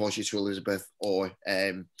signpost you to Elizabeth or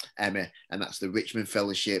Emma, and that's the Richmond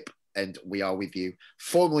Fellowship, and we are with you,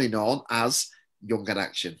 formerly known as Young in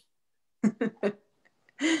Action.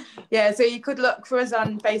 Yeah, so you could look for us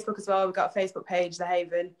on Facebook as well. We've got a Facebook page, The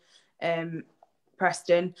Haven,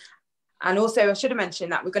 Preston. And also I should have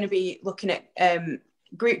mentioned that we're going to be looking at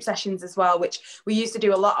group sessions as well, which we used to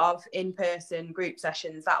do a lot of in-person group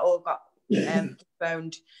sessions. That all got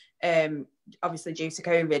postponed, obviously due to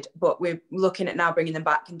COVID, but we're looking at now bringing them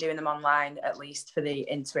back and doing them online, at least for the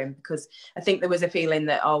interim, because I think there was a feeling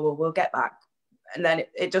that, oh, well, we'll get back. And then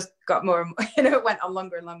it just got more, it went on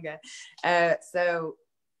longer and longer. So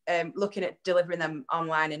looking at delivering them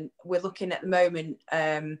online, and we're looking at the moment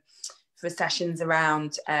for sessions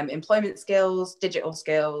around employment skills, digital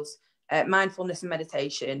skills, mindfulness and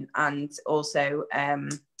meditation, and also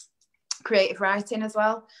creative writing as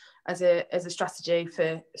well as a strategy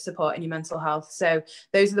for supporting your mental health. So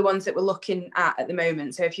those are the ones that we're looking at the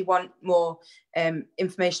moment. So if you want more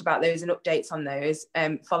information about those and updates on those,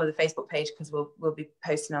 follow the Facebook page, because we'll be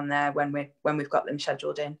posting on there when we've got them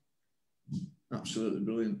scheduled in. Absolutely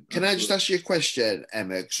brilliant. Can I just ask you a question,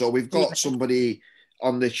 Emma? So we've got somebody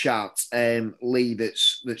on the chat, Lee,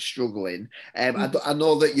 that's struggling. I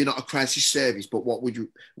know that you're not a crisis service, but what would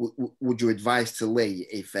you advise to Lee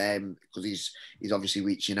if because he's obviously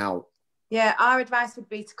reaching out? Yeah, our advice would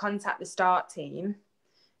be to contact the START team.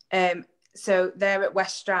 So they're at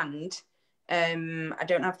West Strand. I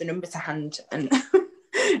don't have the number to hand, and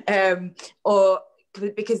or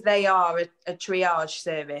because they are a triage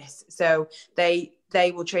service, so they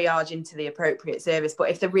will triage into the appropriate service. But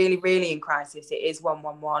if they're really, really in crisis, it is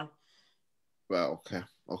 111. Well,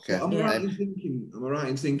 okay. Am I right in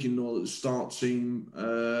thinking though that the START team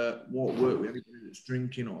won't work with anybody that's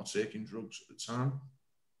drinking or taking drugs at the time?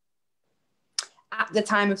 At the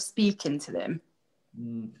time of speaking to them.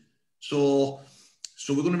 So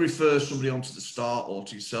we're going to refer somebody onto the START or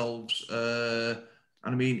to yourselves. And I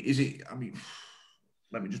mean,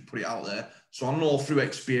 let me just put it out there. So I know through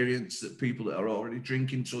experience that people that are already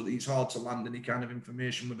drinking, so that it's hard to land any kind of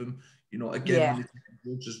information with them, you know, again, when they're taking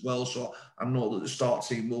drugs as well. So I know that the START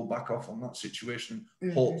team will back off on that situation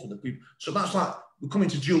and hope for the people. So that's like, we're coming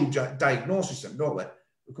to dual diagnosis then, don't we?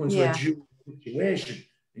 We're coming to a dual situation.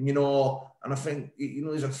 And, you know, and I think, you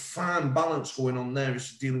know, there's a fine balance going on there.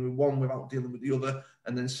 It's dealing with one without dealing with the other,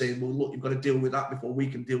 and then saying, well, look, you've got to deal with that before we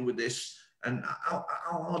can deal with this. And how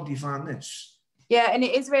hard do you find this? Yeah, and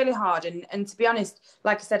it is really hard. And to be honest,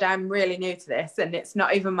 like I said, I'm really new to this, and it's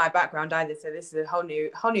not even my background either. So this is a whole new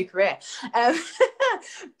career.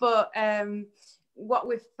 But what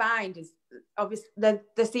we find is obviously there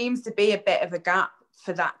seems to be a bit of a gap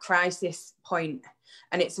for that crisis point,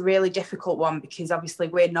 and it's a really difficult one because obviously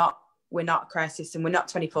we're not a crisis, and we're not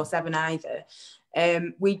 24/7 either.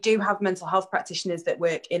 We do have mental health practitioners that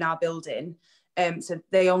work in our building, so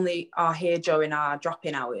they only are here during our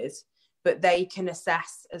drop-in hours, but they can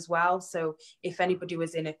assess as well. So if anybody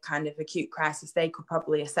was in a kind of acute crisis, they could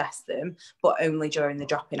probably assess them, but only during the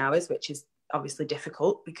drop-in hours, which is obviously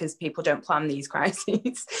difficult because people don't plan these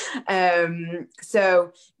crises.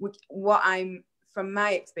 So what I'm, from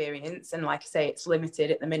my experience, and like I say, it's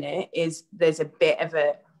limited at the minute, is there's a bit of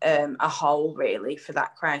a hole really for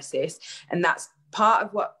that crisis. And that's part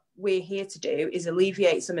of what we're here to do, is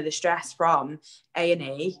alleviate some of the stress from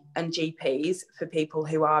A&E and GPs for people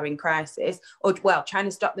who are in crisis, or well, trying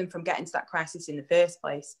to stop them from getting to that crisis in the first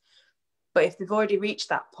place. But if they've already reached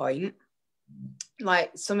that point,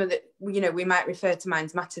 like some of the, you know, we might refer to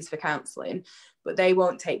Minds Matters for counselling, but they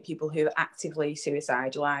won't take people who are actively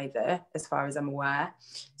suicidal either, as far as I'm aware.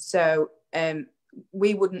 So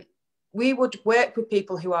we would work with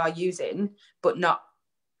people who are using, but not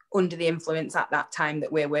under the influence at that time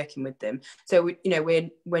that we're working with them. So we're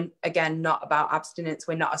again not about abstinence.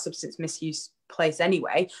 We're not a substance misuse place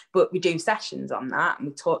anyway, but we do sessions on that, and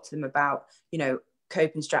we talk to them about, you know,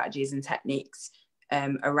 coping strategies and techniques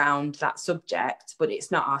around that subject. But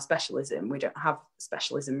it's not our specialism. We don't have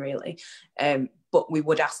specialism really. But we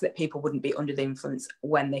would ask that people wouldn't be under the influence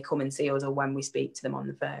when they come and see us or when we speak to them on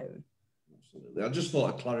the phone. Absolutely. I just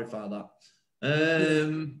thought I'd clarify that.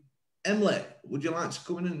 Emily, would you like to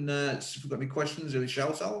come in and see if we've got any questions, any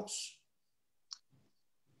shout-outs?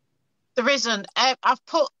 There isn't. I've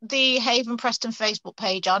put the Haven Preston Facebook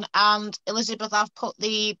page on, and Elizabeth, I've put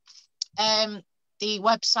the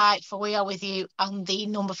website for We Are With You and the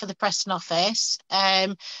number for the Preston office.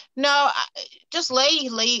 No, just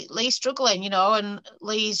Lee's struggling, you know, and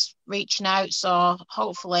Lee's reaching out, so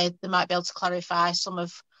hopefully they might be able to clarify some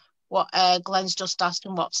of what Glenn's just asked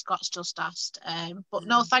and what Scott's just asked. But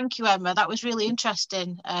no, thank you, Emma. That was really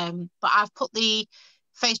interesting. But I've put the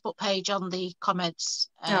Facebook page on the comments.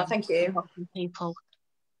 Thank you. People.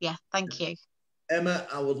 Yeah, thank you. Emma,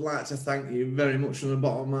 I would like to thank you very much from the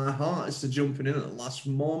bottom of my heart as to jumping in at the last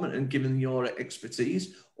moment and giving your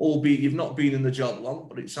expertise, albeit you've not been in the job long,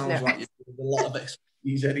 but it sounds like you've got a lot of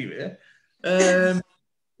expertise anyway.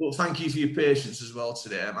 But thank you for your patience as well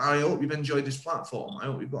today. I hope you've enjoyed this platform. I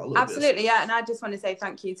hope you've got a little Absolutely, yeah. And I just want to say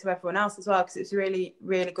thank you to everyone else as well, because it's really,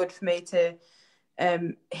 really good for me to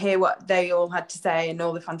hear what they all had to say and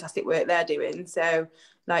all the fantastic work they're doing. So,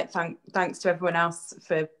 like, thanks to everyone else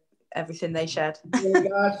for everything they shared. Hey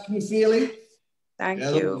guys, can you feel it? Thank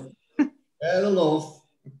you. Share the love.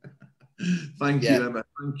 Thank you, Emma.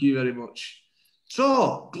 Thank you very much.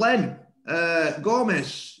 So, Glenn,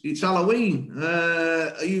 Gomez, it's Halloween.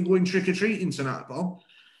 Are you going trick-or-treating tonight, Paul?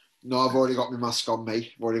 No, I've already got my mask on,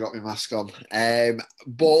 me. I've already got my mask on.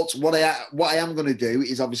 But what I am going to do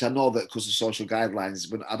is, obviously, I know that because of social guidelines,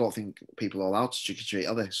 but I don't think people are allowed to trick-or-treat,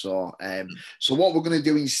 are they? So, so what we're going to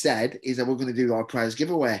do instead is that we're going to do our prize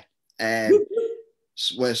giveaway,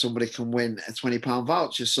 where somebody can win a £20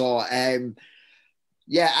 voucher. So,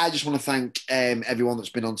 Yeah, I just want to thank everyone that's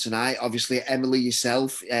been on tonight. Obviously, Emily,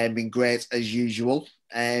 yourself, been great as usual.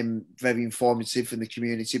 Very informative for the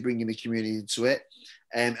community, bringing the community into it.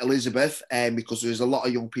 Elizabeth, because there's a lot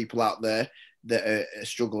of young people out there that are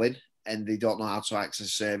struggling and they don't know how to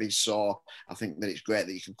access service. So I think that it's great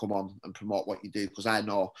that you can come on and promote what you do, because I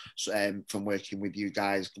know from working with you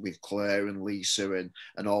guys, with Claire and Lisa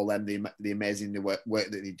and all them, the amazing work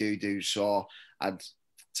that they do. So I'd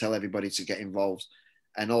tell everybody to get involved.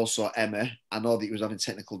 And also Emma, I know that you was having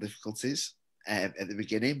technical difficulties at the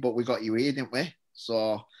beginning, but we got you here, didn't we?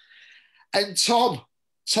 So, and Tom,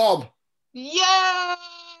 Yeah,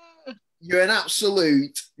 you're an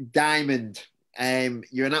absolute diamond.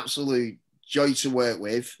 You're an absolute joy to work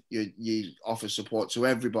with. You offer support to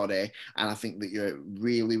everybody, and I think that you're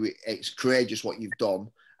really, it's courageous what you've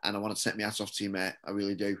done. And I want to take my hat off to you, mate. I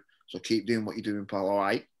really do. So keep doing what you're doing, pal. All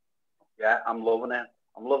right. Yeah, I'm loving it.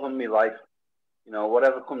 I'm loving my life. You know,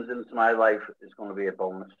 whatever comes into my life is going to be a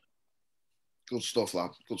bonus. Good stuff, lad.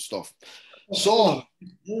 Good stuff. Hold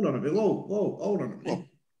on a minute. Whoa, hold on a minute.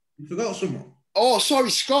 You forgot someone. Oh, sorry,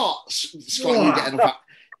 Scott. Scott, What? you get enough.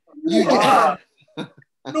 You get.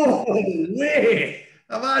 No way.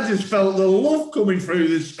 Have I just felt the love coming through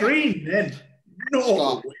the screen then? No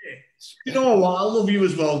Scott. way. You know what? I love you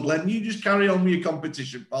as well, Glenn. You just carry on with your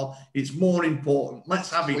competition, pal. It's more important. Let's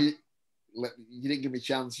have it. Well, you didn't give me a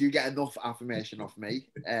chance. You get enough affirmation off me.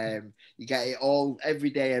 You get it all every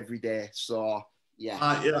day. So yeah,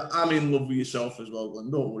 I'm in love with yourself as well, Glenn.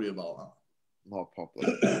 Don't worry about that. No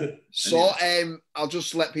problem. So I'll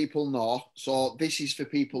just let people know. So this is for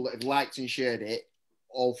people that have liked and shared it,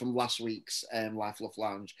 all from last week's LUF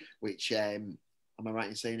Lounge, which am I right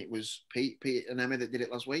in saying it was Pete and Emma that did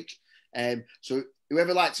it last week? So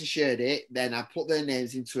whoever liked and shared it, then I put their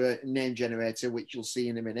names into a name generator, which you'll see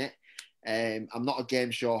in a minute. I'm not a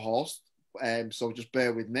game show host, so just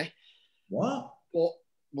bear with me. What? But,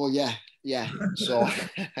 well, yeah. So,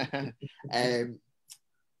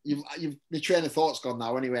 you've my train of thought's gone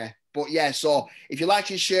now anyway. But yeah, so if you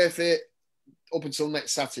like and share for up until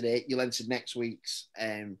next Saturday, you'll enter next week's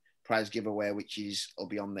prize giveaway, which will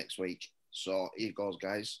be on next week. So here goes,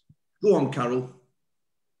 guys. Go on, Carol.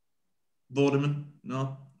 Vorderman?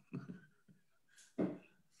 No.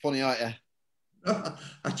 Funny, aren't you?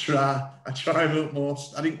 I try my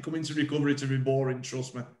utmost. I didn't come into recovery to be boring,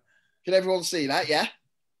 trust me. Can everyone see that, yeah?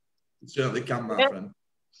 You certainly can, my friend.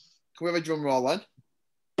 Can we have a drum roll then?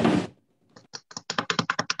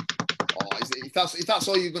 Oh, if that's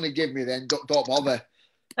all you're going to give me, then don't bother.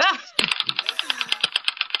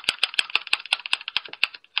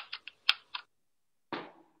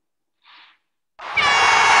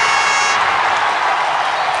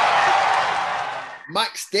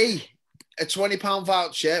 Max D, a £20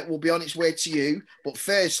 voucher will be on its way to you. But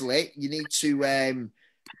firstly, you need to,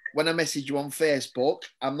 when I message you on Facebook,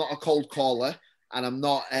 I'm not a cold caller and I'm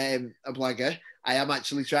not a blagger. I am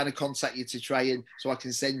actually trying to contact you to try and so I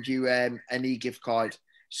can send you an e-gift card.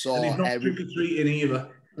 So and he's not trick-or-treating either.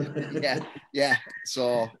 yeah.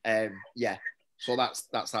 So so that's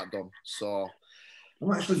that done. So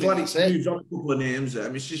I'm actually glad it's moved on a couple of names there.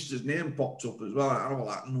 My sister's name popped up as well. I was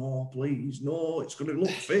like, no, please, no, it's going to look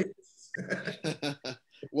fit.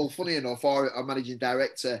 Well, funny enough, our managing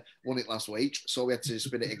director won it last week, so we had to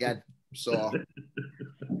spin it again. So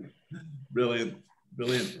brilliant.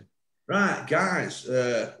 Right, guys,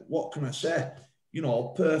 what can I say? You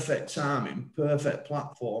know, perfect timing, perfect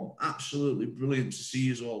platform, absolutely brilliant to see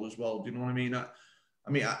you all as well. Do you know what I mean?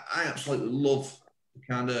 I absolutely love the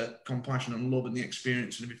kind of compassion and love and the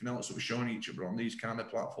experience and everything else that we're showing each other on these kind of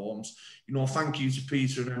platforms. You know, thank you to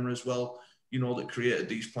Peter and Emma as well, you know, that created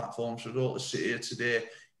these platforms for us all to sit here today,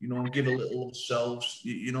 you know, and give a little of ourselves,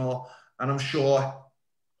 you know, and I'm sure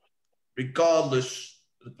regardless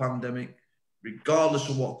of the pandemic, regardless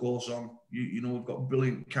of what goes on, you know, we've got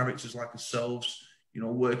brilliant characters like ourselves, you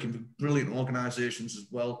know, working for brilliant organisations as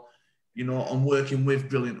well, you know, and working with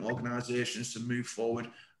brilliant organisations to move forward.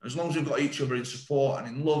 As long as we've got each other in support and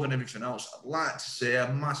in love and everything else, I'd like to say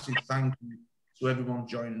a massive thank you to everyone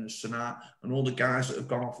joining us tonight and all the guys that have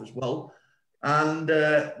gone off as well. And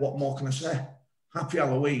what more can I say? Happy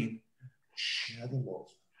Halloween. Share the love.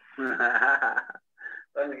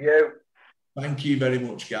 Thank you. Thank you very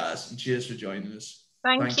much, guys, and cheers for joining us.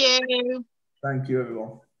 Thank you. Thank you,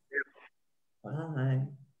 everyone. Bye.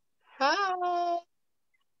 Bye.